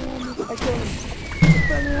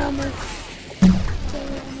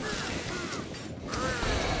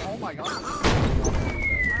 Oh my god.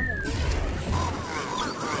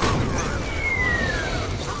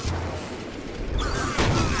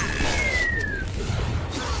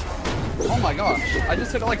 Oh my gosh, I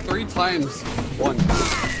just hit it like 3 times. One.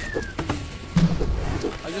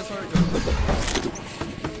 I just heard it go.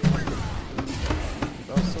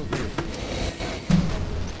 That was so good.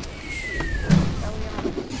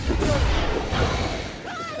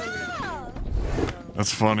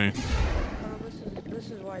 That's funny. This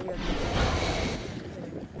is why you have to...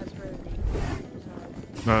 That's really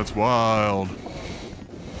neat. That's wild.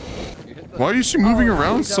 Why is she moving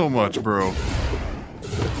around so much, bro?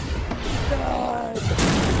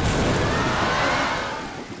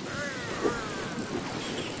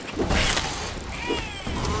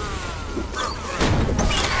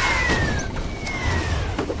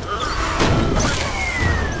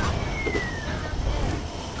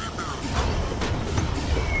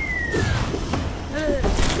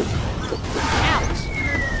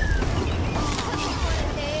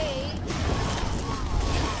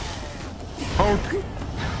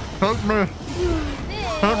 Help me!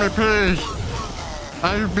 Help me, please!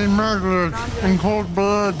 I've been murdered in cold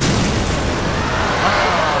blood!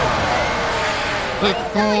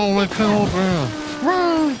 Let's go with cold blood!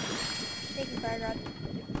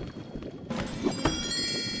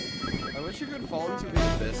 I wish you could fall into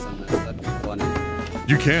the abyss in this, that'd be funny.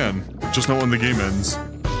 You can, just not when the game ends.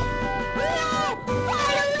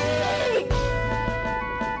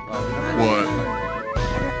 What?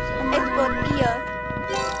 It's Bonkia.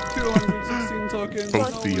 216 tokens. Oh,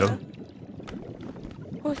 Thea.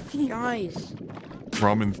 Oh, guys.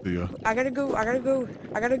 Ramen Thea. I gotta go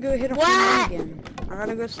hit a lamp again. I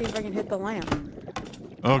gotta go see if I can hit the lamp.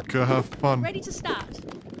 Okay, have fun. Ready to start.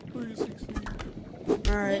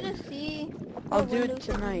 Alright. I'll do it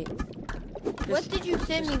tonight. What did you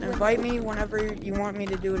send me? Invite me whenever you want me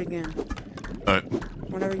to do it again. Alright.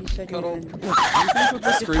 Whenever you said you would. Do you think with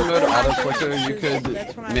the screen mode auto clicker you could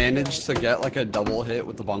manage to get like a double hit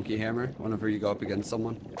with the bonky hammer whenever you go up against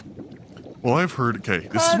someone? Well, I've heard, okay,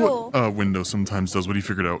 this is what Windows sometimes does, what he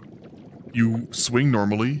figured out. You swing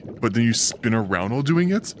normally, but then you spin around while doing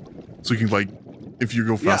it, so you can, like, if you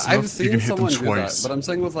go fast enough, you can hit them twice. That, but I'm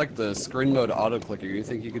saying with, like, the screen mode auto clicker, you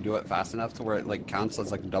think you could do it fast enough to where it, like, counts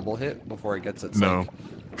as, like, double hit before it gets its, no,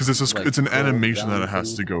 because it's an animation that it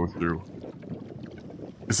has to go through.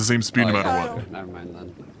 It's the same speed no matter what. Never mind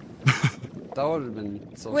then. That would have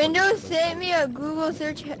been so Windows sent me a Google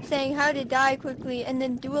search saying how to die quickly, and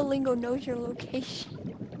then Duolingo knows your location.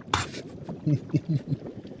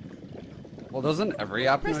 Well, doesn't every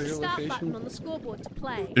app know Press the your start location? button on the scoreboard to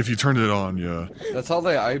play. If you turned it on, yeah. That's how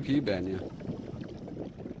they IP ban you.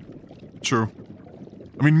 True.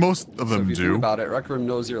 I mean, most of them so if you do. Think about it, Rec Room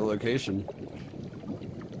knows your location.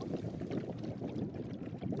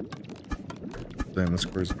 Damn, that's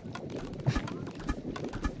crazy.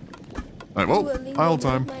 Alright, well, aisle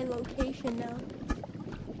time. My location now.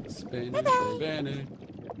 Spanish.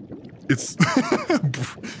 It's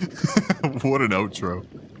what an outro.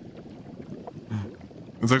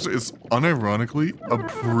 It's unironically a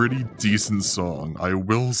pretty decent song. I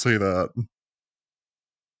will say that.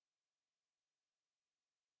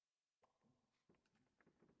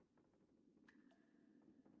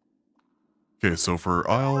 Okay, so for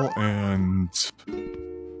Isle and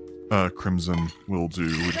Crimson, we'll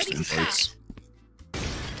do just invites.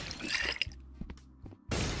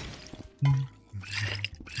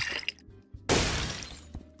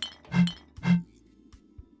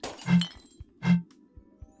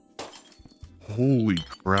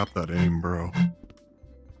 got that aim, bro.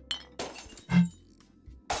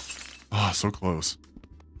 Ah, so close.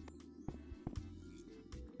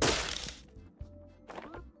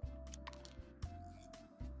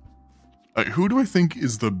 Who do I think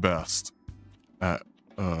is the best at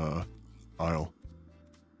Isle?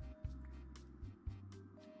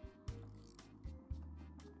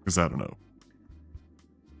 Because I don't know.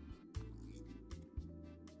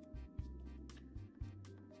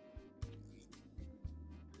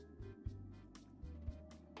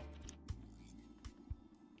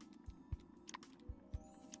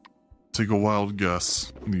 Take a wild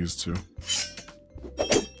guess, these two.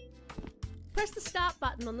 Press the start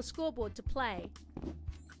button on the scoreboard to play.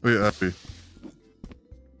 Wait, Appy.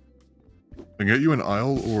 Can I get you an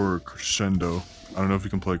Isle or Crescendo? I don't know if you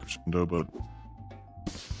can play Crescendo, but...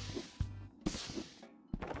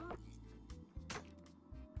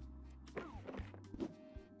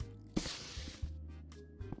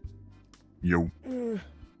 Yo.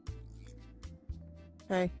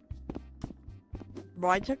 Hey. Bro,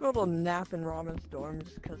 I took a little nap in Robin's dorm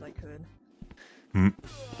just because I could. Hmm.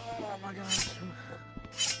 Oh my gosh.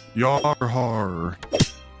 Yar har.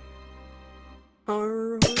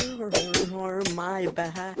 Har, my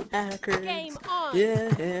backers. Game on. Yeah.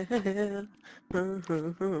 I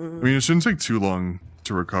mean, it shouldn't take too long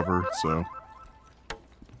to recover, so...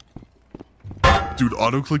 Dude,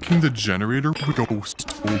 auto-clicking the generator would go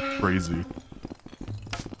so crazy.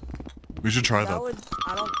 We should try that.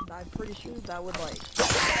 I'm pretty sure that would, like,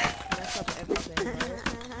 mess up everything, right?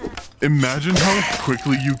 Imagine how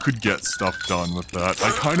quickly you could get stuff done with that.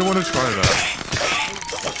 I kind of want to try that.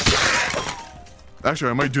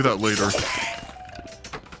 Actually, I might do that later.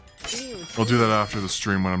 I'll do that after the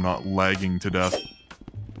stream when I'm not lagging to death.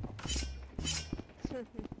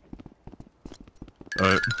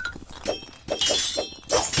 Alright.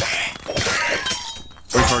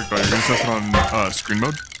 Wait, Tark, you're gonna test it on screen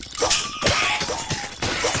mode?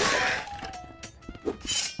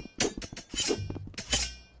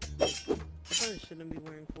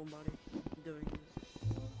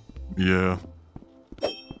 Yeah.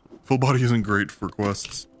 Full body isn't great for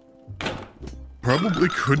quests. Probably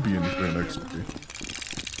could be in the XP.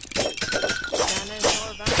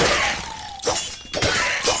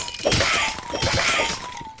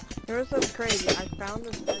 Here's what's crazy. I found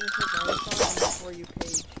this benefit on the For You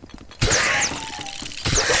page.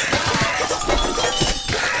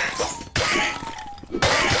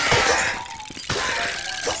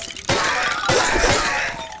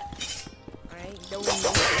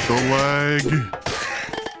 The lag.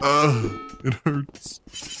 It hurts.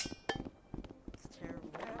 It's terrible.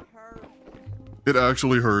 It hurts. It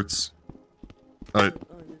actually hurts. Alright.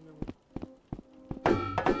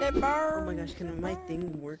 Oh my gosh, can my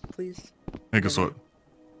thing work, please? Hey, guess what?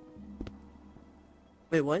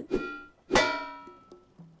 Wait, what?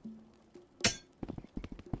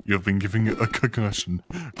 You have been giving a concussion.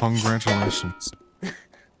 Congratulations.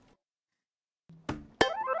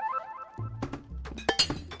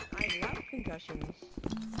 Concussions.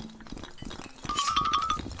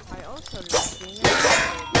 I also love being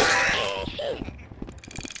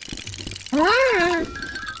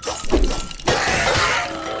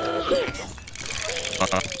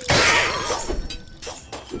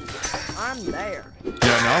I'm there.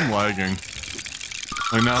 Yeah, now I'm lagging.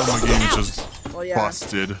 Like now my game is just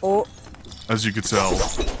busted. Oh. As you could tell.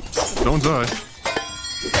 Don't die.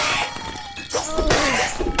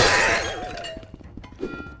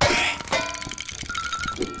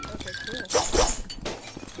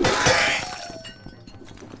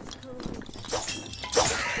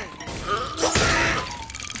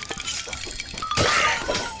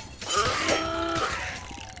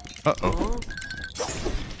 Uh-oh.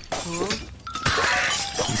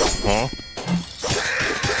 Huh?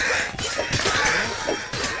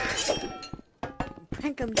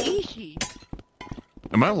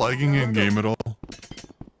 Am I lagging in game at all?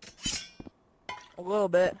 A little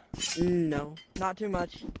bit. No, not too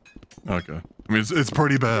much. Okay. I mean, it's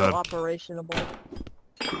pretty bad. Still operationable.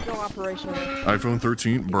 Still operational. iPhone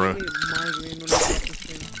 13? Bruh.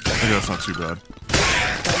 Okay, that's not too bad.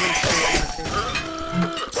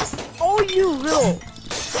 Oh, you little!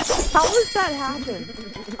 How does that happen?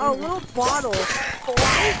 A little bottle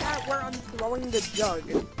flies at where I'm throwing the jug.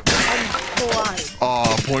 And flies.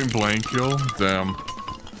 Aw, point blank kill? Damn.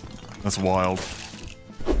 That's wild.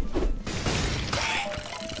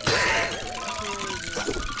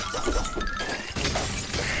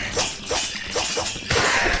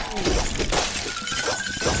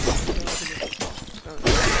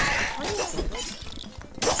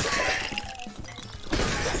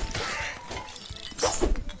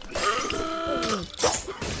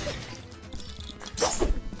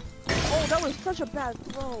 that was such a bad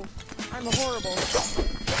throw. I'm horrible.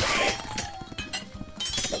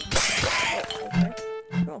 Okay.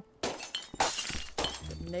 Go.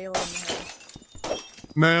 Nail it in the head.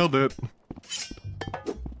 Nailed it.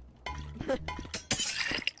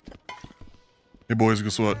 Hey boys,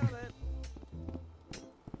 guess what?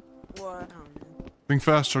 What? Think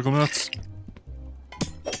fast, Chuckle Nuts.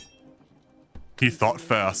 He thought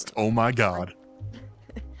fast. Oh my god.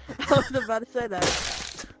 I was about to say that.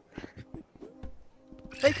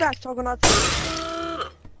 Think fast, Choconuts.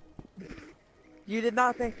 You did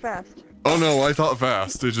not think fast. Oh no, I thought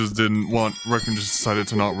fast. It just didn't want. Rec Room just decided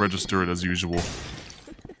to not register it as usual.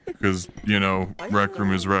 Because, you know, Rec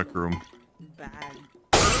Room is Rec Room. Bad.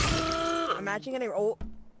 Imagine getting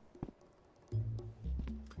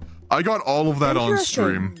I got all of that on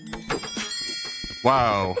stream.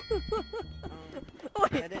 Wow.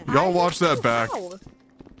 Y'all watch that back.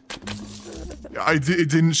 It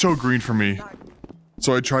didn't show green for me.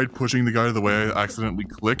 So I tried pushing the guy out of the way, I accidentally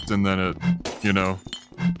clicked, and then it, you know,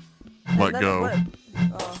 let go. And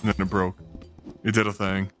then it broke. It did a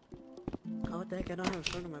thing. Oh, dang, I don't have a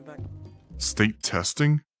phone on my back. State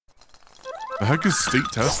testing? The heck is state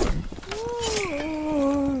testing?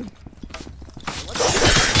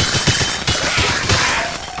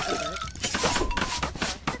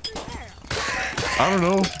 I don't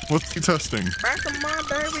know. What's state testing? Back in my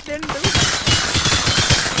day, we didn't do that.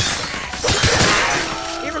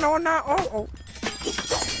 Even though not. Oh.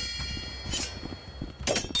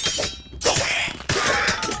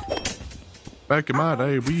 Back in my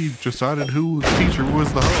day, we decided whose teacher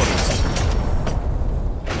was the hardest.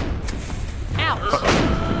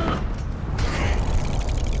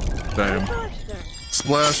 Damn.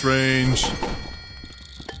 Splash range.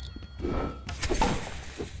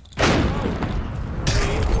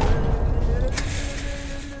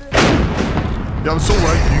 Yeah, I'm so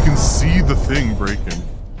like you can see the thing breaking.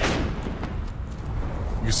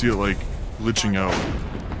 You can see it like glitching out.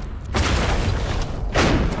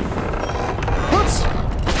 What?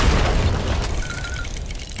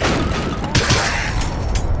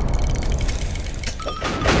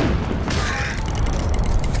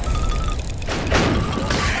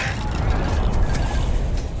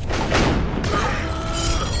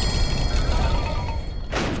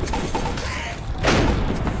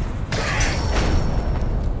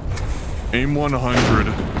 Aim 100.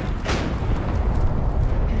 I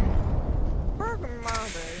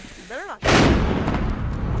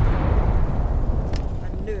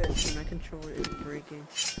knew it when my controller is breaking.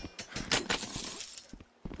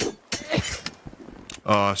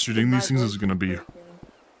 Shooting these things is gonna be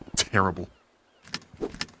terrible.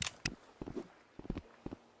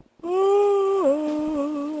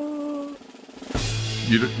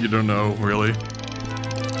 You don't know, really?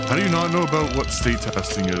 How do you not know about what state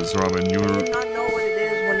testing is, Robin? You do not know what it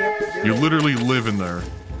is when you have to do You it. literally live in there.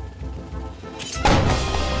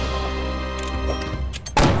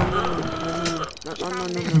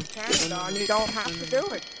 No. You don't have to do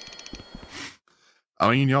it.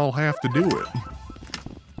 I mean, y'all have to do it.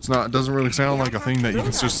 It's not. It doesn't really sound like a thing that you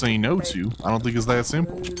can just say no to. I don't think it's that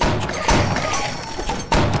simple.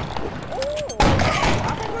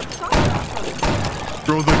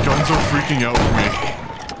 Bro, the guns are freaking out for me.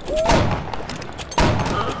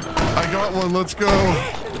 I got one. Let's go.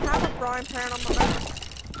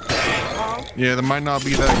 Yeah, that might not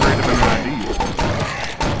be that great of an idea.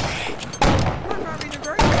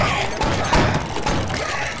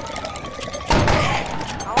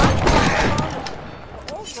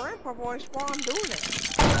 Voice while I'm doing it.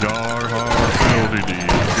 Yar har LDD.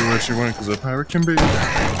 Do what you want, because a pirate can be.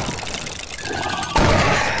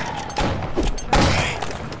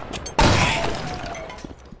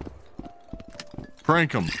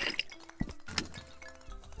 Prank him.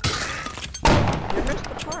 You missed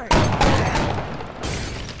the prank.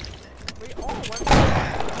 We all went.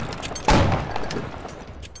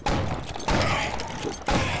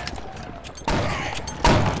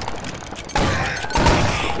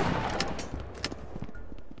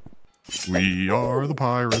 We are the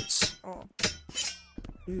pirates. Oh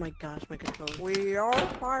my gosh, my controller. We are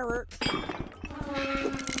pirates.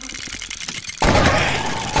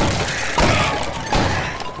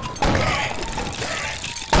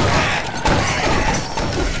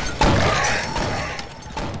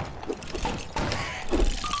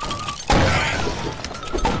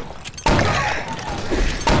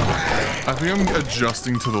 I think I'm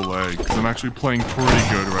adjusting to the lag, because I'm actually playing pretty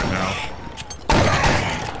good right now.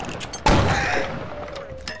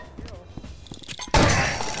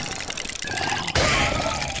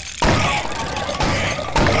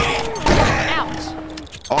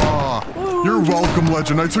 You're welcome,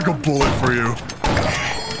 legend. I took a bullet for you.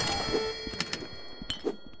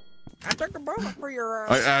 I took a bullet for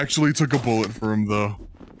your I actually took a bullet for him, though.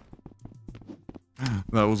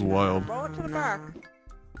 That was wild. bullet to the back.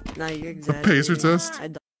 No, you're The pacer test?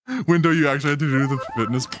 Window, you actually had to do the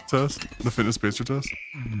fitness test? The fitness pacer test?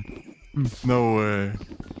 No way.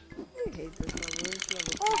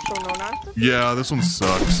 Also known as the Yeah, this one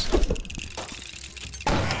sucks.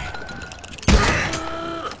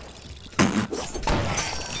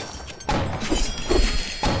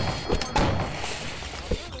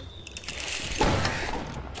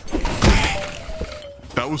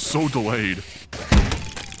 That was so delayed.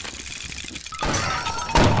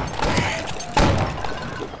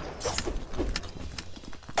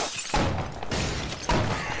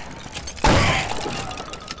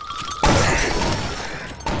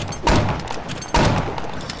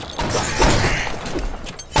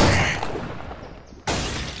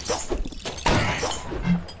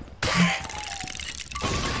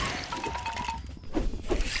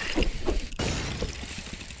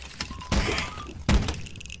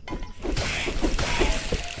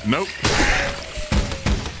 Nope.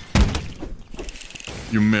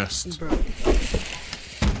 You missed. bro.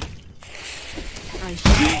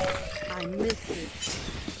 I missed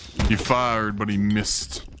it. He fired, but he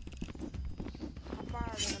missed. I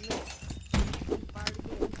fired and I missed. Fired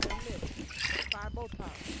again and I missed. Fired both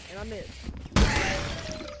times and I missed.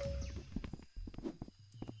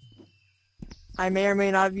 I may or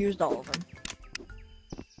may not have used all of them.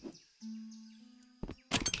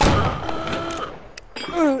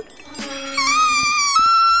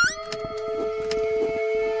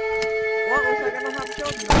 What? Looks like I don't have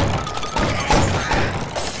children.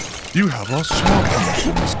 You have lost child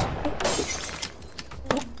connections.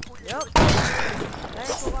 Yep.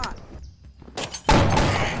 Thanks a lot.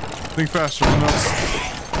 Think faster than us.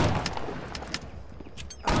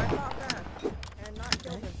 I thought that. And not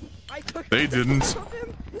killed him. I took They didn't. took him.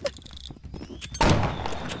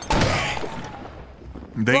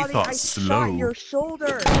 They Buddy, thought I slow. shot your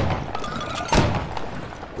shoulder.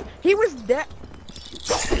 He was dead.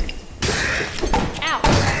 Ow.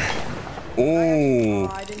 Oh.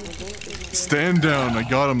 I didn't Stand down. I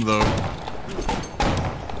got him, though. I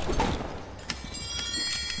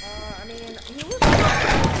mean, he was.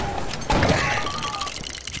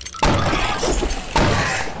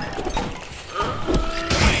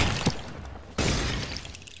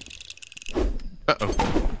 Uh-oh.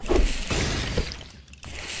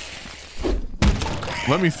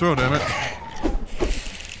 Let me throw, damn it.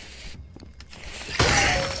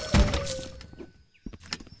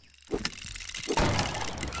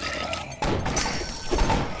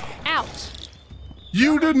 Ouch.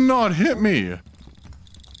 You did not hit me.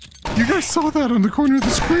 You guys saw that on the corner of the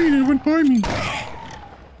screen. It went by me.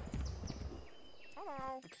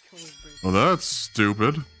 Well, that's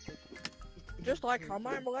stupid. Just like how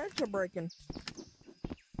my legs are breaking.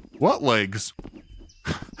 What legs?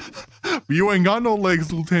 You ain't got no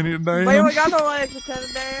legs, Lieutenant Dan. But you ain't got no legs,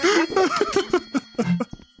 Lieutenant Dan.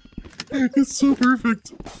 It's so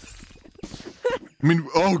perfect. I mean,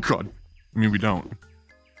 oh god. I mean, we don't.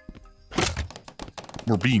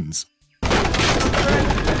 We're beans.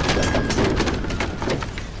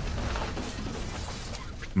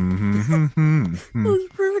 That was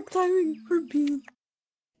perfect timing for beans.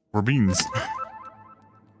 We're beans.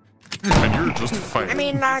 And you're just fighting. I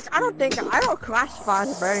mean, like, I don't classify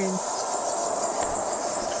as brains.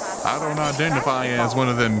 I don't identify as one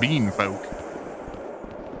of them bean folk.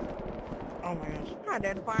 Oh my gosh, I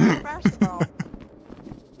identify as basketball.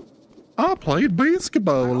 I played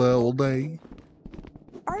basketball all day.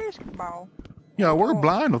 Basketball. Yeah, we're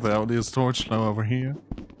blind without this torch now over here.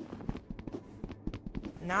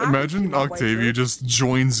 Nah, Imagine Octavia just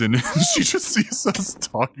joins in and she just sees us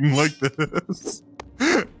talking like this.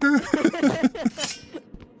 How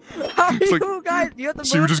are It's like, you guys? You have to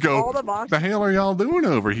she would just all go, the boxes. the hell are y'all doing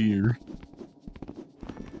over here?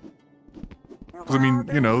 Because, I mean,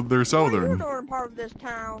 you know, they're What are you southern. doing part of this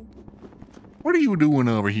town? What are you doing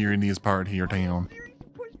over here in this part here town? You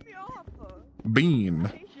pushed me off.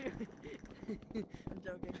 Bean. I'm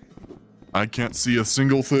joking. I can't see a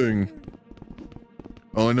single thing.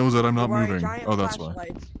 All I know is that I'm not You're wearing moving. giant Oh, that's why.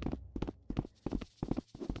 flashlights.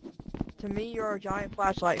 To me, you're a giant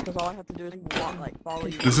flashlight because all I have to do is walk, like follow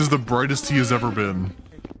you. This is the brightest he has ever been.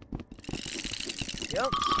 Yep.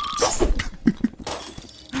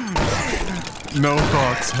 No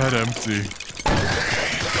thoughts, head empty.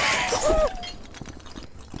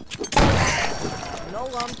 No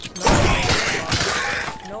lumps.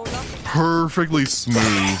 No nothing. Perfectly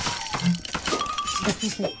smooth.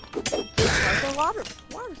 Like a water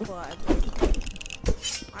slide.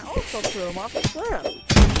 also true. I'm off the cliff.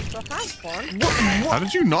 So that's fun. How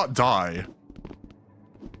did you not die?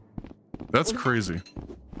 That's crazy.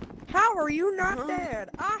 How are you not dead?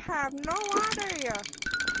 I have no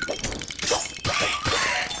idea.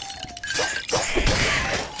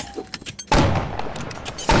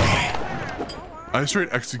 I straight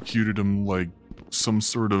executed him like some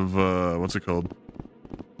sort of, what's it called?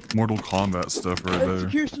 Mortal Kombat stuff right there.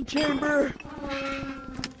 Execution chamber.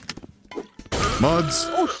 Muds,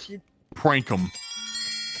 Oh shit. prank him.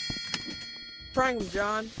 Prank him,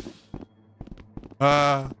 John.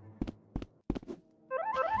 Oh.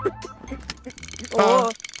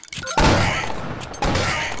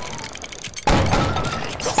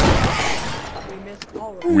 We missed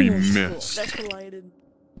all of We them. missed. That's collided.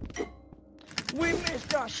 We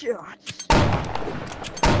missed our shots.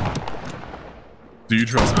 Do you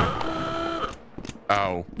trust me?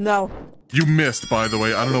 Ow. No. You missed, by the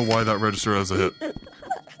way. I don't know why that registered as a hit.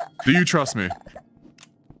 Do you trust me?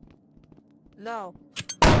 No.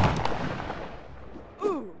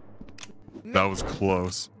 Ooh. That was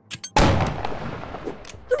close.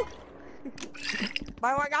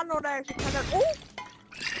 By the way, I know that actually kind of. Ooh.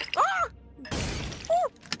 Ah.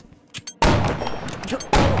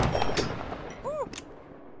 Ooh. Ooh.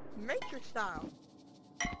 Matrix style.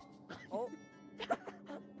 Oh.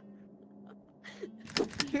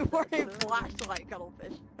 You were a flashlight,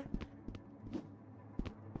 cuttlefish.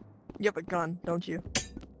 You have a gun, don't you?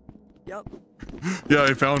 Yep. Yeah,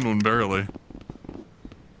 I found one barely.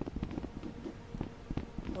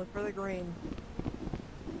 Look for the green.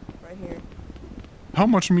 Right here. How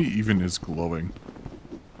much meat even is glowing?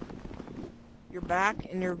 Your back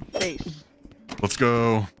and your face. Let's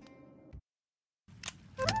go.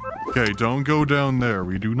 Okay, don't go down there.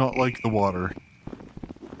 We do not like the water.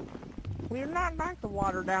 We're not like the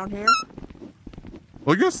water down here.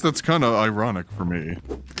 Well, I guess that's kind of ironic for me.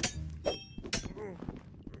 I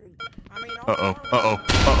mean, Uh-oh, uh-oh,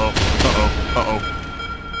 uh-oh, uh-oh,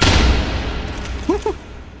 uh-oh.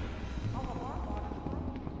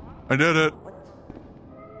 I did it.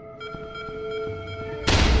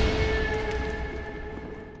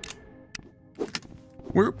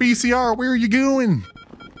 Where PCR? Where are you going?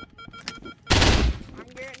 I'm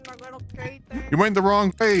getting my little trade thing. You went the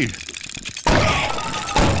wrong way.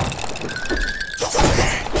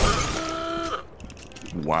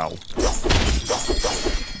 Wow.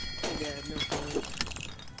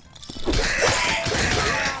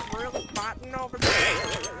 Really fighting over there.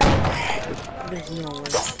 There's no way.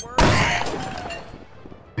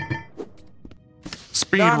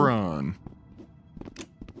 Speed Done. run.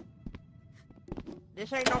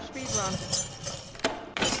 This ain't no speed run.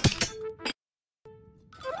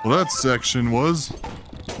 Well, that section was.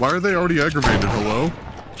 Why are they already aggravated? Hello?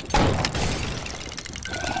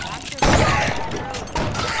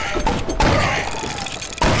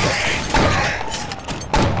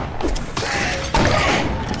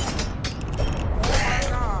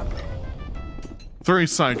 Three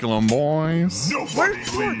cyclone boys. Nobody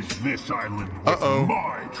leaves this island with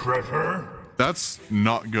my treasure. That's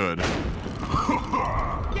not good.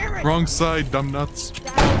 Wrong side, dumb nuts.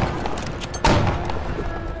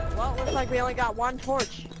 Well, it looks like we only got one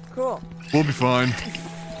torch. Cool. We'll be fine.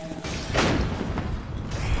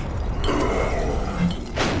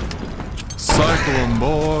 Cyclone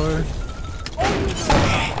boy.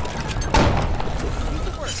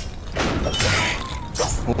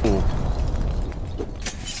 Oh.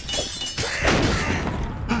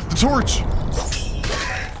 The torch!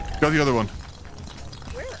 Got the other one.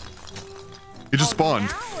 Where? He just spawned.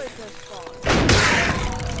 Now it just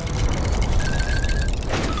spawned.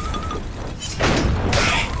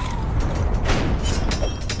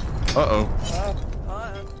 Uh-oh.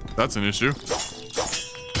 That's an issue.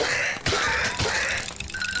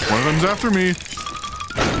 One of them's after me.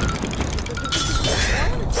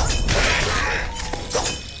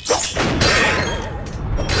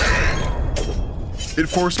 It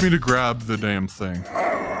forced me to grab the damn thing. Wait,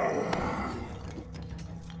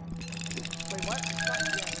 what?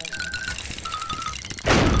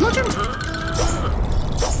 Legend!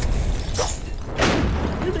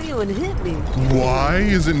 You didn't even hit me. Why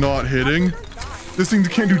is it not hitting? This thing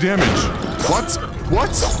can't do damage. What? What?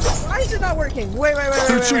 Why is it not working? Wait.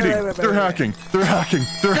 They're cheating. They're hacking. They're hacking.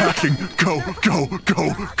 They're hacking. Go. Go.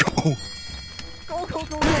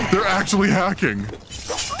 They're actually hacking.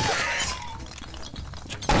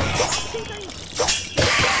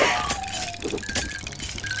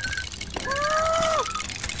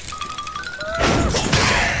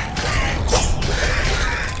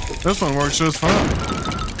 This one works just fine.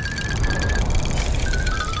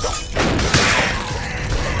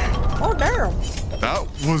 Oh, damn. That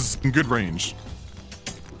was in good range.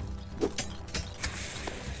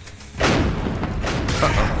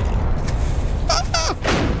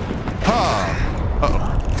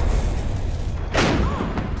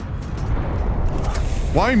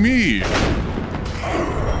 Why me?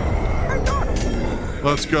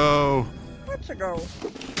 Let's go. Let's go.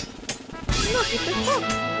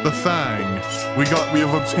 The Fang. We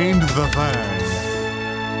have obtained the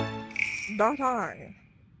Fang. Not I.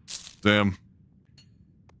 Damn.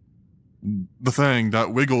 The Fang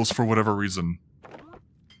that wiggles for whatever reason.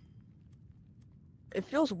 It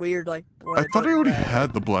feels weird, like. I thought I already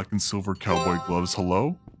had the black and silver cowboy gloves.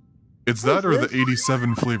 Hello? It's that or the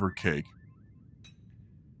 87 flavor cake.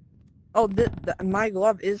 Oh, my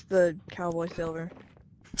glove is the cowboy silver.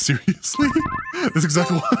 Seriously? That's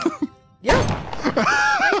exactly what. Yeah.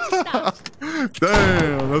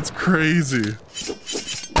 Damn, that's crazy.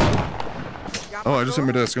 Oh, I just hit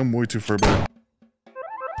my desk. I'm way too far back.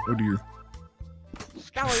 Oh dear.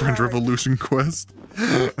 Friend Revolution quest.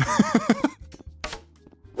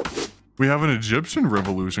 We have an Egyptian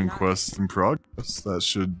Revolution quest in progress. That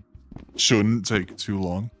shouldn't take too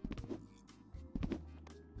long.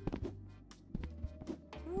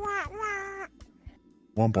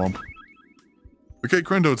 Womp womp. Okay,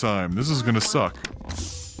 Crendo time. This is gonna suck.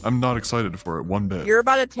 I'm not excited for it one bit. You're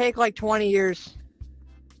about to take like 20 years.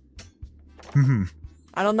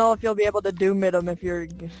 I don't know if you'll be able to doom it them if you're...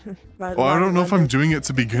 Well, I don't know if I'm doing it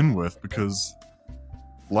to begin with, because...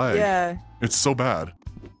 lag. Yeah. It's so bad.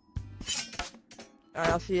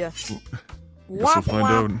 Alright, I'll see ya. Guess we'll find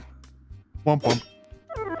out. Womp womp.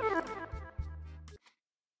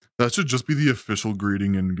 That should just be the official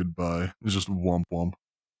greeting and goodbye. It's just womp womp.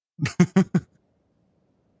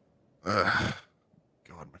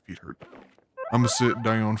 God, my feet hurt. I'm gonna sit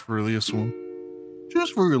down for this one.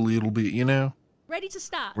 Just for a little bit, you know? Ready to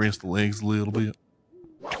start. Rest the legs a little bit.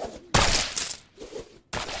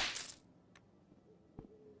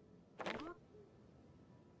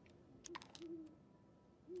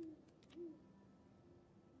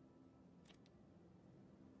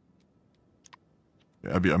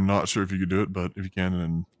 Yeah, I'm not sure if you could do it, but if you can,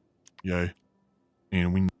 then yay.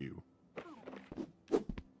 And we knew.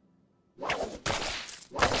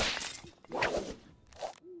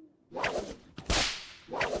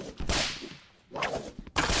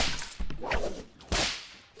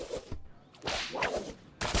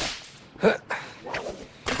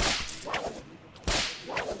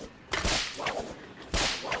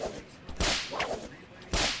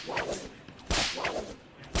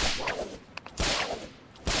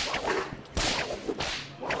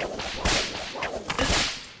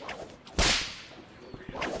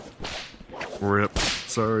 Rip.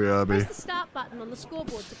 Sorry, Abby. Press the start button on the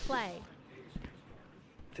scoreboard to play.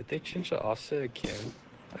 Did they change the offset again?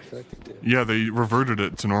 I feel like they did. Yeah, they reverted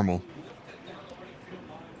it to normal.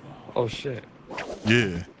 Oh shit.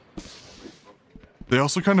 Yeah. They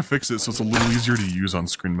also kind of fixed it so it's a little easier to use on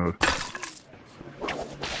screen mode.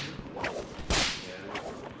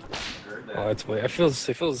 Oh, it's way. It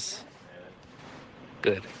feels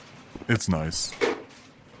good. It's nice.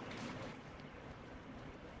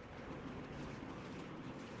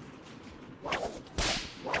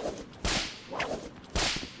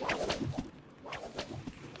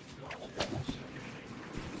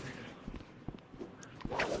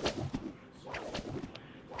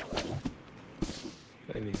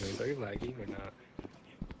 Anyways, are you lagging or not?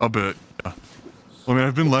 A bit, yeah. I mean,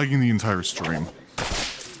 I've been lagging the entire stream.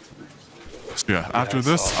 So yeah, after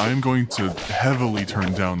this, I am going to heavily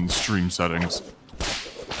turn down the stream settings.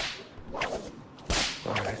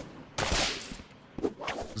 Alright.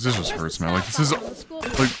 This just hurts, man. Like, this is,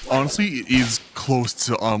 like, honestly, it is close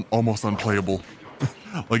to, almost unplayable.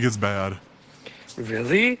 Like, it's bad.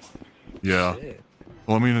 Really? Yeah. Shit.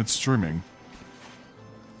 Well, I mean, it's streaming.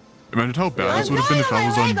 Imagine how bad this would have been if I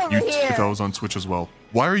was on YouTube, if I was on Twitch as well.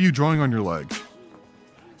 Why are you drawing on your leg?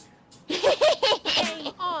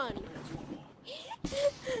 On.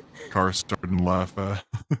 Car started and laugh at.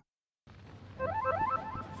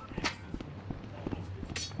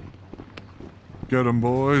 Get 'em,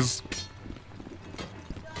 boys.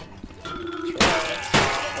 Okay,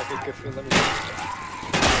 good for let me.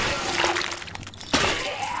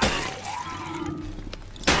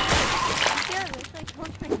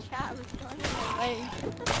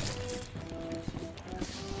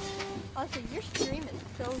 Also, your stream is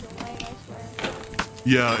so delayed, I swear.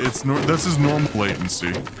 Yeah, this is normal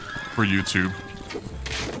latency for YouTube.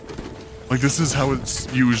 Like, this is how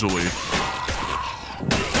it's usually. Yeah,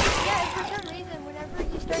 for some reason, whenever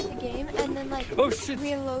you start the game and then like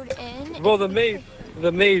reload in. Well, the maid.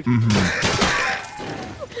 No.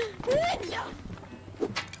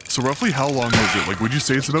 So roughly how long is it? Like, would you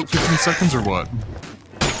say it's about 15 seconds or what?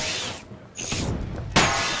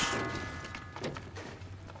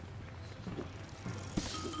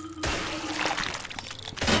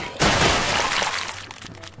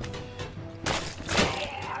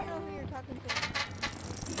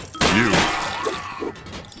 You.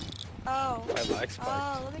 Oh. I like spikes.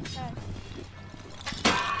 Oh, let me check.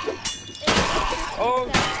 Oh,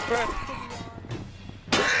 crap.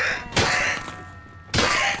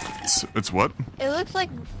 It's what? It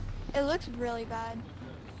looks really bad.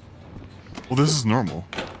 Well, this is normal.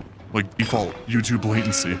 Like, default YouTube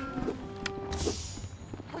latency.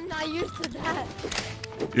 I'm not used to that.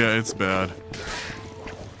 Yeah, it's bad.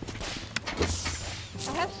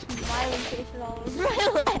 I have smiley faces all over my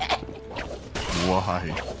leg.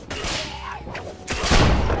 Why?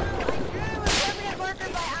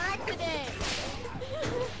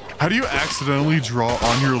 How do you accidentally draw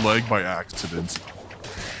on your leg by accident?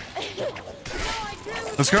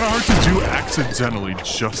 That's kind of hard to do accidentally,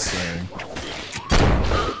 just saying.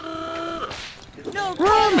 No,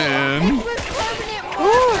 Ramen! it was permanent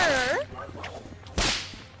marker.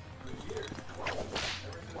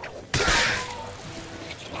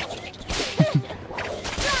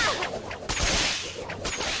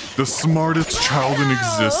 The smartest child in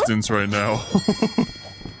existence right now.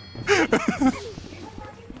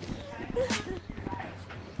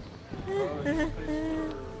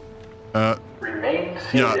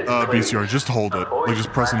 Yeah, BCR, just hold it. Like,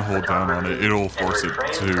 just press and hold down on it. It'll force it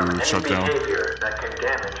to shut down. That can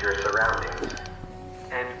damage your surroundings.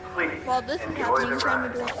 And please, While this is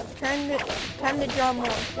happening, time to draw more.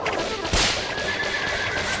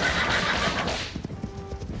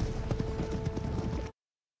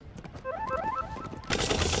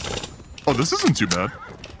 Oh, this isn't too bad.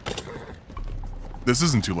 This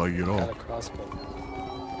isn't too laggy at all.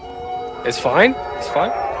 It's fine? It's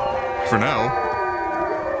fine? For now.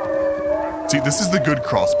 See, this is the good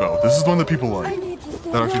crossbow. This is the one that people like.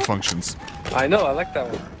 That actually functions. I know, I like that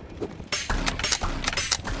one.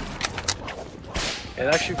 It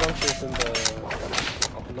actually functions in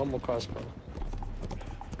the normal crossbow.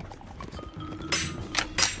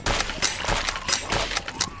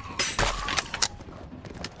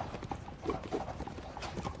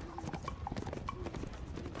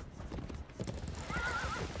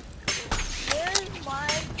 Here's my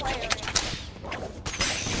player.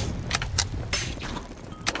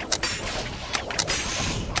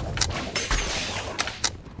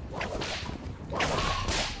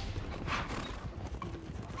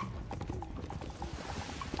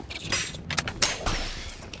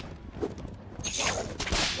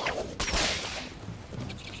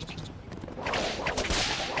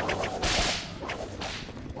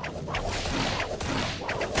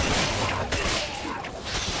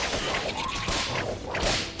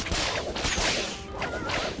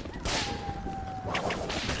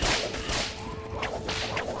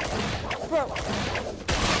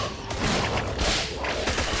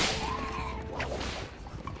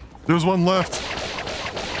 There's one left.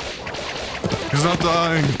 He's not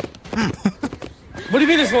dying. What do you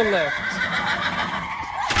mean there's one left?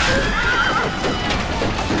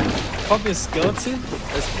 Probably a skeleton?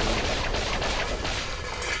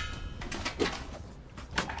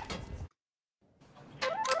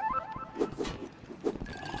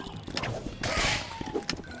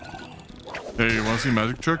 Hey, you wanna see a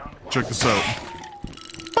magic trick? Check this out.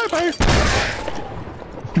 Bye-bye.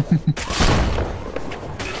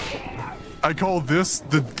 I call this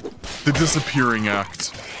the disappearing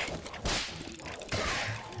act.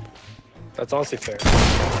 That's honestly fair.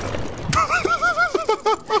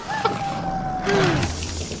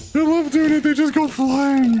 I love doing it, they just go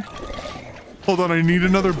flying. Hold on, I need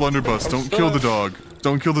another blunderbuss. Don't kill the dog.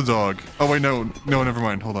 Don't kill the dog. Oh wait, no, never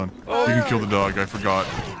mind. Hold on. You can kill the dog, I forgot.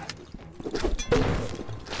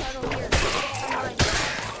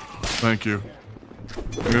 Thank you.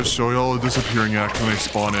 I'm gonna show y'all a disappearing act when they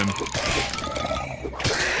spawn in.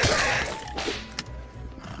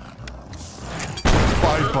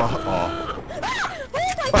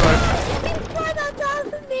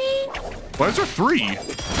 Why is there 3?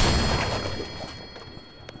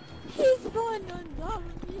 He's going on top of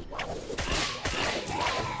me.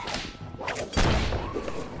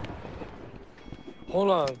 Hold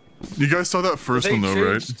on. You guys saw that first one though,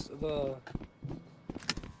 right?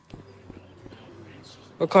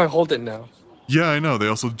 Look how I hold it now. Yeah, I know. They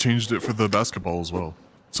also changed it for the basketball as well.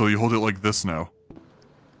 So you hold it like this now.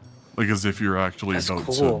 Like as if you're actually about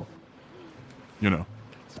to... You know.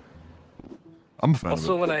 I'm a fan of it.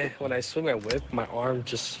 Also, when I swing my whip, my arm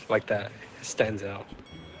just like that stands out.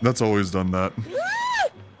 That's always done that.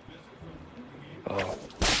 Oh.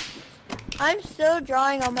 I'm still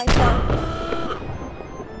drawing on my phone.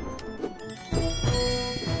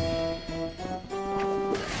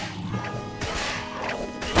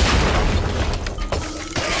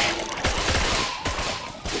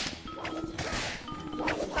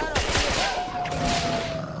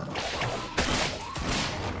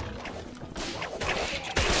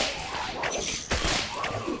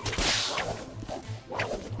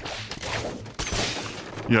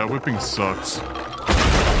 Yeah, whipping sucks.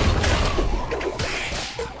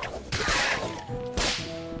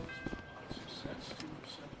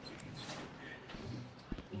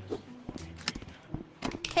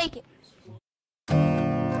 Take it.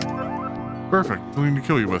 Perfect. Something to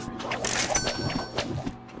kill you with.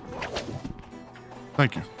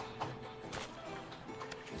 Thank you.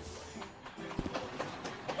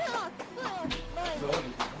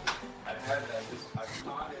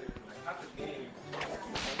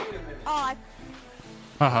 Oh,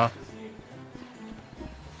 Haha.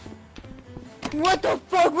 what the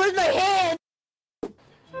fuck? Where's my hand?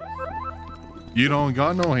 You don't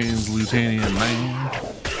got no hands, Lieutenant man.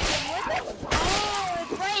 Oh,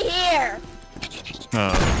 it's right here.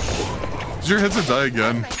 Did your headset die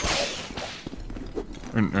again?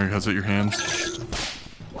 Or has it your hands?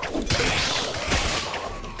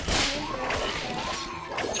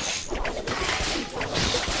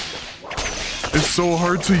 It's so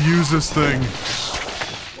hard to use this thing.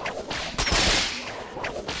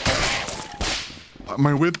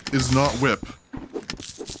 My whip is not whip.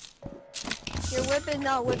 Your whip is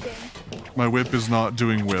not whipping. My whip is not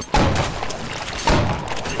doing whip.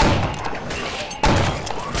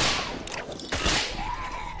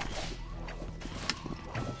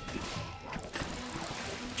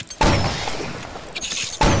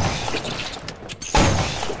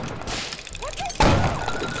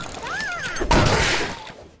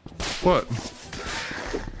 What?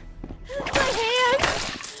 My hand!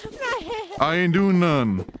 My hand! I ain't doing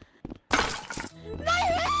none. My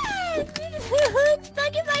hand! It's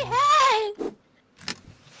stuck in my head!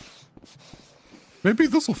 Maybe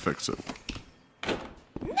this'll fix it.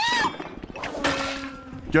 No!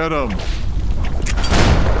 Get him.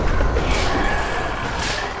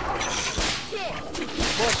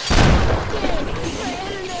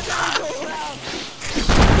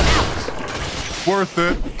 Worth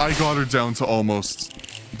it. I got her down to almost.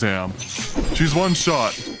 Damn. She's one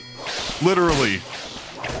shot. Literally.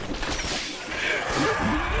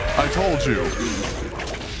 I told you. Okay,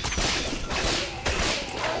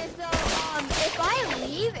 so, if I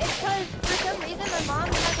leave, it's because for some reason my mom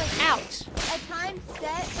has like a time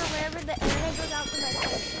set for whenever the internet goes out for my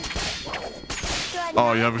phone. So at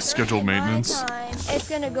Oh, you have a scheduled maintenance? time, it's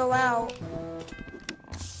gonna go out.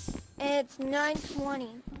 And it's 9:20.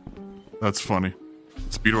 That's funny.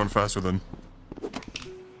 Speedrun faster than.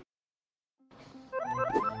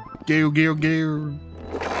 Go, go, go.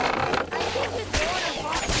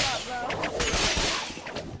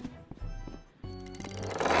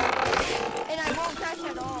 And I won't crash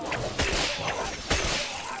at all.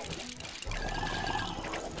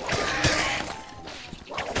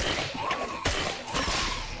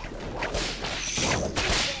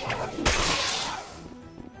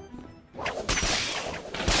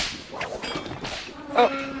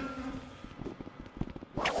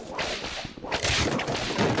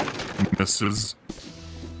 Misses.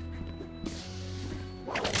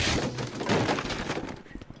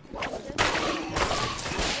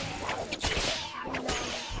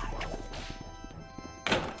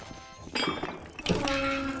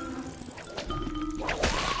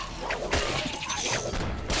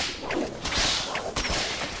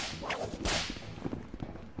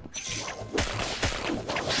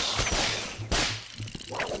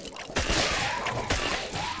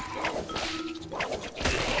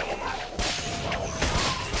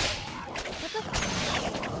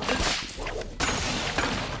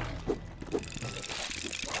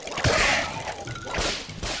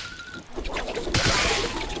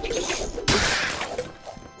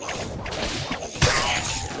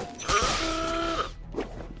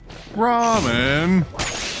 Ramen.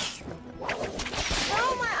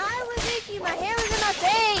 No, my eye was itchy. My hair was in my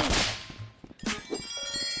face.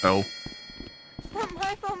 L.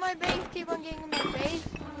 My fault. My bangs keep on getting in my face.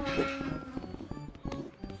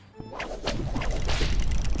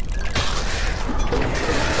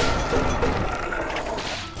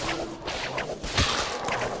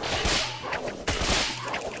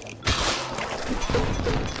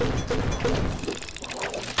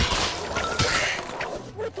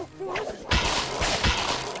 What the fuck?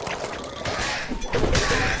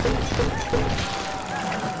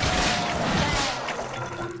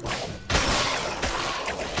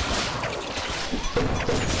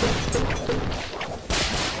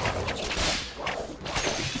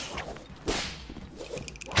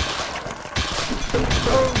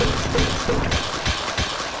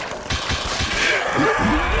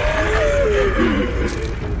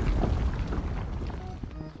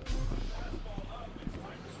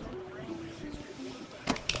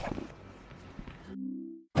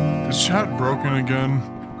 Is chat broken again?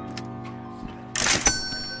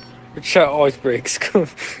 Your chat always breaks.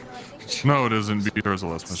 No, it isn't. There's a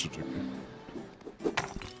last message.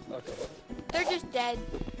 They're just dead.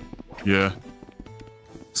 Yeah.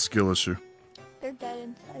 Skill issue. They're dead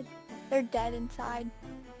inside. They're dead inside.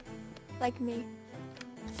 Like me.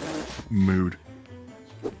 Mood.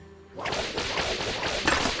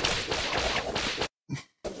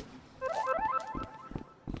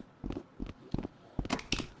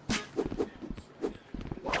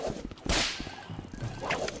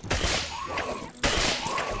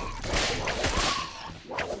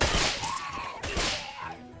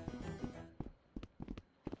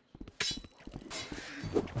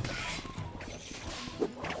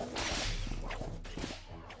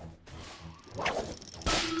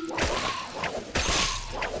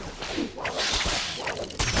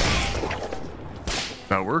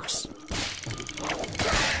 That works.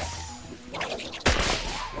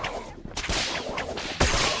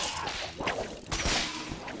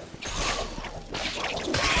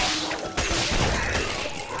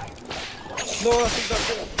 No, I think that's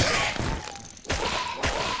it.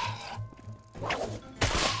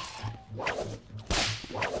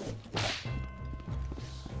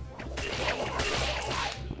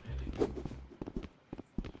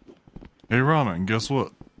 Hey Ramen, guess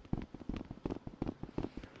what?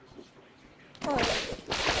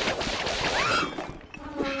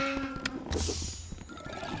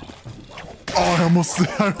 Oh, I almost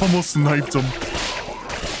sniped him.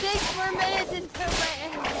 6 more minutes until my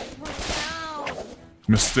internet went down.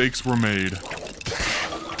 Mistakes were made.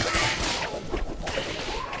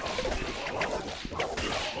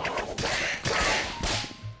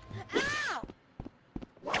 Ow!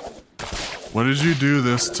 What did you do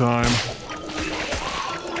this time?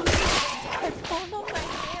 I pulled on my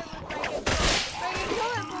hair with my controller. My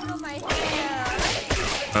controller pulled on my hair.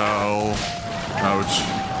 Ow. Ouch.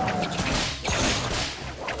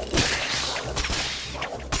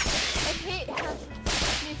 I hate how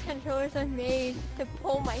these controllers are made to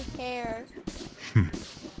pull my hair.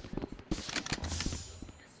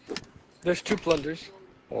 There's 2 plunders.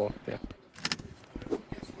 Oh, yeah.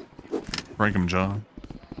 Rank him, John.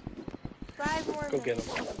 5 more Go get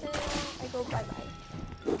minutes him. until I go bye-bye.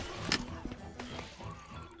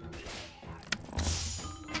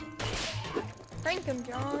 Prank him,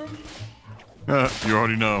 John. You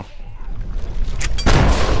already know.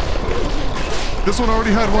 This one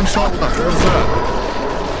already had 1 shot left. What's that?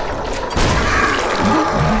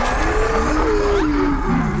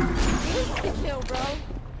 Easy to kill, bro.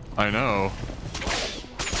 I know.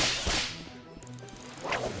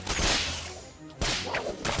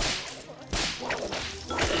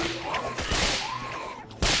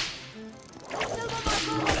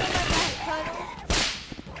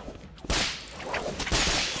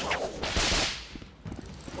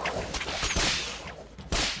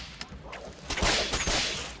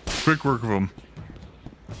 Quick work of him.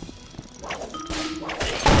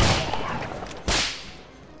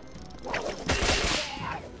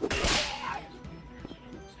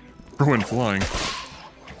 Went flying.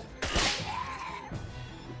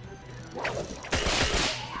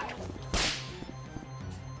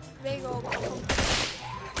 Big old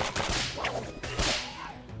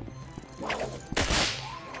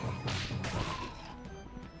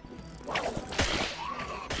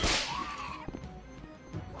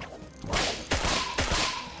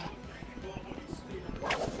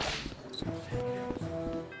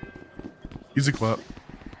Easy clap.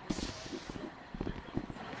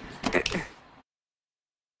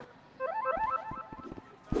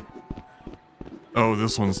 Oh,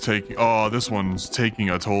 this one's taking. Oh, this one's taking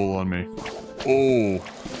a toll on me. Oh,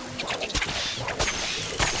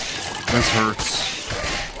 this hurts.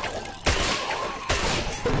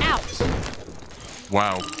 Ouch.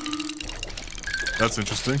 Wow, that's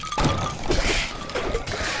interesting.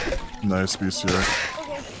 Nice BCR.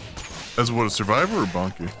 As what, a survivor or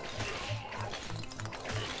Bonky?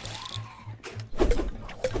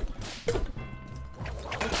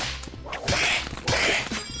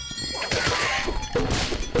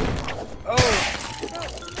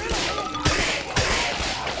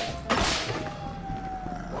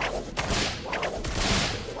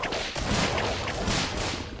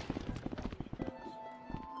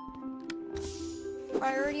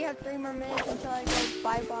 I already have 3 more minutes until I go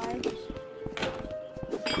bye-bye.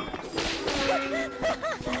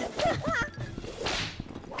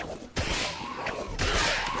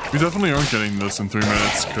 We definitely aren't getting this in 3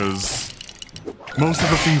 minutes, because Most of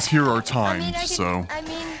the things here are I timed, mean, so. I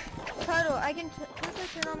mean, Cuddle, I can quickly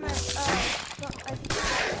turn on my, phone, I can turn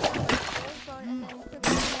on my phone and then quickly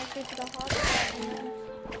connect it to the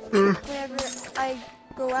hotspot whenever I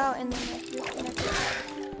go out and then like disconnect it.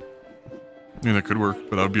 I mean, that could work,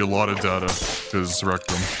 but that would be a lot of data because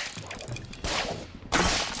Rectum.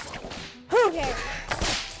 Okay.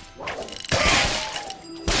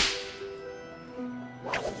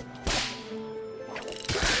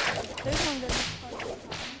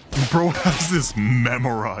 Bro has this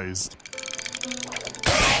memorized.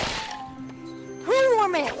 One more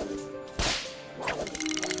minute.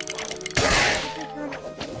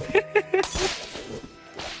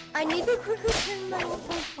 I need to quickly turn my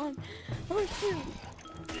phone on. Oh shoot.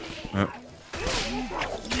 I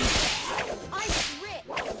tripped.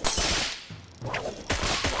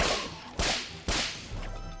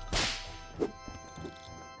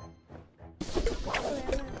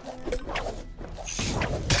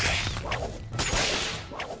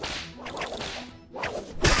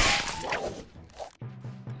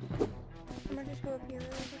 I'm gonna just go up here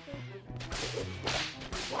really quickly.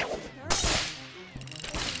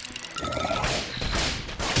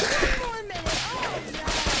 One more minute.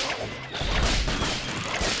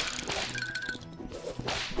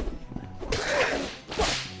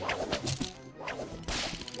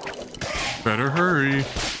 Better hurry.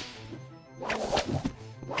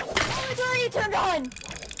 Oh, it's already turned on.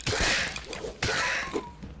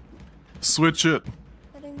 Switch it.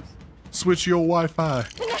 Settings. Switch your Wi-Fi.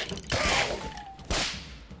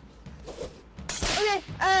 Okay,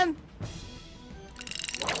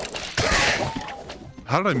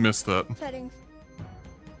 How did I miss that? settings.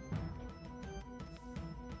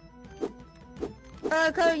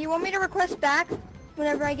 Cody, you want me to request back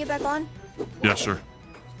whenever I get back on? Yeah, sure.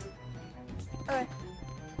 Okay.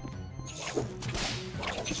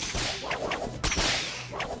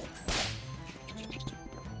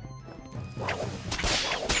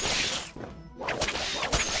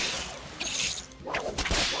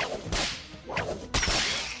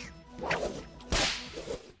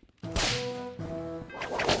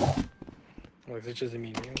 Oh, is it just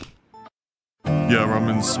immediate? Yeah,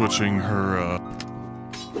 Raman's switching her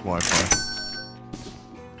Wi-Fi.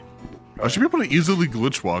 I should be able to easily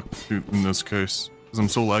glitch walk in this case, because I'm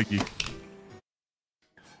so laggy.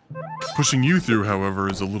 Pushing you through, however,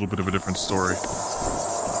 is a little bit of a different story.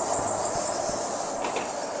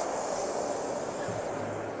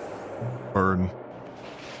 Burn.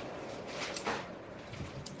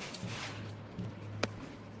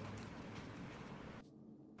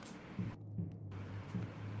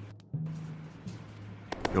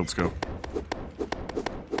 Okay, let's go.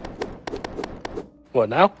 What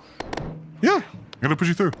now? Yeah, I'm gonna push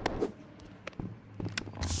you through.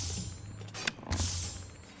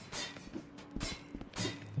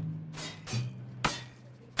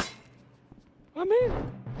 I'm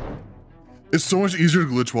in. It's so much easier to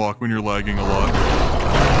glitch walk when you're lagging a lot.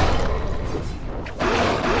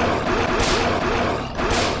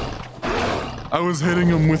 I was hitting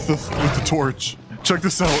him with the torch. Check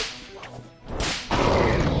this out.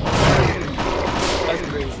 That's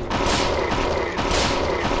crazy.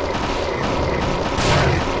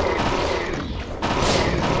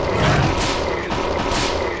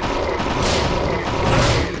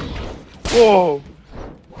 Whoa.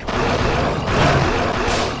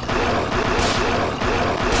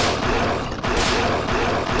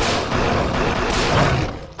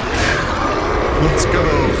 Let's go.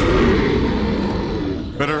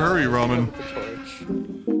 Better hurry, Ramen. With the torch.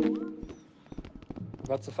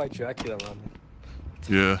 About to fight Dracula, Ramen.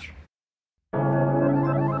 Yeah.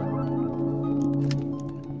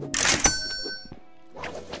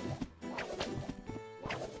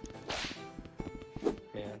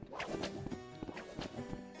 Man.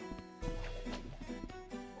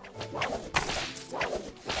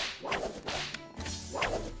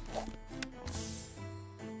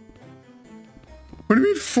 What do you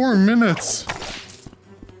mean 4 minutes?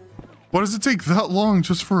 Why does it take that long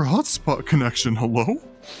just for a hotspot connection? Hello?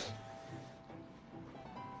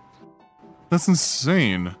 That's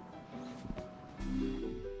insane.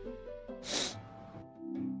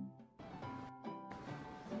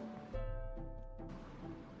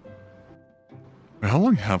 Wait, how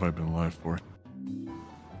long have I been live for?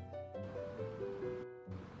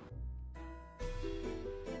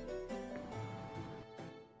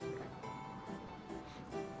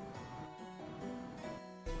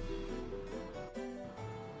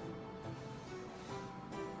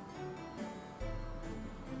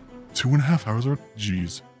 Two and a half hours already?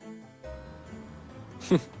 Jeez.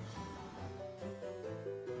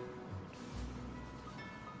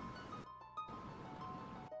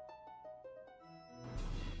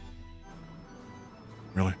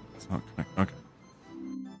 Really? It's not connecting. Okay.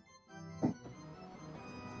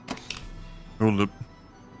 Hold up.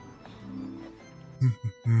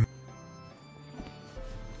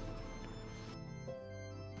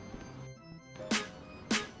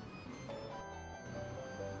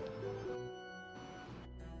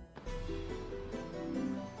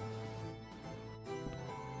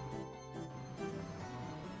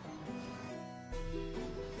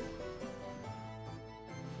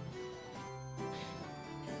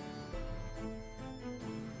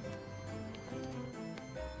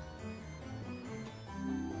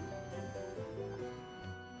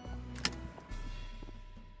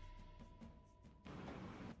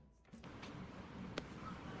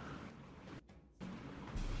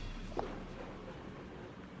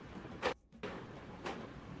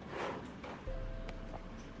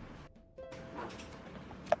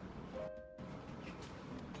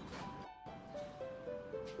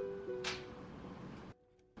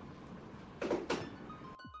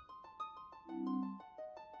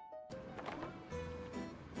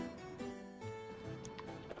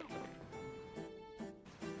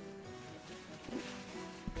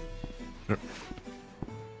 Yep.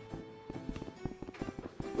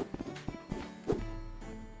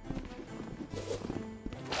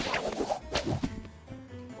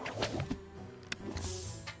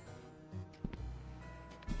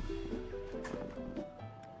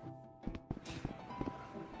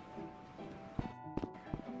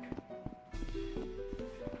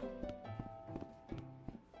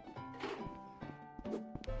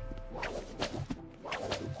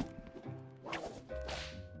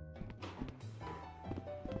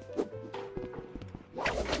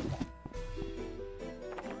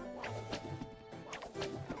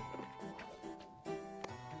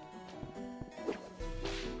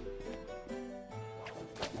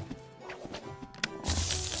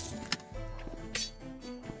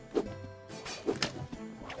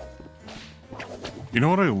 You know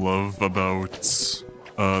what I love about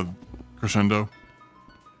Crescendo?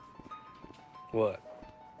 What?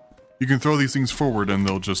 You can throw these things forward and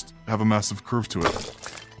they'll just have a massive curve to it.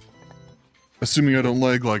 Assuming I don't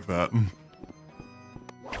lag like that.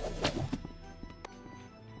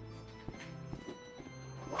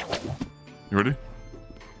 You ready?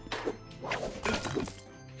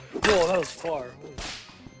 Whoa, that was far.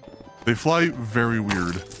 They fly very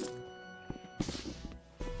weird.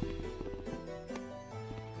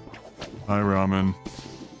 Hi, Ramen.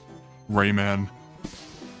 Rayman.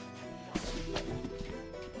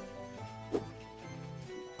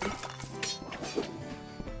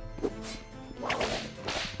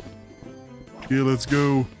 Yeah, let's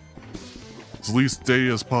go. As least day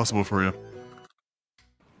as possible for you.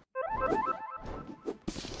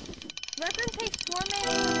 Record takes 4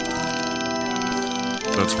 minutes.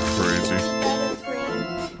 That's crazy.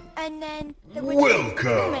 And then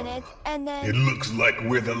Welcome. 2 minutes, and then It looks like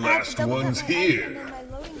we're the last ones here.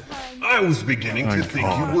 I was beginning to think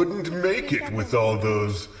you wouldn't make it with all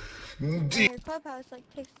those your clubhouse like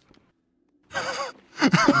takes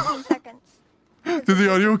 15 seconds. Did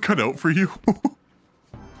the audio cut out for you?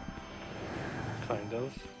 Kind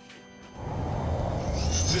of.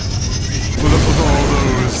 With all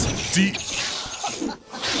those D.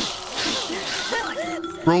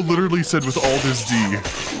 Bro literally said with all this D.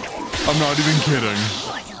 I'm not even kidding.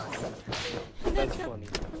 That's funny.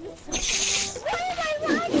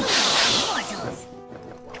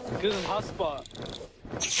 Because of hotspot.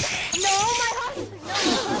 No, my hotspot.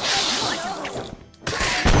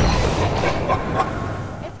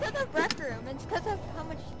 It's because of rec room. It's because of how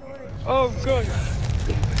much storage. Oh, good.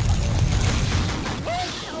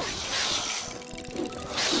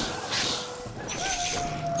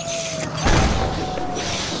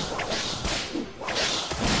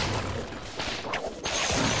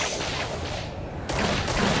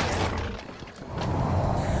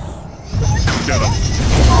 Get him.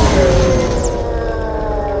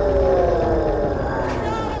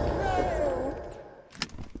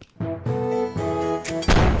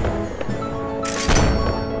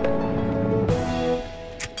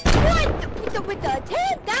 With the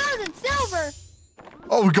 10,000 silver.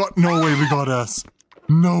 Oh, we got. No way we got S.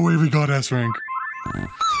 No way we got S rank.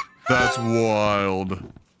 That's wild.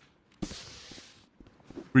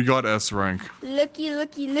 We got S rank. Looky.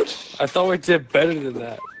 I thought we did better than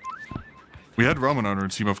that. We had Ramen on our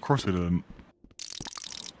team, of course we didn't.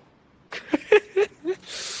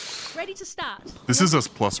 Ready to start. This is S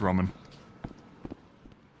plus Ramen.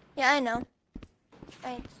 Yeah, I know.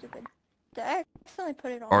 I ain't stupid. Did I accidentally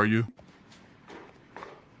put it on? Are you?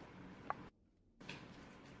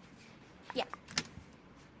 Yeah.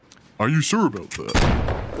 Are you sure about that?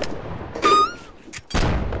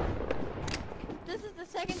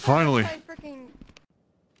 Finally.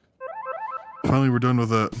 Finally, we're done with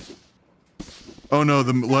that. Oh no,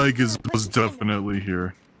 the lag was definitely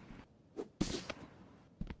here.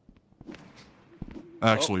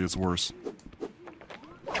 Actually, it's worse.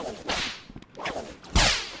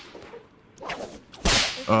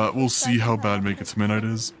 We'll see how bad Make It to Midnight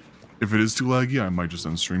is. If it is too laggy, I might just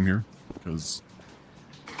end stream here, because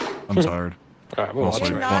I'm tired. Alright, I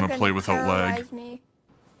also want to play without lag.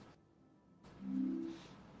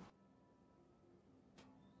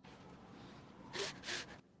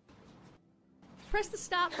 Press the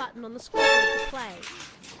start button on the scoreboard to play.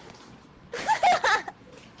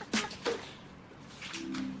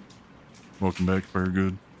 Welcome back, very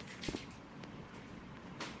good.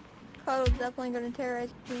 Carl's definitely gonna terrorize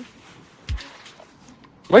me.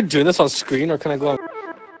 Am I doing this on screen or can I go on?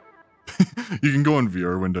 You can go on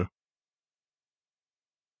VR window.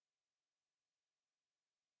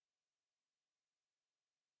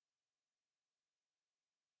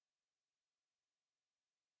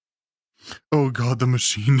 Oh god, the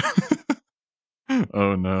machine.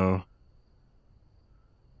 Oh no.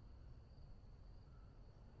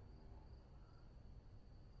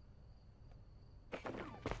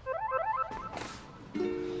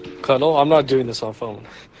 Cuddle, I'm not doing this on phone.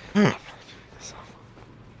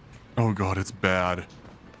 Oh god, it's bad.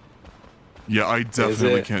 Yeah, I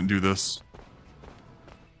definitely can't do this.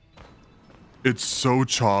 It's so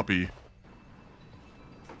choppy.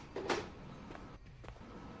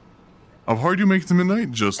 How hard do you make it to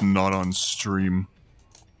midnight? Just not on stream.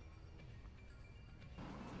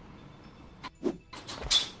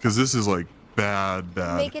 Because this is like bad.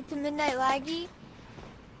 Make it to midnight laggy?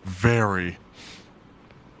 Very.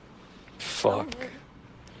 Fuck.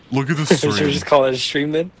 Look at the stream. Should we just call it a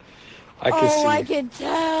stream then? I can see. I can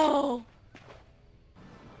tell.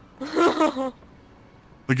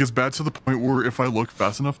 Like, it's bad to the point where if I look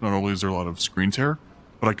fast enough, not only is there a lot of screen tear,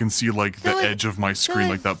 but I can see like the edge of my screen,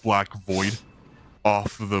 like that black void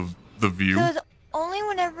off the view. So it's only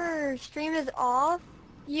whenever stream is off,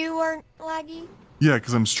 you aren't laggy? Yeah,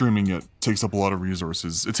 because I'm streaming it. Takes up a lot of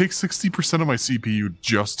resources. It takes 60% of my CPU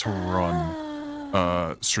just to run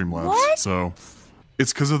Streamlabs. What? So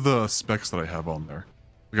it's because of the specs that I have on there.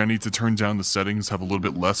 Like, I need to turn down the settings, have a little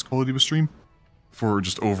bit less quality of a stream for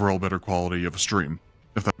just overall better quality of a stream,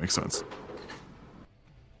 if that makes sense.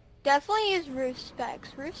 Definitely use roof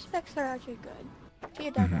specs. Roof specs are actually good.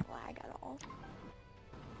 She doesn't lag at all.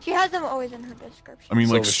 She has them always in her description. I mean,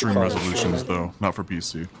 like stream resolutions though, not for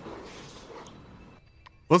PC.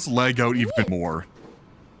 Let's lag out even more.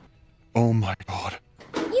 Oh my god.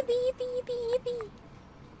 Yippee, yippee, yippee, yippee.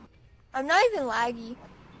 I'm not even laggy.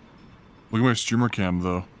 Look at my streamer cam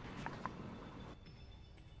though.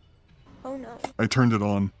 Oh no. I turned it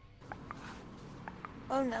on.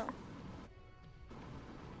 Oh no.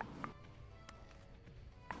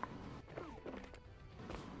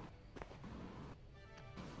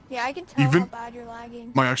 Yeah, I can tell how bad you're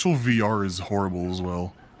lagging. My actual VR is horrible as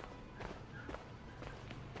well.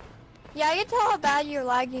 Yeah, I can tell how bad you're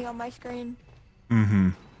lagging on my screen.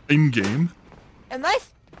 In game? Am I?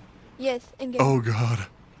 Yes, in game. Oh god.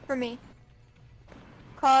 For me.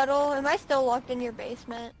 Cuddle, am I still locked in your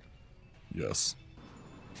basement? Yes.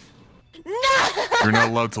 No! You're not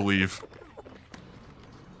allowed to leave.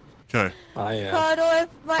 Okay. I am. Cuddle,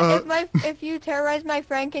 if you terrorize my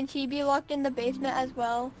friend, can she be locked in the basement as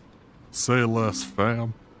well? Say less,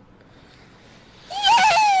 fam.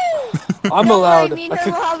 I'm allowed.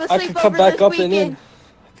 I can come back up and in.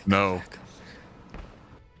 No.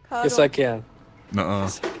 Cuddle. Yes, I can. Nuh-uh.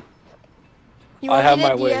 You want me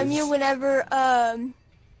to DM you whenever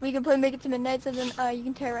we can play Make It to Midnight, so then you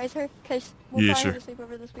can terrorize her? Because we'll probably have a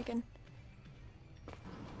sleepover this weekend.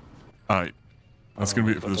 Alright. That's gonna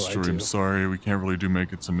be it for the stream. Sorry, we can't really do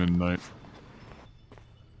Make It to Midnight.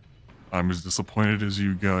 I'm as disappointed as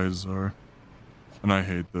you guys are. And I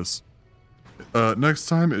hate this. Next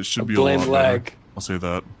time it should be a lot better. Lag. I'll say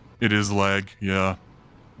that. It is lag, yeah.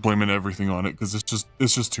 Blaming everything on it, because it's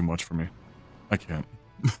just too much for me. I can't.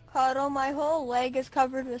 Cuddle, my whole leg is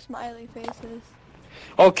covered with smiley faces.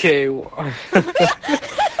 Okay. Why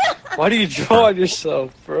do you draw on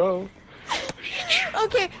yourself, bro?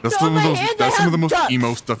 Okay, that's some of the most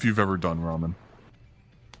emo stuff you've ever done, Ramen.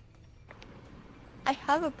 I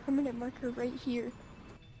have a permanent marker right here.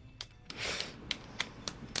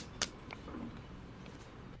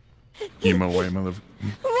 Emo way, mother.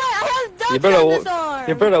 What? I have ducks on this arm.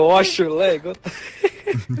 You better wash your leg. What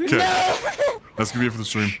Okay. No. That's gonna be it for the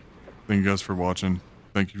stream. Thank you guys for watching.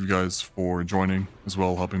 Thank you guys for joining as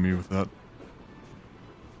well, helping me with that.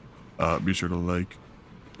 Be sure to like,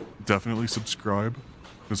 definitely subscribe,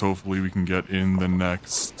 because hopefully we can get in the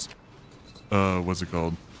next, what's it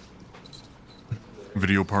called?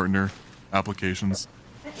 Video partner applications.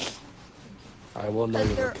 I will know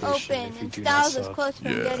Because your they're location open if you and do Styles not is sub. close from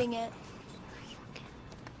Yeah. getting it.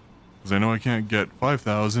 Because I know I can't get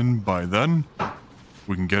 5,000 by then.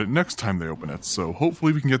 We can get it next time they open it, so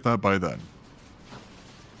hopefully we can get that by then.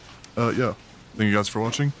 Yeah. Thank you guys for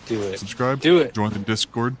watching. Do it. Subscribe. Do it. Join the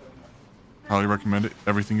Discord. Highly recommend it.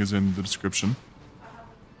 Everything is in the description.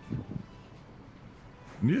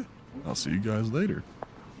 And yeah, I'll see you guys later.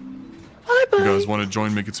 Bye bye. If you guys want to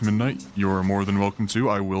join Make It to Midnight, you're more than welcome to.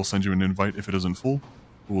 I will send you an invite if it isn't full.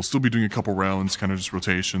 But we'll still be doing a couple rounds, kind of just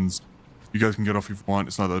rotations. You guys can get off if you want.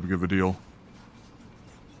 It's not that big of a deal.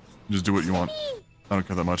 Just do what you want. I don't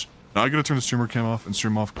care that much. Now I gotta turn the streamer cam off and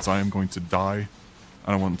stream off because I am going to die.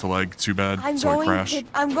 I don't want it to lag too bad, so I crash.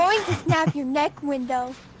 I'm going to snap your neck,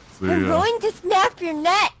 Window. See I'm ya. going to snap your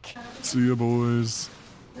neck. See ya, boys.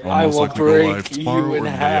 I'll I most will likely go live break tomorrow you or in the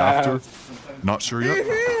day half. after. Not sure yet.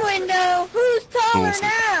 Window. Who's taller we'll see.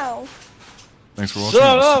 now? Thanks for watching.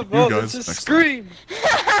 Shut I'll see up! you Oh, guys that's a next time. scream.